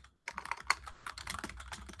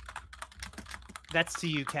 That's to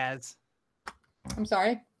you, Kaz. I'm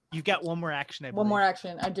sorry. You've got one more action, I believe. One more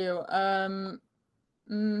action. I do. Can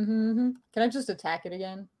I just attack it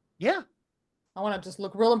again? Yeah. I want to just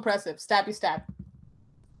look real impressive. Stabby stab.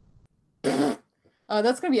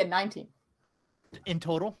 That's gonna be a 19. In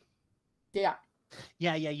total? Yeah.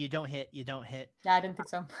 Yeah, you don't hit. You don't hit. Yeah, I didn't think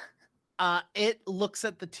so. It looks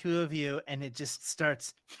at the two of you and it just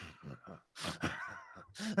starts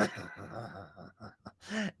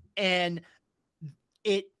and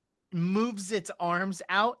it moves its arms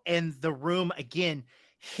out, and the room again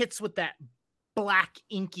hits with that black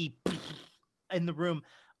inky in the room.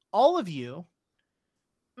 All of you,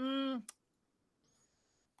 I'm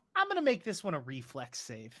gonna make this one a reflex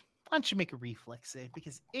save. Why don't you make a reflex save,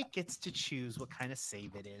 because it gets to choose what kind of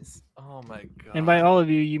save it is. Oh my God. And by all of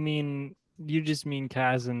you, you just mean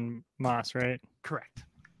Kaz and Moss, right? Correct.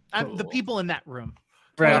 The people in that room.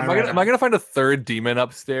 Right. Am I gonna find a third demon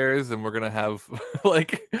upstairs, and we're gonna have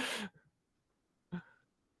like?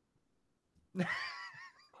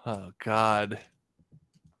 Oh God.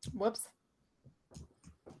 Whoops.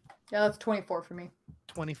 Yeah, that's 24 for me.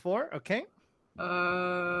 24. Okay.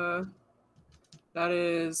 That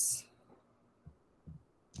is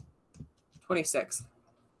 26.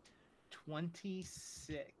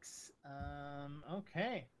 26.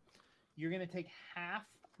 Okay. You're gonna take half,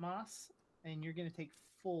 Moss, and you're gonna take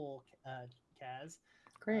full, Kaz.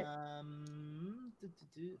 Great.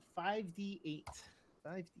 5d8.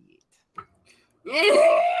 5d8.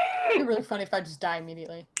 It'd be really funny if I just die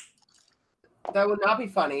immediately. That would not be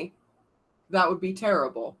funny. That would be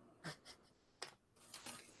terrible.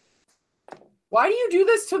 Why do you do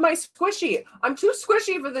this to my squishy? I'm too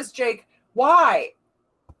squishy for this, Jake. Why?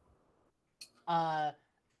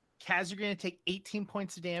 Kaz, you're going to take 18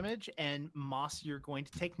 points of damage, and Moss, you're going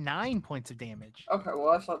to take 9 points of damage. Okay,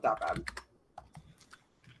 well, that's not that bad.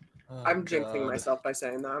 Oh, I'm jinxing God. myself by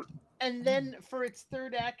saying that. And then for its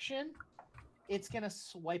third action, it's going to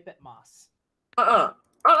swipe at Moss.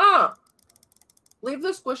 Leave the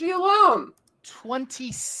squishy alone.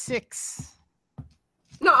 26.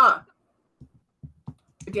 Nuh-uh.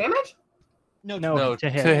 Damage? No, No, to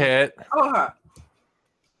hit. To hit. Oh,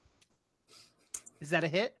 Is that a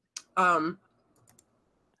hit?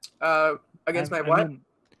 against my I what? mean,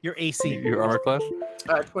 Your AC. Your armor class.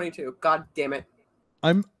 22. God damn it.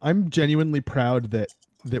 I'm genuinely proud that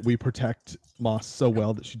we protect Moss so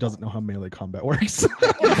well that she doesn't know how melee combat works.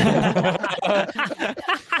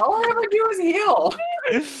 All I ever do is heal.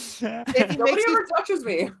 If it, Nobody makes you, ever touches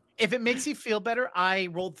me. if it makes you feel better, I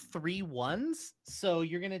rolled 3 1s, so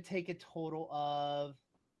you're gonna take a total of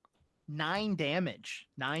 9 damage.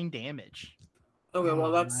 9 damage. Okay,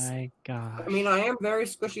 well, that's... my gosh. I mean, I am very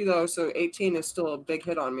squishy, though, so 18 is still a big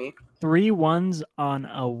hit on me. 3 1s on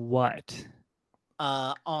a what?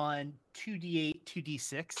 On 2d8,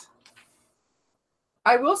 2d6.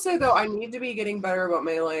 I will say though, I need to be getting better about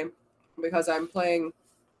melee because I'm playing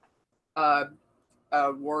a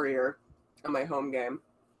warrior in my home game,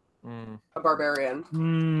 a barbarian,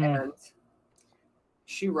 and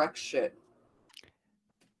she wrecks shit.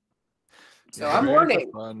 So I'm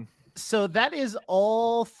learning. So that is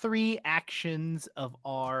all 3 actions of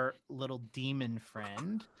our little demon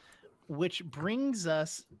friend, which brings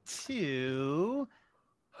us to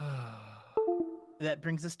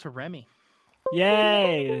Remy.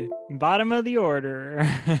 Yay! Bottom of the order.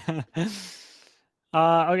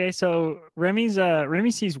 Okay, so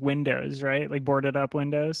Remy sees windows, right? Like boarded up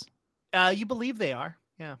windows. You believe they are,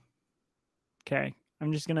 yeah. Okay,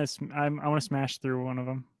 I'm just gonna. I want to smash through one of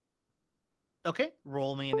them. Okay,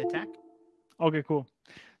 roll me an attack. Okay, cool.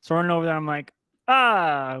 So running over there, I'm like,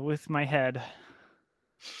 with my head.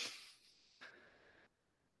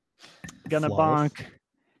 Gonna bonk.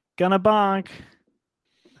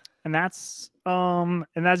 And that's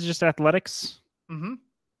just athletics. Mm-hmm.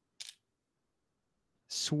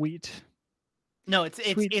 Sweet. No, it's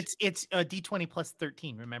a D20 plus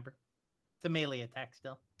 13, remember? It's a melee attack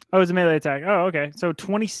still. Oh, it's a melee attack. Oh, okay. So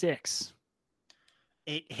 26.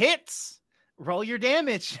 It hits. Roll your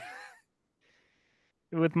damage.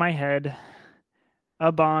 With my head.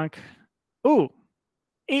 A bonk. Ooh.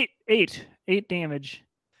 8 damage.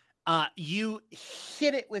 You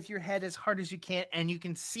hit it with your head as hard as you can, and you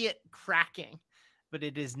can see it cracking, but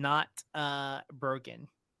it is not broken.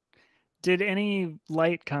 Did any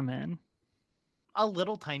light come in? A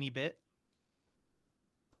little tiny bit.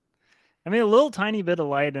 I mean, a little tiny bit of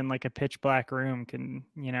light in like a pitch black room can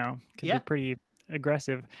be pretty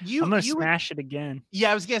aggressive. I'm gonna smash it again.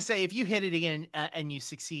 Yeah, I was gonna say if you hit it again and you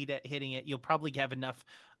succeed at hitting it, you'll probably have enough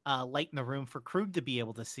light in the room for Krug to be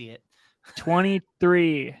able to see it.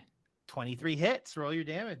 23. 23 hits. Roll your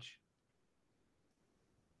damage.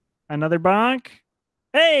 Another bonk.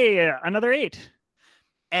 Hey, another 8.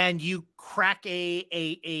 And you crack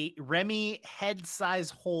a Remy head-size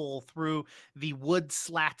hole through the wood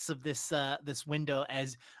slats of this window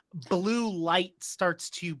as blue light starts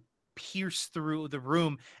to pierce through the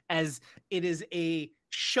room as it is a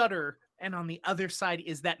shutter, and on the other side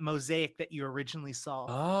is that mosaic that you originally saw.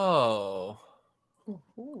 Oh.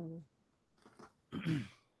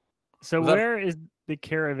 So where is the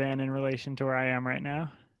caravan in relation to where I am right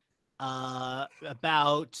now?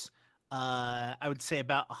 About I would say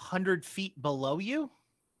about 100 feet below you.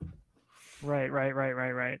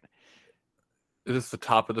 Right. Is this the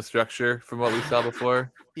top of the structure from what we saw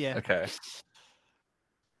before? Yeah. Okay.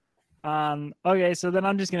 Okay, so then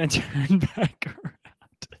I'm just gonna turn back around.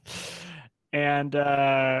 And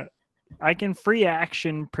I can free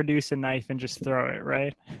action produce a knife and just throw it,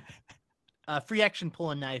 right? Free action,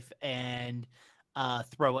 pull a knife and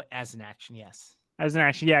throw it as an action, yes. As an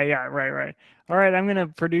action, yeah, right. All right, I'm gonna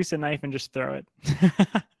produce a knife and just throw it.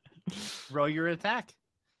 Roll your attack.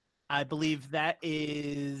 I believe that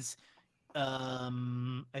is,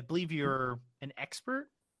 I believe you're an expert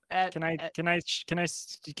at.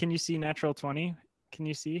 Can you see natural 20? Can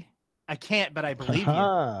you see? I can't, but I believe you.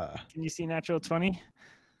 Can you see natural 20?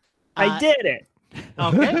 I did it.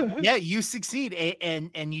 Okay. Yeah, you succeed,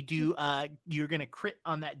 and you do. You're gonna crit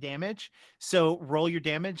on that damage. So roll your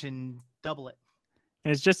damage and double it.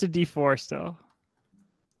 And it's just a D4 still.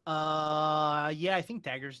 Yeah, I think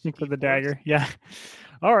daggers. For the dagger, yeah.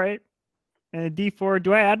 All right. And a D4.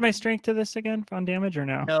 Do I add my strength to this again on damage or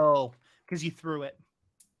no? No, because you threw it.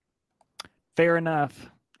 Fair enough.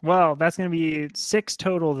 Well, that's gonna be 6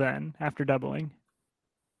 total then after doubling.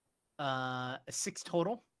 6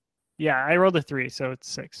 total. Yeah, I rolled a 3, so it's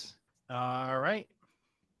 6. All right.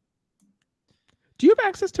 Do you have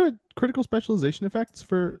access to critical specialization effects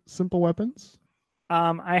for simple weapons?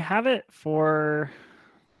 I have it for.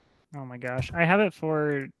 Oh my gosh, I have it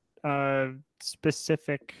for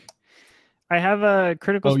specific. I have a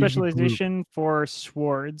critical specialization for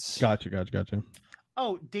swords. Gotcha.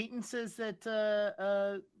 Oh, Dayton says that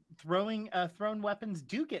thrown weapons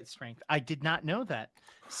do get strength. I did not know that.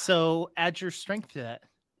 So add your strength to that.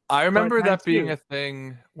 I remember that being a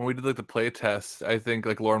thing when we did like the play test. I think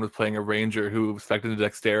like Lauren was playing a ranger who was affected to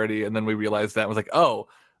dexterity, and then we realized that and was like, oh,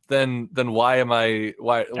 then why am I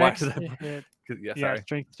why does that? Yeah,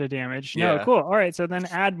 strength to damage. Yeah. No, cool. All right, so then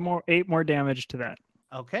add 8 more damage to that.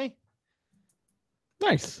 Okay.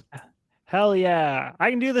 Nice. Hell yeah, I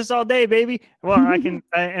can do this all day, baby. Well, I can,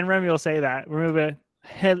 and Remy will say that. Remove it.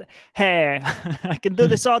 Hey, I can do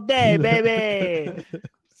this all day, baby.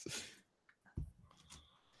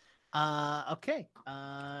 Okay.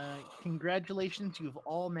 Congratulations. You've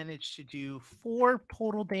all managed to do 4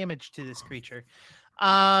 total damage to this creature.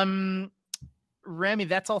 Remy,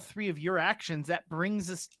 that's all 3 of your actions. That brings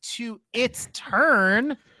us to its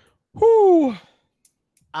turn. Whoo!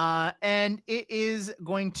 And it is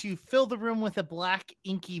going to fill the room with a black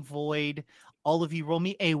inky void. All of you roll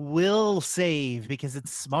me a will save because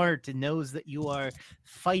it's smart and knows that you are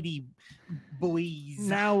fighty boys.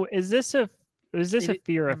 Now, is this a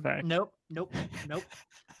fear effect? Nope.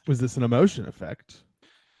 Was this an emotion effect?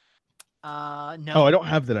 No. Oh, I don't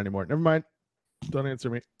have that anymore. Never mind. Don't answer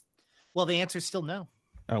me. Well, the answer is still no.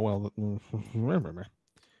 Oh well.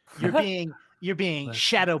 You're being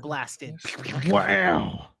shadow blasted.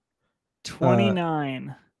 Wow.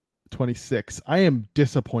 29. 26. I am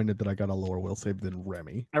disappointed that I got a lower will save than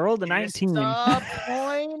Remy. I rolled a 19.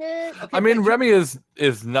 Disappointed. Okay, I mean, but Remy is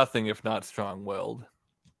nothing if not strong-willed.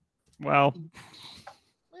 Well,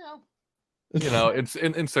 well, You know, it's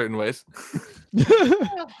in certain ways.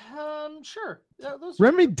 sure. Those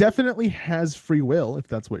Remy definitely has free will, if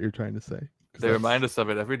that's what you're trying to say. 'Cause They that's- remind us of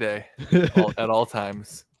it every day, at all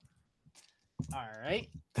times, All right.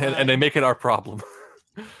 and they make it our problem.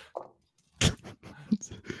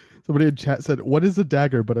 Somebody in chat said, "What is a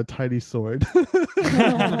dagger but a tiny sword?"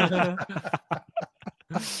 I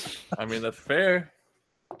mean, that's fair.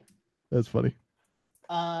 That's funny.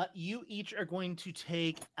 You each are going to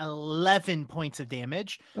take 11 points of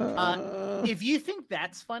damage. If you think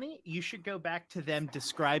that's funny, you should go back to them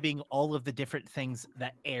describing all of the different things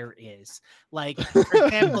that air is. Like, for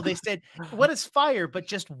example, they said, "What is fire but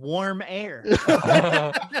just warm air?"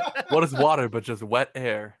 What is water but just wet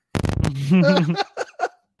air?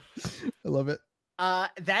 I love it.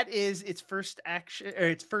 That is its first action, or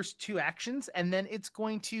its first 2 actions, and then it's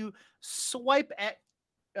going to swipe at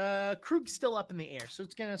Krug's still up in the air, so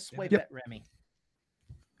it's gonna swipe at Remy.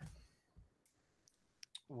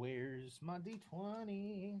 Where's my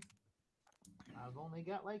D20? I've only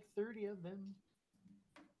got like 30 of them.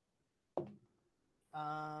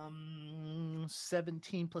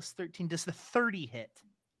 17 plus 13. Does the 30 hit?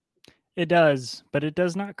 it does, but it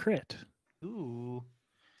does not crit. Ooh.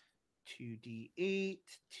 2d8,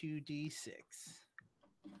 2d6.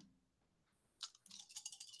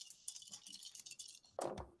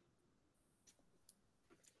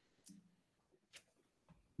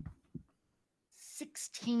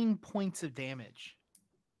 $16 points of damage.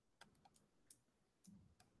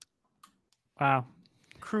 Wow.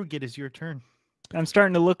 Krug, it is your turn. I'm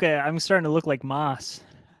starting to look like Moss.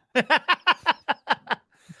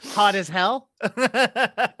 Hot as hell.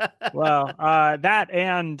 Well, that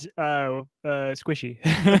and squishy.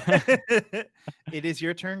 It is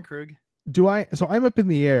your turn, Krug. So I'm up in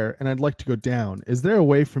the air and I'd like to go down. Is there a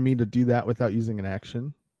way for me to do that without using an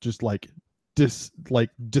action? Just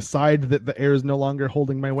decide that the air is no longer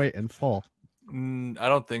holding my weight and fall. I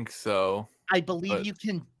don't think so. I believe But- you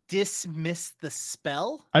can dismiss the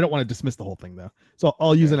spell. I don't want to dismiss the whole thing though. So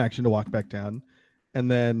I'll use an action to walk back down.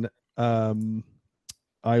 And then I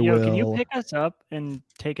will. Can you pick us up and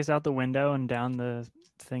take us out the window and down the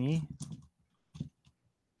thingy?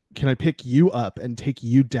 Can I pick you up and take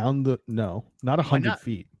you down the? No, not 100 not?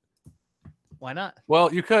 feet. Why not?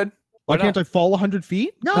 Well, you could. Why Why can't I fall 100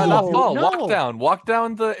 feet? No, No, not fall. no. Walk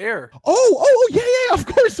down the air. Oh, yeah, of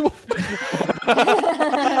course.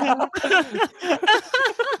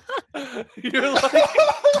 You're like,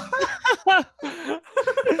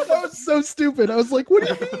 That was so stupid. I was like, what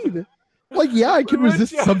do you mean? Like, yeah, I can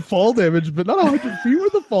resist some fall damage, but not 100 feet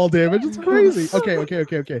worth of fall damage. It's crazy. Okay.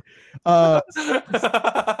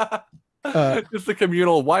 It's the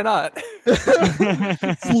communal. Why not?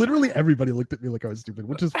 It's literally everybody looked at me like I was stupid,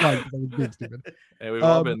 which is fine because I was being stupid. Hey, we've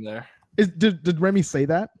all been there. Did Remy say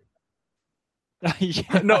that?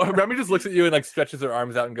 Yeah. No, Remy just looks at you and like stretches her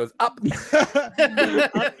arms out and goes up. Puppies.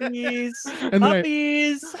 And then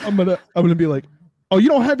Puppies. I'm gonna be like, oh, you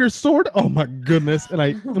don't have your sword? Oh my goodness! And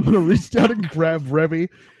I'm gonna reach down and grab Remy,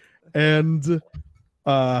 and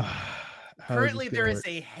Currently, there is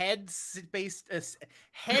a head-shaped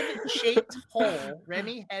hole,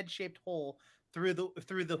 Remy head-shaped hole through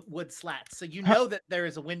the wood slats. So you know that there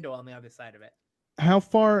is a window on the other side of it. How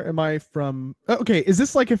far am I from? Okay, is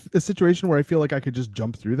this like a situation where I feel like I could just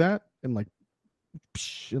jump through that and like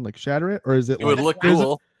shatter it, or is it? It would look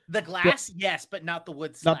cool. The glass, yes, but not the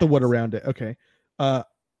wood. Not the wood slats. around it. Okay. I'm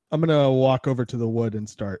gonna walk over to the wood and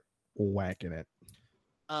start whacking it.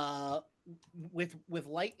 With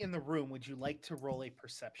light in the room, would you like to roll a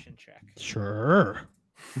perception check? Sure.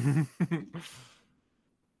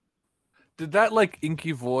 Did that like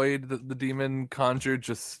inky void that the demon conjured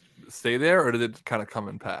just stay there, or did it kind of come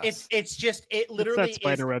and pass? It's just it It's literally that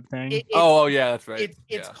spider web thing. Oh yeah, that's right.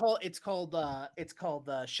 It's called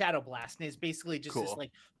Shadow Blast, and it's basically just this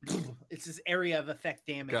like it's this area of effect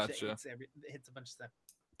damage that hits a bunch of stuff.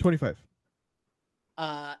 25.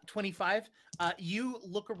 25. You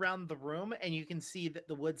look around the room and you can see that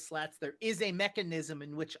the wood slats, there is a mechanism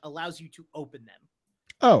in which allows you to open them.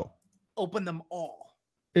 Oh. Open them all.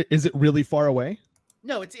 Is it really far away?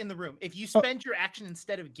 No, it's in the room. If you spend your action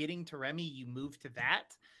instead of getting to Remy, you move to that.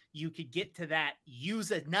 You could get to that, use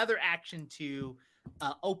another action to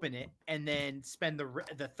open it, and then spend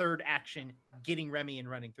the third action getting Remy and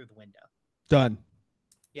running through the window. Done.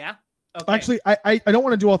 Yeah? Okay. Actually, I don't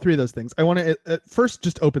want to do all three of those things. I want to first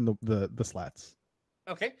just open the slats.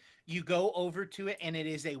 Okay. You go over to it, and it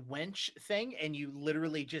is a wench thing, and you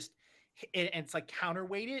literally just and it's like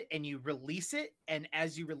counterweighted, and you release it, and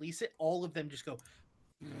as you release it, all of them just go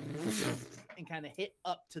and kind of hit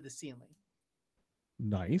up to the ceiling.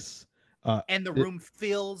 Nice. And the room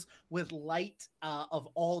fills with light of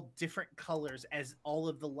all different colors as all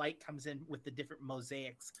of the light comes in with the different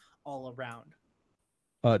mosaics all around.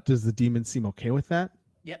 Does the demon seem okay with that?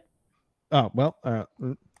 Yep. Oh, well,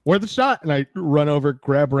 worth a shot. And I run over,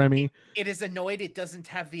 grab Remy. It is annoyed it doesn't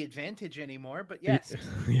have the advantage anymore, but yes.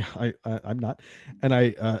 Yeah, I'm not. And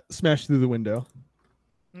I smash through the window.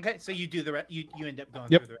 Okay, so you do you end up going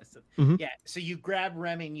Yep. through the rest of Mhm. Yeah, so you grab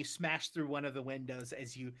Remy and you smash through one of the windows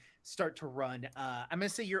as you start to run. I'm gonna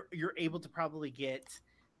say you're able to probably get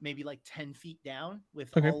maybe like 10 feet down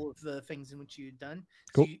with all of the things in which you've done.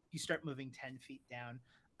 So Cool. you start moving 10 feet down.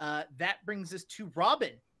 That brings us to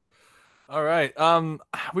Robin. All right.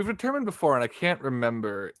 We've determined before, and I can't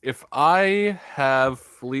remember if I have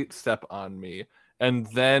Fleet Step on me and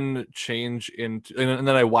then change into, and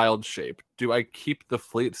then I wild shape. Do I keep the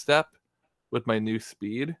Fleet Step with my new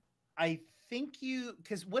speed? I think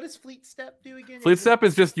because what does Fleet Step do again? Fleet Step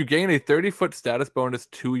is just you gain a 30-foot status bonus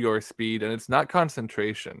to your speed, and it's not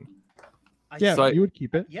concentration. Yeah, so you would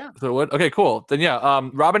keep it. Yeah. So what? Okay, cool. Then yeah,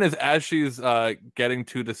 Robin is as she's getting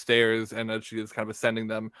to the stairs and as she is kind of ascending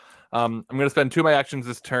them. I'm going to spend 2 of my actions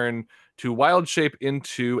this turn to wild shape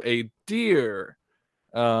into a deer,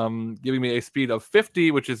 giving me a speed of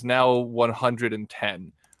 50, which is now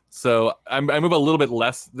 110. So I move a little bit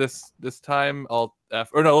less this time. Or no,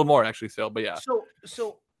 a little more actually. So, but yeah.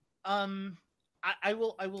 So I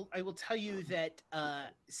will tell you that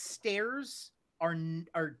stairs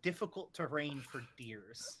are difficult terrain for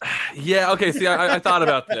deers. Yeah. Okay. See, I thought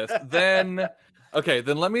about this. Then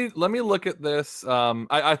let me look at this.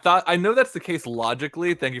 I know that's the case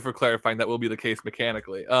logically. Thank you for clarifying. That will be the case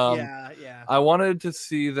mechanically. Yeah. I wanted to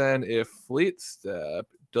see then if Fleet Step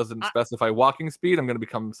doesn't specify walking speed, I'm going to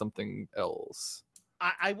become something else.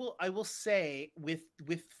 I will say with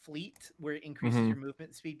Fleet, where it increases your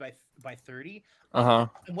movement speed by 30. And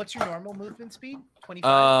what's your normal movement speed?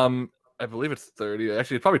 25. I believe it's 30.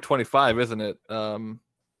 Actually, it's probably 25, isn't it?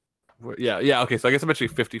 Yeah. Okay, so I guess I'm actually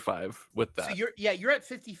 55 with that. So you're at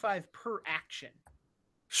 55 per action.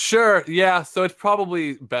 Sure. Yeah. So it's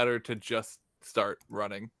probably better to just start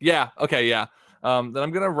running. Yeah. Okay. Yeah. Then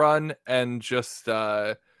I'm gonna run and just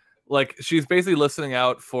like she's basically listening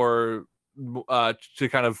out for to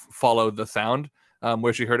kind of follow the sound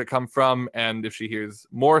where she heard it come from, and if she hears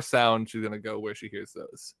more sound, she's gonna go where she hears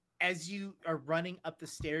those. As you are running up the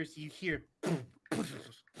stairs, you hear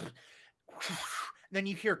then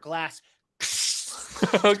you hear glass.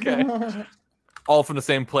 Okay. All from the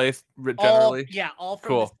same place, generally. All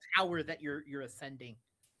from the tower that you're ascending.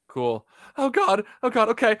 Cool. Oh God.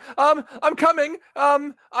 Okay. I'm coming.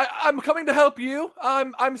 I'm coming to help you.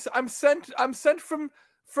 I'm sent from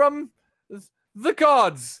the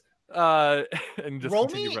gods. And just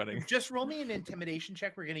continue running. Just roll me an intimidation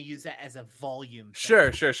check. We're gonna use that as a volume.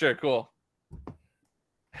 Sure. Cool.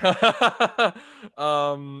 I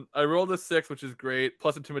rolled a 6, which is great.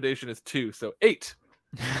 Plus intimidation is 2, so 8.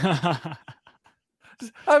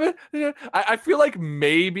 I feel like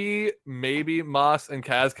maybe Moss and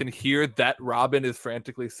Kaz can hear that Robin is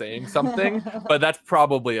frantically saying something, but that's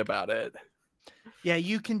probably about it. Yeah,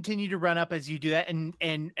 you continue to run up as you do that, and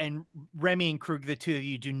Remy and Krug, the two of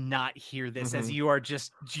you, do not hear this as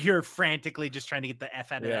you're frantically just trying to get the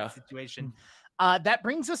F out of that situation. That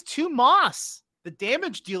brings us to Moss, the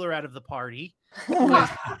damage dealer out of the party. Who is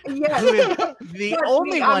the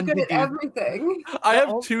only one good to at do everything. I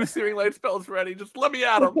have 2 Searing Light spells ready. Just let me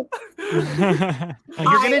at them. You're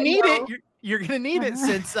gonna need it. You're gonna need it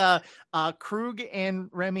since Krug and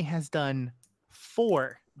Remy has done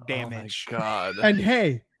 4 damage. Oh my God. And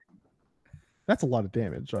hey, that's a lot of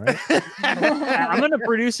damage, all right? I'm gonna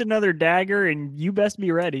produce another dagger, and you best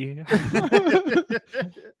be ready.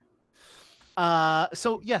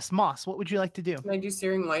 So yes, Moss, what would you like to do? Can I do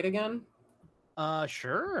Searing Light again?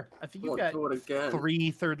 Sure. I think you've I'm got gonna do it again.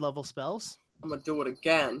 3 third-level spells. I'm gonna do it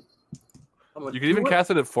again. You can even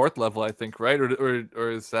cast it at 4th level, I think, right?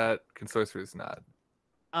 Or is that can sorcerers not?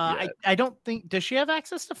 I don't think. Does she have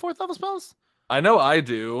access to 4th level spells? I know I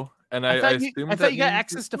do, and I thought assume I thought you got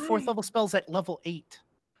access to 4th level spells at level 8.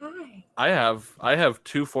 Hi. I have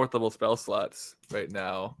 2 4th level spell slots right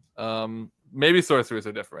now. Maybe sorcerers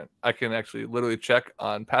are different. I can actually literally check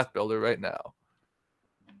on Path Builder right now.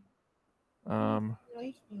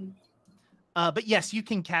 But yes, you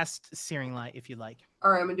can cast Searing Light if you like.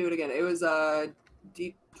 All right, I'm gonna do it again. It was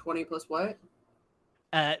D20 plus what?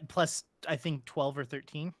 Plus, I think 12 or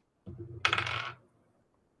 13.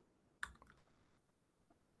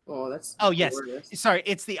 Oh, that's. Oh yes, glorious. sorry,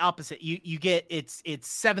 it's the opposite. You get it's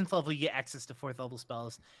 7th level. You get access to 4th level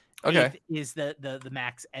spells. Okay. 8th is the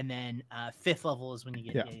max, and then 5th level is when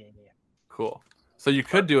you get yeah. Cool. So you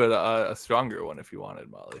could do a stronger one if you wanted,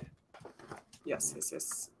 Molly. Yes.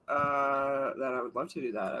 Then I would love to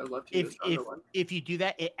do that. I would love to do a stronger one. If you do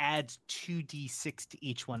that, it adds 2d6 to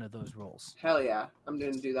each one of those rolls. Hell yeah, I'm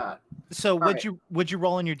going to do that. So would you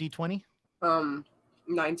roll on your d20?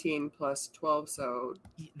 19 plus 12, so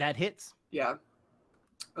that hits. Yeah.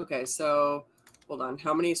 Okay, so hold on.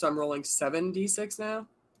 How many? So I'm rolling 7d6 now?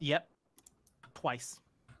 Yep. Twice.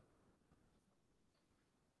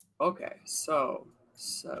 Okay, so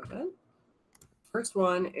 7. First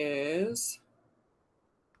one is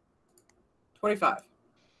 25.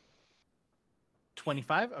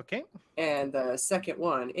 25, okay. And the second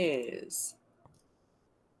one is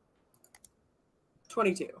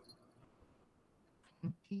 22.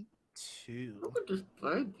 22. Look at this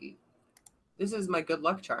baby. This is my good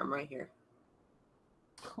luck charm right here.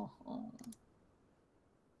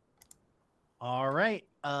 All right.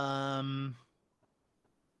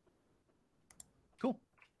 Cool.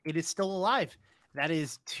 It is still alive. That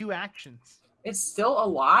is 2 actions. It's still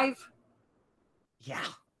alive? Yeah.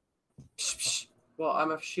 Well,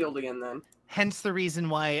 I'm a shield again then. Hence the reason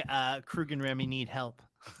why Krug and Remy need help.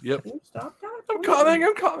 Yep. Can you stop that? I'm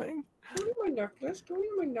coming. Give me my necklace. Give me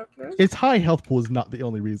my necklace. Its high health pool is not the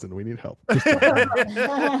only reason we need help.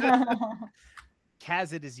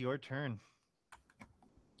 Kaz, it is your turn.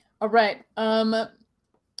 All right.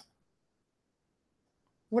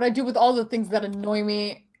 What I do with all the things that annoy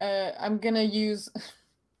me, I'm gonna use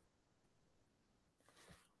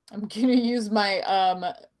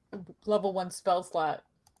my level 1 spell slot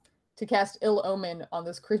to cast Ill Omen on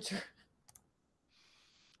this creature.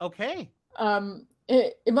 Okay.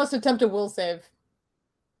 It must attempt a will save.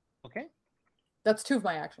 Okay. That's 2 of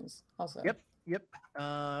my actions. Also. Yep.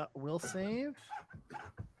 Will save.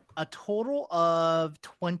 A total of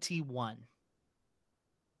 21.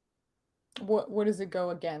 What does it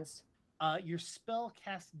go against? Your spell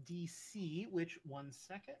cast DC, which 1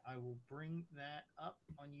 second, I will bring that up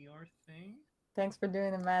on your thing. Thanks for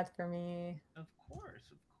doing the math for me. Of course.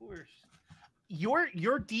 Your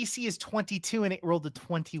DC is 22 and it rolled a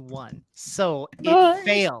 21, so it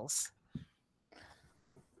fails.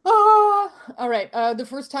 All right. The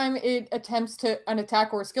first time it attempts an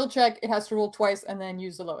attack or a skill check, it has to roll twice and then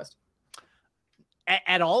use the lowest.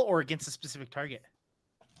 At all, or against a specific target?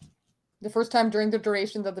 The first time during the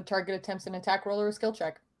duration that the target attempts an attack roll or a skill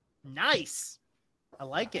check. Nice. I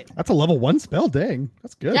like it. That's a level 1 spell. Dang,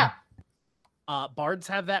 that's good. Yeah. Bards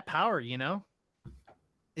have that power, you know.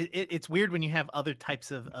 It's weird when you have other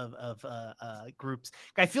types of groups.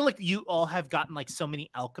 I feel like you all have gotten like so many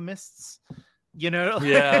alchemists, you know.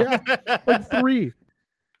 Yeah. Like 3.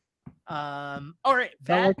 All right.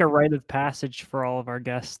 Felt like a rite of passage for all of our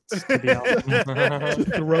guests to be honest.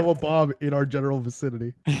 Throw a bomb in our general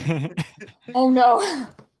vicinity. Oh no.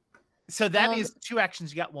 So that is 2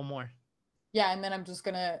 actions. You got 1 more. Yeah, and then I'm just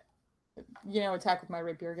gonna, attack with my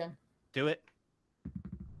rapier again. Do it.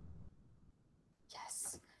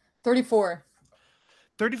 Yes. 34.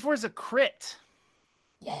 34 is a crit.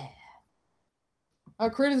 Yeah. A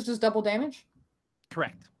crit is just double damage?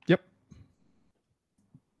 Correct. Yep.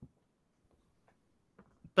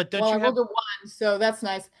 But don't I you have rolled a 1, so that's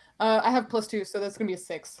nice. I have +2, so that's gonna be a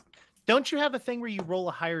 6. Don't you have a thing where you roll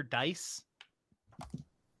a higher dice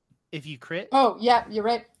if you crit? Oh yeah, you're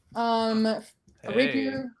right. A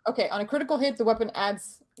rapier. Okay, on a critical hit, the weapon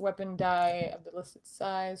adds weapon die of the listed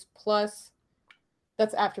size plus.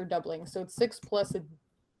 That's after doubling, so it's 6 plus a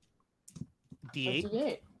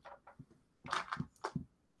D8.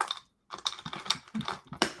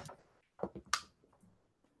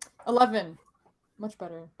 11. Much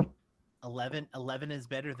better. 11 is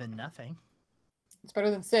better than nothing. It's better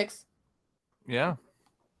than 6. Yeah.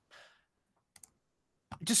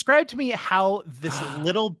 describe to me how this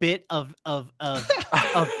little bit of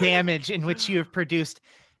damage in which you have produced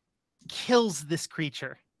kills this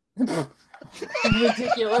creature.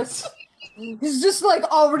 Ridiculous. He's just like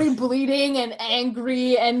already bleeding and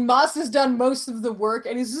angry, and Moss has done most of the work,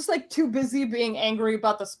 and he's just like too busy being angry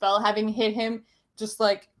about the spell having hit him, just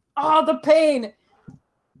like, oh, the pain.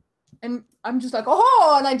 And I'm just like,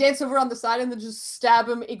 oh, and I dance over on the side and then just stab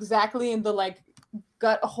him exactly in the like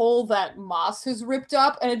gut hole that Moss has ripped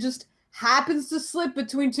up, and it just happens to slip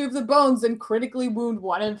between two of the bones and critically wound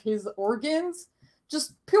one of his organs.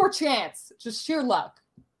 Just pure chance, just sheer luck.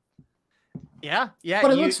 Yeah.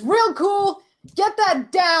 But it looks real cool. Get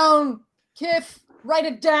that down, Kiff. Write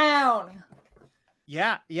it down.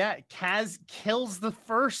 Yeah. Kaz kills the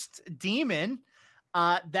first demon.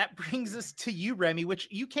 That brings us to you, Remy, which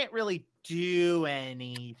you can't really do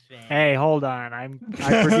anything. Hey, hold on.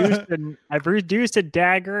 I produced a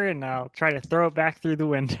dagger, and I'll try to throw it back through the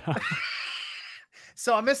window.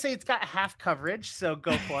 So I'm gonna say it's got half coverage. So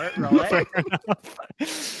go for it. Roll it.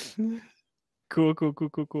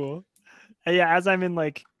 Cool. Yeah, as I'm in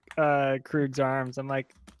like Krug's arms, I'm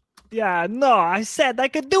like, yeah, no, I said I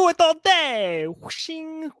could do it all day.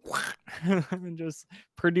 Whooshing. And just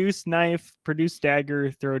produce knife, produce dagger,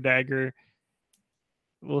 throw dagger.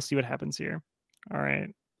 We'll see what happens here. All right.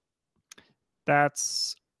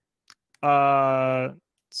 That's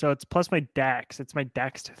so it's plus my dex. It's my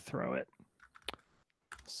dex to throw it.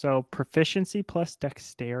 So proficiency plus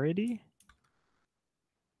dexterity.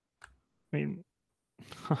 I mean,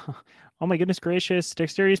 oh my goodness gracious,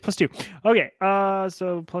 dexterity is +2. Okay,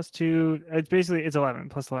 so +2, it's 11,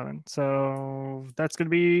 plus 11. So that's gonna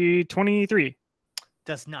be 23.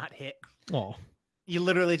 Does not hit. Oh. You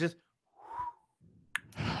literally just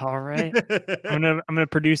all right. I'm gonna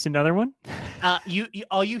produce another one. You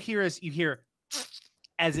all you hear is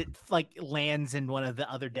as it like lands in one of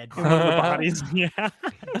the other dead bodies. Yeah.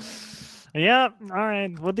 Yeah. All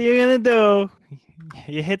right. What are you gonna do?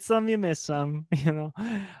 You hit some, you miss some.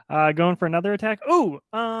 Going for another attack. Ooh.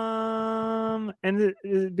 And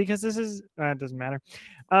because this is it doesn't matter.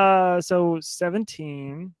 So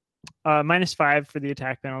 17, -5 for the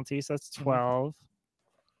attack penalty, so that's 12.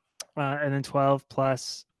 And then 12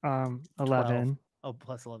 plus 11. 12. Oh,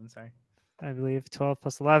 plus 11. Sorry. I believe 12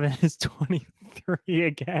 plus 11 is 23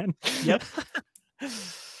 again. Yep.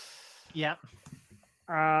 Yep.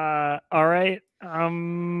 All right.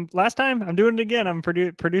 Last time I'm doing it again. I'm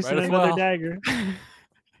producing another dagger.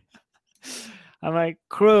 I'm like,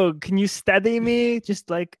 Krug, can you steady me just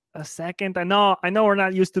like a second? I know we're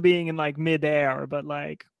not used to being in like midair, but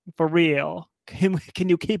like for real, can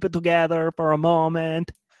you keep it together for a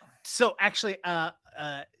moment? So actually, I'm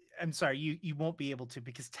sorry, you won't be able to,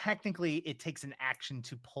 because technically it takes an action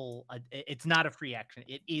to pull. It's not a free action.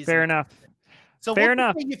 It is fair enough. So fair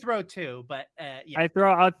enough. You throw 2, but yeah.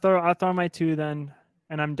 I'll throw my 2 then,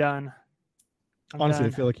 and I'm done. Honestly, I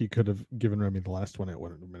feel like you could have given Remy the last one. It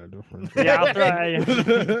wouldn't have been a difference. Yeah, I'll try.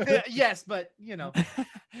 Yes, but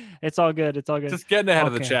it's all good. It's all good. Just getting ahead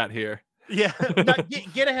of the chat here. Yeah,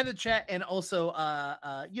 get ahead of the chat, and also,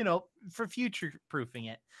 for future proofing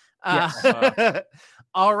it. Yes.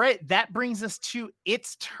 All right, that brings us to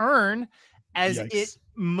its turn as it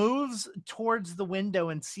moves towards the window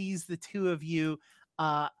and sees the two of you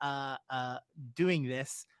doing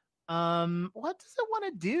this. What does it want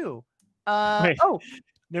to do? Wait,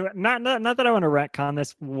 not that I want to retcon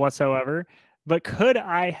this whatsoever, but could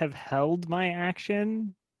I have held my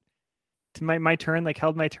action to my turn, like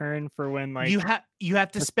held my turn for when like you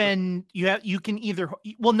have to spend you can either,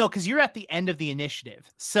 well, no, because you're at the end of the initiative,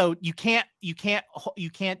 so you can't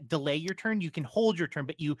delay your turn. You can hold your turn,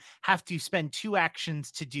 but you have to spend 2 actions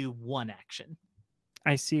to do 1 action.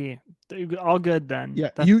 I see. All good then.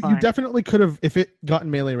 Yeah, you definitely could have, if it got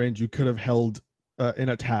in melee range, you could have held an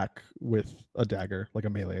attack with a dagger, like a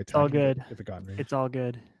melee attack. It's all good. If it got in range. It's all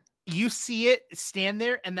good. You see it stand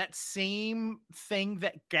there, and that same thing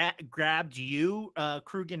that grabbed you,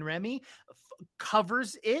 Krug and Remy,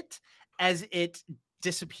 covers it as it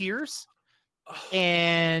disappears.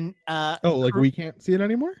 And like we can't see it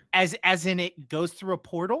anymore? As in it goes through a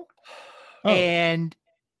portal. Oh. And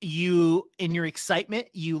you, in your excitement,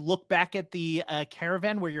 you look back at the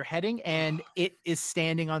caravan where you're heading, and it is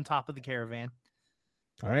standing on top of the caravan.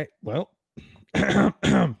 All right. Well,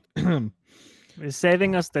 it's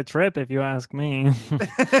saving us the trip, if you ask me.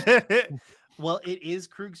 Well, it is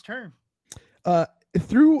Krug's turn.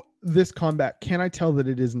 Through this combat, can I tell that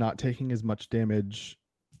it is not taking as much damage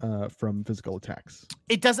from physical attacks?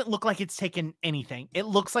 It doesn't look like it's taken anything. It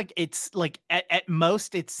looks like it's like at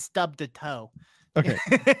most it's stubbed a toe. Okay.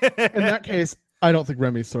 In that case, I don't think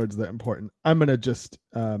Remy's sword's that important. I'm gonna just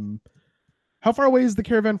how far away is the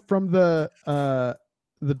caravan from the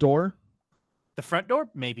door? The front door,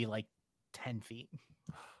 maybe like 10 feet.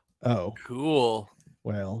 Oh, Cool.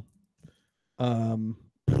 well.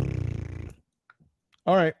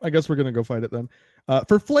 All right, I guess we're gonna go fight it then.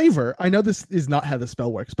 For flavor, I know this is not how the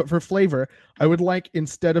spell works, but for flavor, I would like,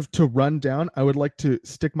 instead of to run down, I would like to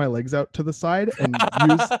stick my legs out to the side and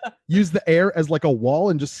use the air as like a wall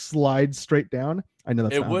and just slide straight down. I know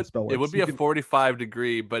that's not how the spell works. It would be You a can- 45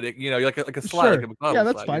 degree, but it, like a slide. Sure. Like a Yeah,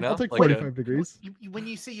 that's slide, fine. You know? I'll take Like 45 degrees. When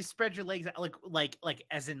you say you spread your legs out, like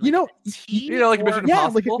as in You know, T, like or- Mission Yeah,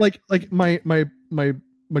 Impossible? like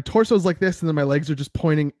my torso is like this, and then my legs are just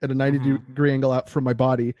pointing at a 90 degree angle out from my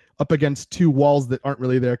body, up against two walls that aren't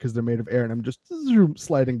really there because they're made of air, and I'm just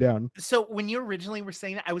sliding down. So when you originally were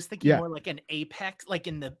saying that, I was thinking Yeah. more like an Apex, like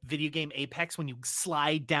in the video game Apex when you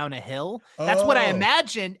slide down a hill. That's what I Oh.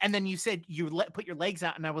 imagined. And then you said you put your legs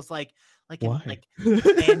out, and I was like Why? like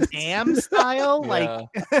Van Damme style. Yeah.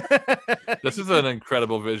 Like This is an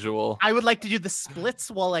incredible visual. I would like to do the splits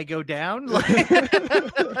while I go down.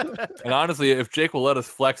 And honestly, if Jake will let us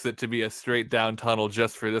flex it to be a straight down tunnel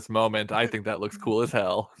just for this moment, I think that looks cool as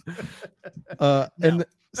hell. And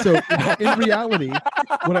so in reality,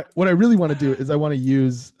 what I really want to do is I want to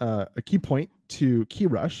use a key point to key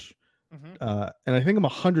rush, Mhm. and I think I'm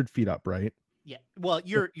 100 feet up, right? Yeah. Well,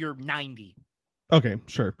 you're 90. Okay,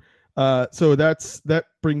 sure. So that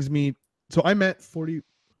brings me. So I'm at 40,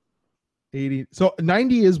 80. So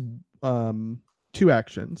 90 is 2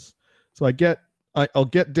 actions. So I'll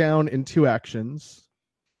get down in 2 actions,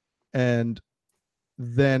 and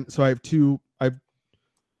then so I have two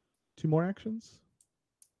more actions.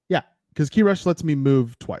 Yeah, because key rush lets me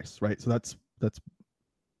move twice, right? So that's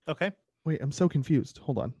Okay. wait. I'm so confused.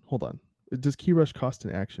 Hold on. Does key rush cost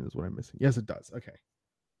an action? Is what I'm missing. Yes, it does. Okay.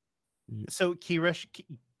 So key rush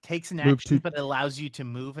takes an Move action, to- but allows you to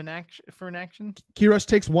move an action for an action. Key rush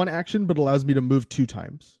takes 1 action, but allows me to move 2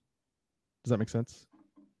 times. Does that make sense?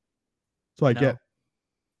 So I No. get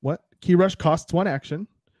what? Key rush costs 1 action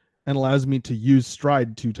and allows me to use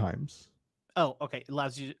stride 2 times. Oh, okay. It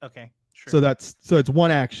allows you. Okay. Sure. So it's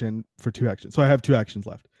 1 action for 2 actions. So I have 2 actions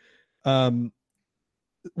left.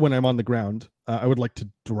 When I'm on the ground, I would like to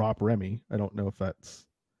drop Remy. I don't know if that's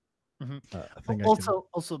Mhm. a thing.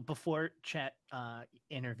 Also, before chat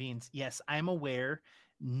intervenes, yes, I'm aware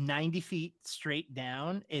 90 feet straight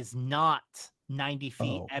down is not 90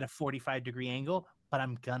 feet Oh. at a 45 degree angle, but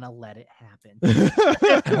I'm gonna let it happen.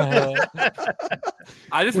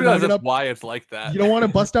 I just We're realized not that's gonna- why it's like that. You don't want to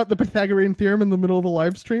bust out the Pythagorean theorem in the middle of the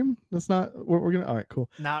live stream? That's not what we're gonna. All right, cool.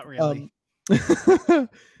 Not really.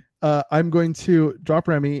 I'm going to drop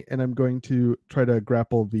Remy, and I'm going to try to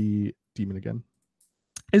grapple the demon again.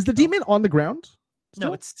 Is the demon on the ground? No,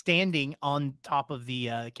 still? it's standing on top of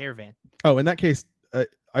the caravan. Oh, in that case,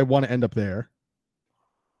 I want to end up there,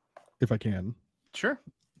 if I can, Sure.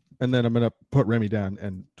 and then I'm gonna put Remy down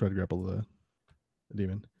and try to grapple the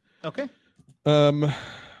demon. Okay.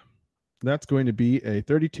 That's going to be a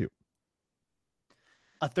 32.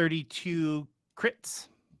 A 32 crits.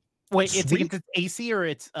 Wait, it's Sweet. against its AC or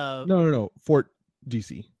it's No. Fort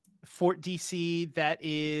DC. Fort DC. That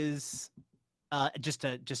is just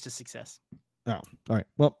a success. Oh, all right.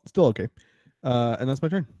 Well, still okay. And that's my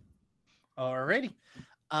turn. Alrighty.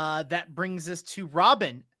 That brings us to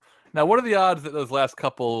Robin. Now, what are the odds that those last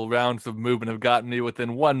couple rounds of movement have gotten me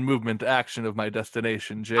within 1 movement action of my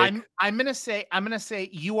destination, Jake? I'm gonna say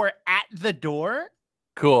you are at the door,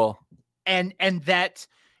 Cool. and that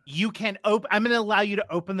you can open. I'm gonna allow you to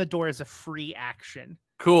open the door as a free action.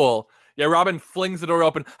 Cool. Yeah, Robin flings the door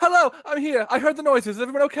open. Hello, I'm here. I heard the noises. Is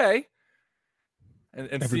everyone okay? And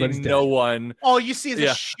Everybody's seeing dead. no one. All you see is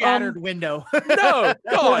Yeah. a shattered window. No, Oh,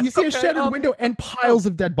 God. you see a okay, shattered window and piles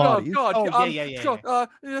of dead bodies. Oh, God. Oh, yeah. God,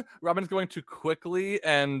 Robin's going to quickly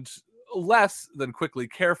and less than quickly,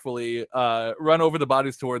 carefully run over the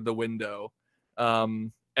bodies toward the window,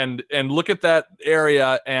 and look at that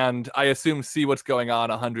area, and I assume see what's going on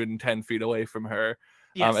 110 feet away from her,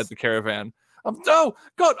 Yes. at the caravan. Oh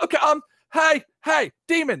God. Okay. Hey,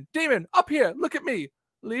 demon, up here. Look at me.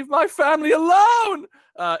 Leave my family alone.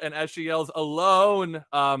 And as she yells alone,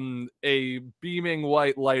 a beaming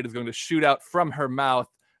white light is going to shoot out from her mouth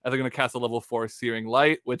as they're going to cast a level 4 searing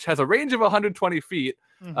light, which has a range of 120 feet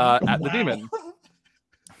at the demon.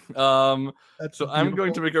 That's So I'm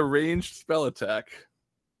going to beautiful. make a ranged spell attack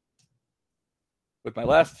with my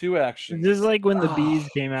last 2 actions. This is like when the bees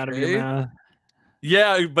came out of Okay. your mouth.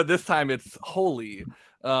 Yeah, but this time it's holy.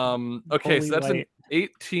 Okay, Holy so that's light. an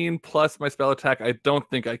 18 plus my spell attack. I don't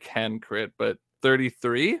think I can crit, but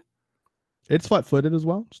 33. It's flat-footed as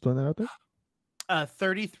well. Just throwing that out there.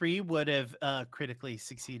 33 would have critically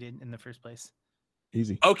succeeded in the first place.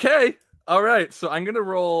 Easy. Okay. All right. So I'm gonna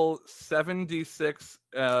roll 7d6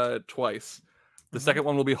 twice. The second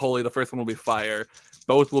one will be holy. The first one will be fire.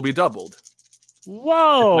 Both will be doubled.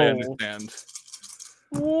 Whoa! I understand.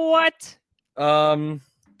 What?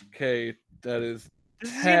 Okay, that is This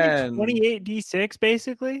is 10. 28d6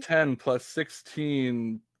 basically. 10 plus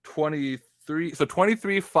 16, 23. So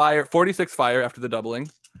 23 fire, 46 fire after the doubling.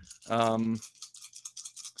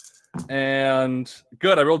 And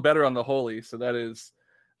good. I rolled better on the holy. So that is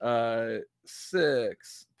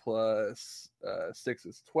 6 plus 6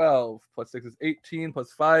 is 12 plus 6 is 18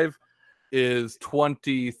 plus 5 is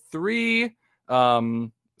 23.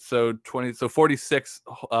 So 46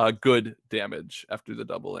 good damage after the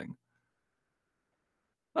doubling.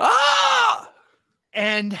 Ah!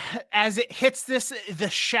 And as it hits this, the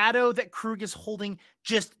shadow that Krug is holding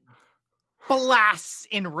just blasts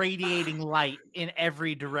in radiating light in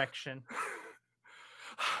every direction.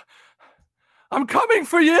 I'm coming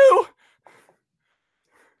for you.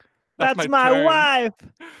 That's my turn. wife.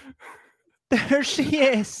 There she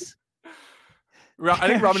is. I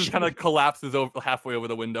think Robin just kind of collapses over halfway over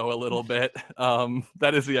the window a little bit.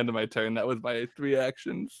 That is the end of my turn. That was my 3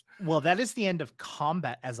 actions. Well, that is the end of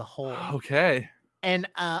combat as a whole. Okay. And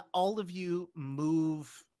all of you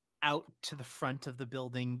move out to the front of the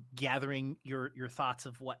building, gathering your thoughts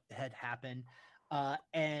of what had happened.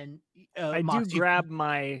 And I Mox, do grab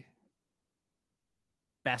my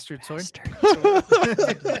bastard sword.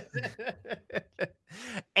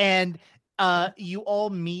 And you all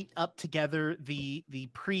meet up together. The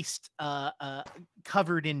priest,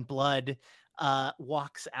 covered in blood,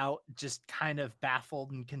 walks out, just kind of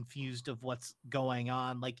baffled and confused of what's going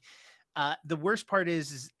on. Like, the worst part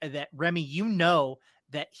is that Remy, you know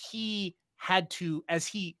that he had to, as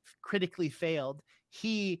he critically failed,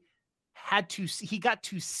 he got to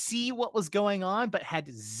see what was going on, but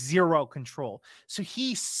had zero control. So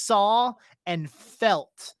he saw and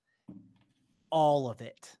felt all of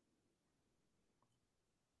it.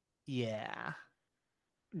 Yeah.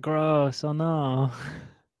 gross. Oh no.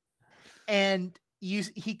 And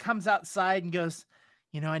he comes outside and goes,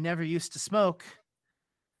 I never used to smoke,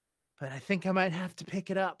 but I think I might have to pick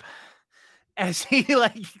it up. As he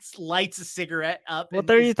lights a cigarette up. What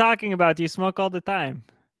are you talking about? You smoke all the time.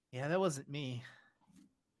 Yeah, that wasn't me.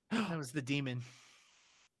 That was the demon.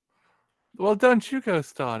 Well, don't you go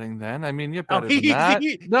starting then. I mean, you're better than he- that.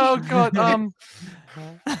 he- No, God. We're-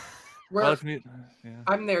 well, yeah.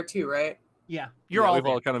 I'm there too, right? Yeah, you're all We've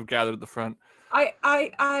there. all kind of gathered at the front.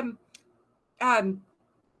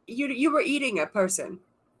 You were eating a person.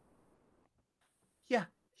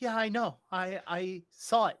 Yeah, I know. I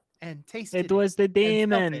saw it and tasted It was the felt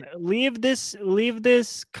demon. it. Leave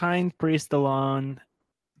this kind priest alone.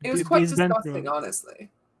 It was He's quite been disgusting, through- honestly.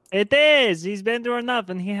 It is. He's been through enough,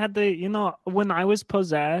 and he had the. When I was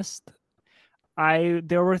possessed,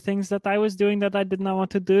 there were things that I was doing that I did not want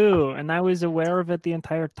to do, and I was aware of it the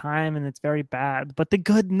entire time, and it's very bad. But the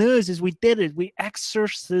good news is we did it. We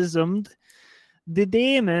exorcismed the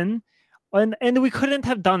demon, and we couldn't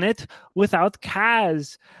have done it without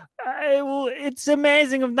Kaz. It's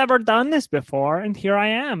amazing. I've never done this before, and here I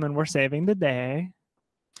am, and we're saving the day.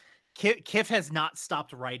 Kif has not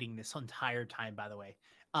stopped writing this entire time, by the way.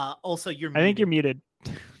 Also, you're I think you're muted.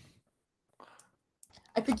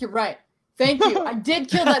 I think you're right. Thank you. I did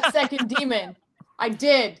kill that second demon. I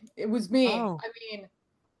did. It was me. Oh. I mean,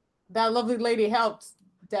 that lovely lady helped,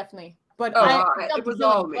 definitely. But Oh, I felt it the was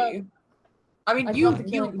killing all blow. me. I mean, I you felt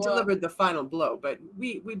the killing blow. delivered the final blow, but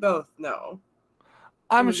we both know.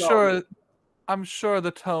 I'm was all sure. me. I'm sure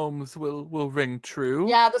the tomes will ring true.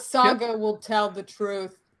 Yeah, the saga will tell the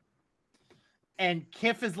truth. And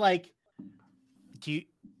Kif is like,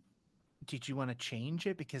 did you want to change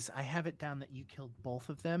it? Because I have it down that you killed both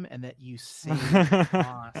of them and that you saved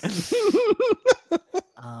Moss.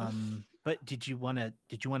 But did you want to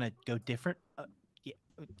go different? Yeah.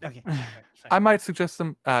 Okay. Sorry. I might suggest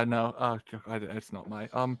some. No. It's not my.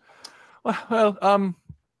 Well.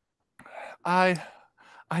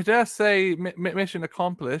 I dare say mission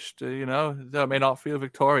accomplished. Though I may not feel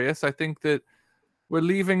victorious, I think that we're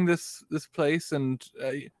leaving this place, and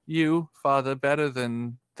you, Father, better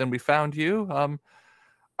than we found you.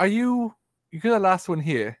 Are you're the last one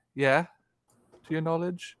here? Yeah, to your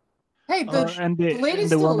knowledge. Hey, And the lady's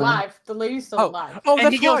the still woman. alive. The lady's still alive. Oh, And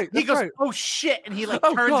that's he goes, right. That's right. oh shit, and he Oh,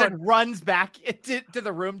 turns God. and runs back to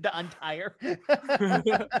the room to untie her.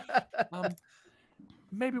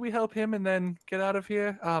 Maybe we help him and then get out of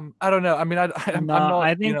here. I don't know. I mean, I'm No, not.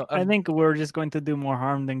 I think I think we're just going to do more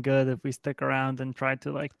harm than good if we stick around and try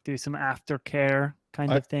to do some aftercare.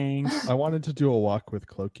 kind of thing. I wanted to do a walk with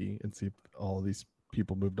Clokey and see if all these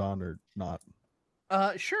people moved on or not.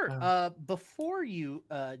 Sure. Before you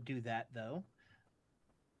do that, though,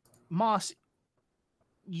 Moss,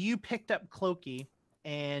 you picked up Clokey,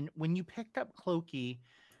 and when you picked up Clokey,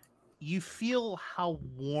 you feel how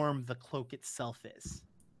warm the cloak itself is.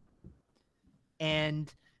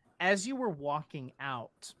 And as you were walking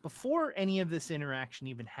out, before any of this interaction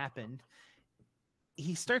even happened,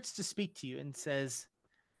 he starts to speak to you and says,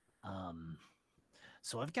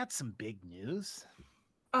 so I've got some big news.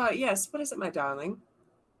 Yes, what is it, my darling?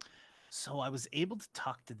 So I was able to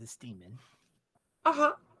talk to this demon.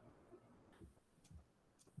 Uh-huh.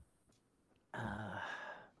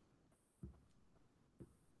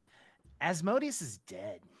 Asmodeus is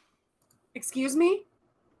dead. Excuse me?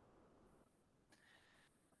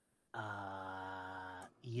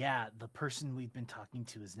 Yeah, the person we've been talking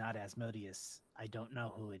to is not Asmodeus. I don't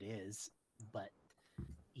know who it is, but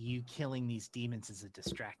you killing these demons is a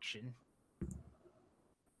distraction.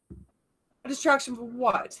 A distraction for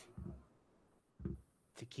what?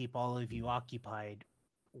 To keep all of you occupied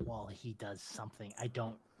while he does something. I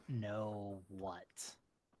don't know what.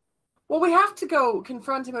 Well, we have to go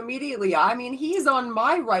confront him immediately. I mean, he's on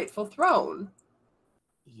my rightful throne.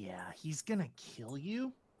 Yeah, he's gonna kill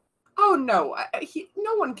you. Oh, no.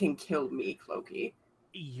 No one can kill me, Clokey.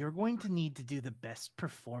 You're going to need to do the best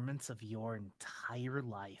performance of your entire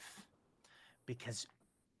life. Because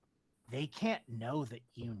they can't know that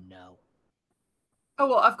you know. Oh,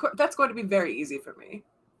 well, of course. That's going to be very easy for me.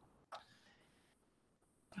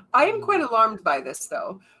 I am quite alarmed by this,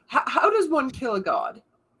 though. How does one kill a god?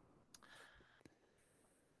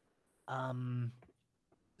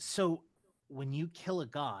 So when you kill a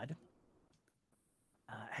god,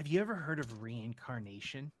 have you ever heard of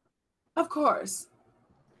reincarnation? Of course.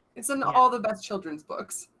 It's in all the best children's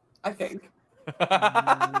books, I think.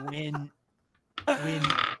 When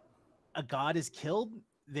a god is killed,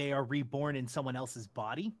 they are reborn in someone else's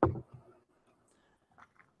body.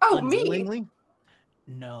 Oh, Unwillingly? me?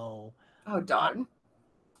 No. Oh, darn.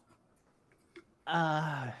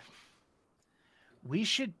 We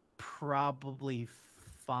should probably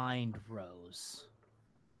find Rose.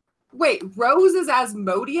 Wait, Rose is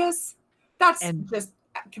Asmodeus? That's And- just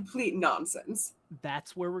complete nonsense.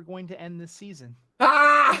 That's where we're going to end this season.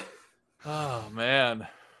 Ah! Oh man.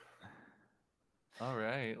 All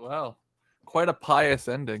right. Well, quite a pious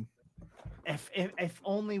ending. If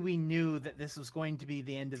only we knew that this was going to be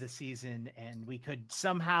the end of the season and we could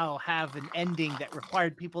somehow have an ending that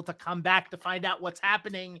required people to come back to find out what's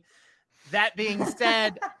happening. That being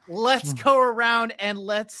said, let's go around and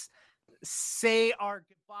let's say our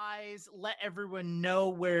goodbyes. Let everyone know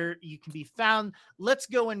where you can be found. Let's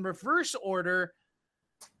go in reverse order.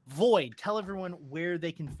 Void, tell everyone where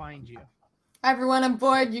they can find you. Hi everyone, I'm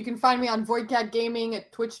Void. You can find me on VoidCat Gaming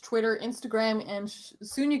at Twitch, Twitter, Instagram, and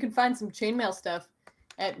soon you can find some chainmail stuff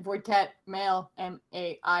at VoidCat Mail,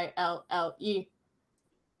 MAILLE.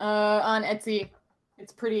 On Etsy.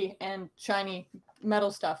 It's pretty and shiny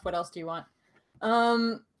metal stuff. What else do you want?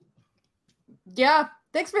 Yeah,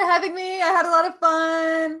 thanks for having me. I had a lot of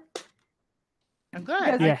fun. I'm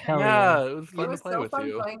glad. Yeah, hell Yeah, it was It fun was to play so with fun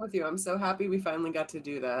you. playing with you. I'm so happy we finally got to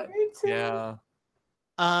do that. Me too. Yeah.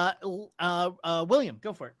 William,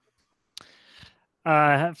 go for it.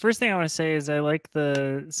 First thing I want to say is I like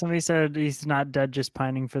somebody said he's not dead, just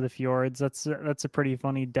pining for the fjords. That's a pretty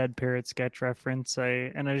funny Dead Parrot sketch reference.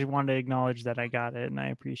 I just wanted to acknowledge that I got it and I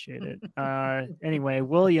appreciate it. Anyway,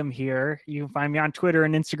 William here. You can find me on Twitter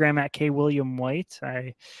and Instagram at kwilliamwhite.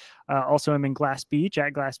 I also am in Glass Beach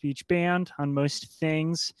at Glass Beach Band on most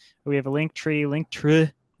things. We have a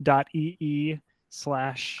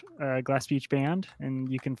linktree.ee/Glass Beach Band, and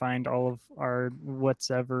you can find all of our what's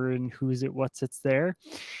ever and who's it what's it's there.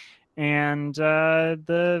 And I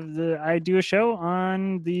do a show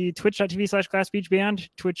on the twitch.tv/Glass Beach Band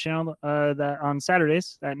Twitch channel that on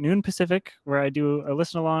Saturdays at noon Pacific, where I do a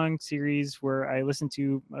listen along series where I listen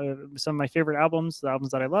to some of my favorite albums, the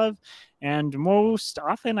albums that I love, and most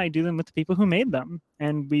often I do them with the people who made them,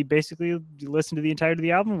 and we basically listen to the entirety of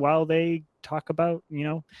the album while they talk about,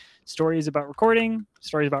 stories about recording,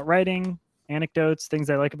 stories about writing, anecdotes, things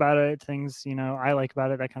I like about it, things I like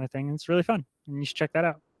about it, that kind of thing. And it's really fun, and you should check that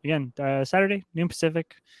out. Again, Saturday, noon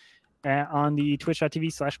Pacific, on the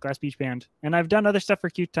twitch.tv/Glass Beach Band. And I've done other stuff for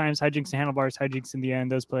Q Times, Hijinks and Handlebars, Hijinks in the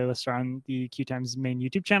End. Those playlists are on the Q Times main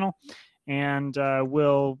YouTube channel, and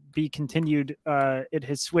will be continued. It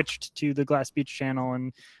has switched to the Glass Beach channel,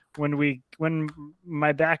 and when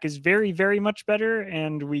my back is very, very much better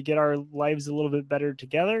and we get our lives a little bit better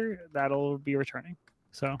together, that'll be returning.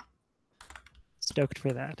 So stoked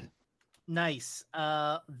for that. Nice.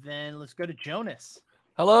 Then let's go to Jonas.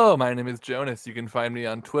 Hello, my name is Jonas. You can find me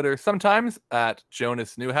on Twitter sometimes at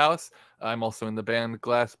Jonas Newhouse. I'm also in the band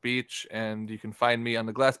Glass Beach, and you can find me on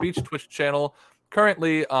the Glass Beach Twitch channel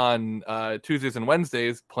currently on Tuesdays and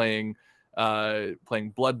Wednesdays playing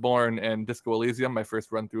Bloodborne and Disco Elysium, my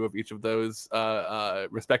first run through of each of those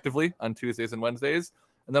respectively on Tuesdays and Wednesdays.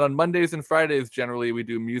 And then on Mondays and Fridays, generally we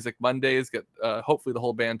do Music Mondays, get hopefully the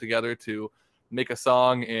whole band together to make a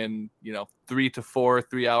song in 3 to 4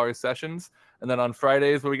 3-hour sessions. And then on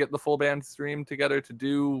Fridays, where we get the full band stream together to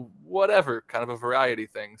do whatever, kind of a variety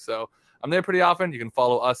thing. So I'm there pretty often. You can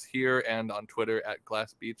follow us here and on Twitter at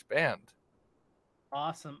Glass Beach Band.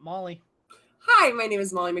 Awesome. Molly. Hi, my name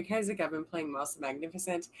is Molly McIsaac. I've been playing Moss the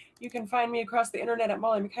Magnificent. You can find me across the internet at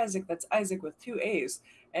Molly McIsaac. That's Isaac with 2 A's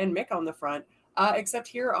and Mick on the front. Except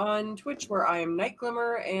here on Twitch, where I am Night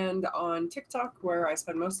Glimmer, and on TikTok, where I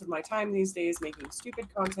spend most of my time these days making stupid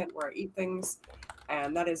content where I eat things.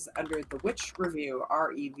 And that is under The Witch Review,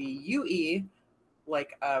 REVUE,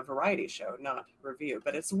 like a variety show, not review.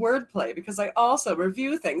 But it's wordplay because I also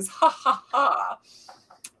review things. Ha ha ha.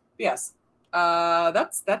 Yes,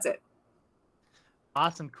 that's it.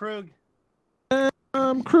 Awesome. Krug.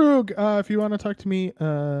 Krug, if you want to talk to me,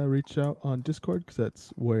 reach out on Discord because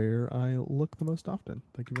that's where I look the most often.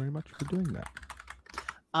 Thank you very much for doing that.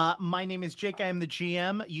 My name is Jake. I am the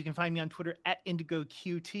GM. You can find me on Twitter at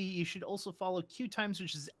IndigoQT. You should also follow QTimes,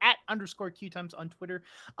 which is @_QTimes on Twitter.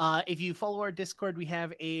 If you follow our Discord, we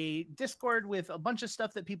have a Discord with a bunch of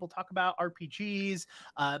stuff that people talk about, RPGs,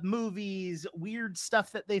 movies, weird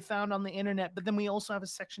stuff that they found on the internet. But then we also have a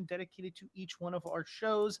section dedicated to each one of our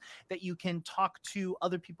shows that you can talk to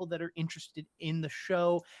other people that are interested in the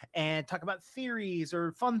show and talk about theories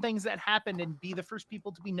or fun things that happened and be the first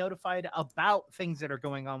people to be notified about things that are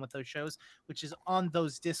going on with those shows, which is on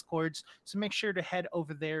those Discords. So make sure to head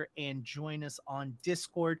over there and join us on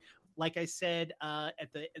Discord. Like I said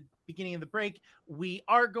at the beginning of the break, we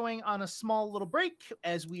are going on a small little break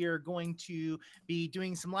as we are going to be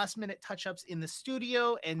doing some last minute touch-ups in the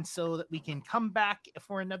studio, and so that we can come back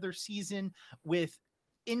for another season with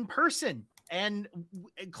in person and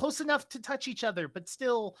close enough to touch each other, but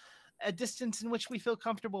still a distance in which we feel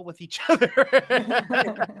comfortable with each other.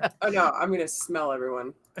 Oh no, I'm gonna smell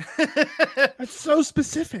everyone. That's so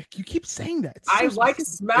specific. You keep saying that. I like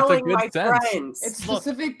smelling my friends. It's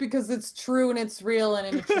specific because it's true and it's real and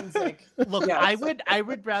intrinsic. Look, yes. I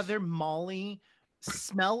would rather Molly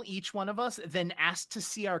smell each one of us than ask to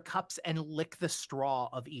see our cups and lick the straw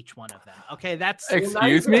of each one of them. Okay, that's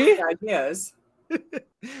excuse me. Ideas.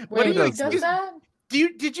 Wait, who does that? Do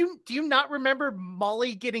you not remember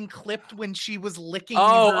Molly getting clipped when she was licking?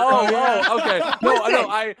 Okay. No,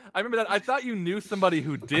 I remember that. I thought you knew somebody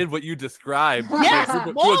who did what you described. Yes,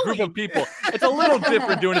 to a group of people. It's a little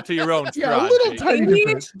different doing it to your own. Yeah, a little tiny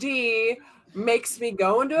different. ADHD makes me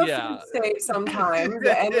go into a food state sometimes,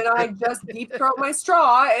 and then I just deep throat my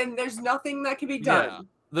straw, and there's nothing that can be done. Yeah.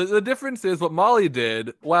 The difference is what Molly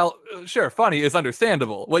did, while sure, funny, is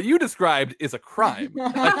understandable. What you described is a crime.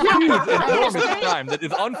 A huge, enormous crime that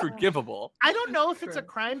is unforgivable. I don't know if it's a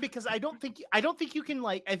crime because I don't think you can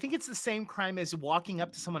I think it's the same crime as walking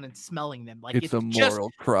up to someone and smelling them. Like it's a moral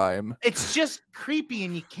crime. It's just creepy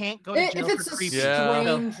and you can't go to jail if it's for a creepy.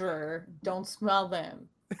 stranger, don't smell them.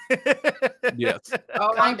 Yes.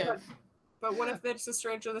 Oh, kind of. But what if it's a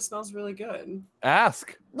stranger that smells really good?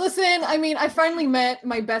 Ask. Listen, I mean, I finally met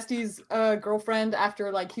my bestie's girlfriend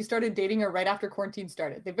after, he started dating her right after quarantine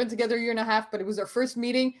started. They've been together 1.5 years, but it was our first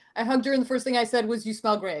meeting. I hugged her, and the first thing I said was, "You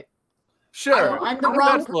smell great." Sure. I'm the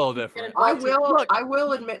wrong That's a little different. I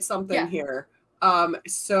will admit something here.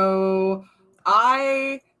 So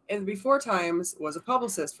I, in before times, was a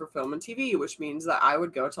publicist for film and TV, which means that I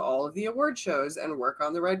would go to all of the award shows and work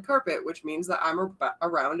on the red carpet, which means that I'm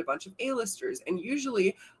around a bunch of A-listers. And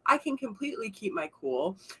usually I can completely keep my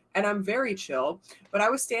cool and I'm very chill. But I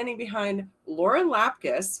was standing behind Lauren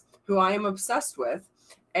Lapkus, who I am obsessed with,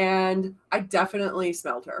 and I definitely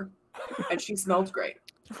smelled her. And she smelled great.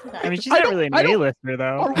 I mean, she's not really an A-lister,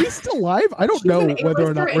 though. Are we still live? I don't know whether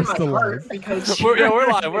or not we're still live. Because we're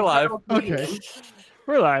live. We're live. Okay.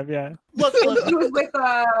 We're live, yeah. Look, he was with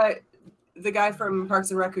the guy from Parks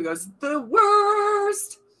and Rec who goes, "The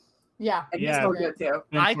worst." Yeah. And he's so good too.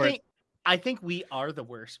 I think we are the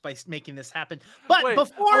worst by making this happen. But wait,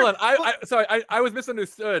 before, hold on. Sorry, I was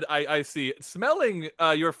misunderstood. I see. Smelling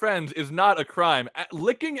your friends is not a crime.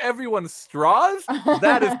 Licking everyone's straws,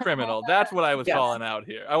 that is criminal. That's what I was calling out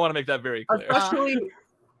here. I want to make that very clear.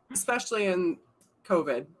 Especially in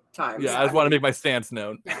COVID times. Yeah, I just want to make my stance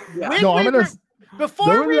known. Yeah. No, I'm gonna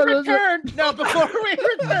Before we return,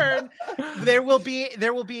 there will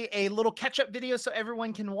be a little catch-up video so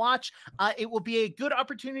everyone can watch. It will be a good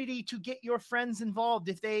opportunity to get your friends involved.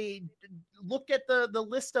 If they look at the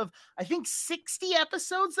list of, I think, 60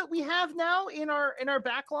 episodes that we have now in our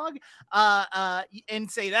backlog, and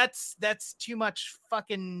say that's too much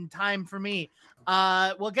fucking time for me.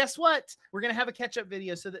 Well, guess what? We're gonna have a catch-up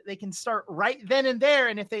video so that they can start right then and there.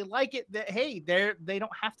 And if they like it, they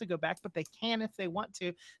don't have to go back, but they can if they want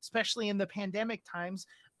to, especially in the pandemic times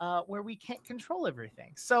where we can't control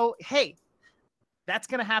everything. So hey, that's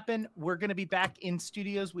going to happen. We're going to be back in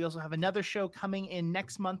studios. We also have another show coming in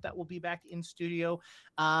next month that will be back in studio.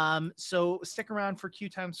 So stick around for Q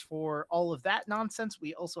Times for all of that nonsense.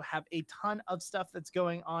 We also have a ton of stuff that's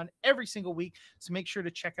going on every single week. So make sure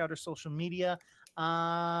to check out our social media.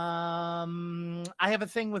 I have a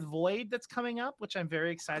thing with Void that's coming up, which I'm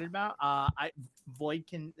very excited about. Void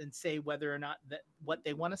can say whether or not what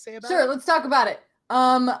they want to say about it. Sure, let's talk about it.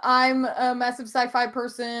 I'm a massive sci-fi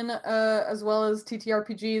person, as well as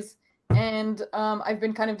TTRPGs, and I've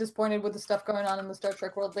been kind of disappointed with the stuff going on in the Star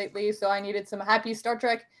Trek world lately, so I needed some happy Star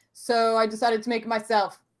Trek, so I decided to make it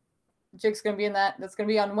myself. Jake's going to be in that. That's going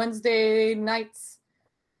to be on Wednesday nights,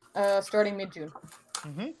 starting mid-June.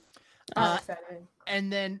 Mm-hmm. I'm excited.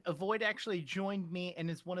 And then Avoid actually joined me and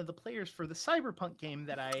is one of the players for the Cyberpunk game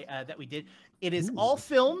that we did. It is all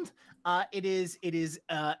filmed. It is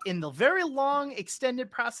in the very long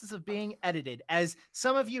extended process of being edited. As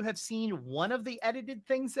some of you have seen, one of the edited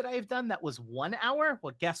things that I've done that was 1 hour.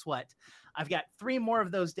 Well, guess what? I've got 3 more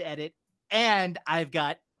of those to edit, and I've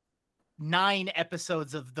got 9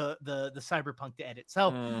 episodes of the Cyberpunk to edit.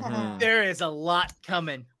 So there is a lot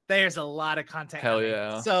coming. There's a lot of content. Hell coming.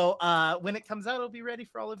 yeah. So when it comes out, it'll be ready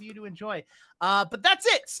for all of you to enjoy. But that's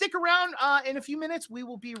it. Stick around. In a few minutes, we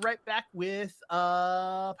will be right back with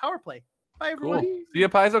Power Play. Bye, everyone. Cool. See you,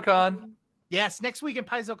 PaizoCon. Yes, next week in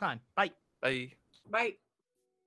PaizoCon. Bye. Bye. Bye.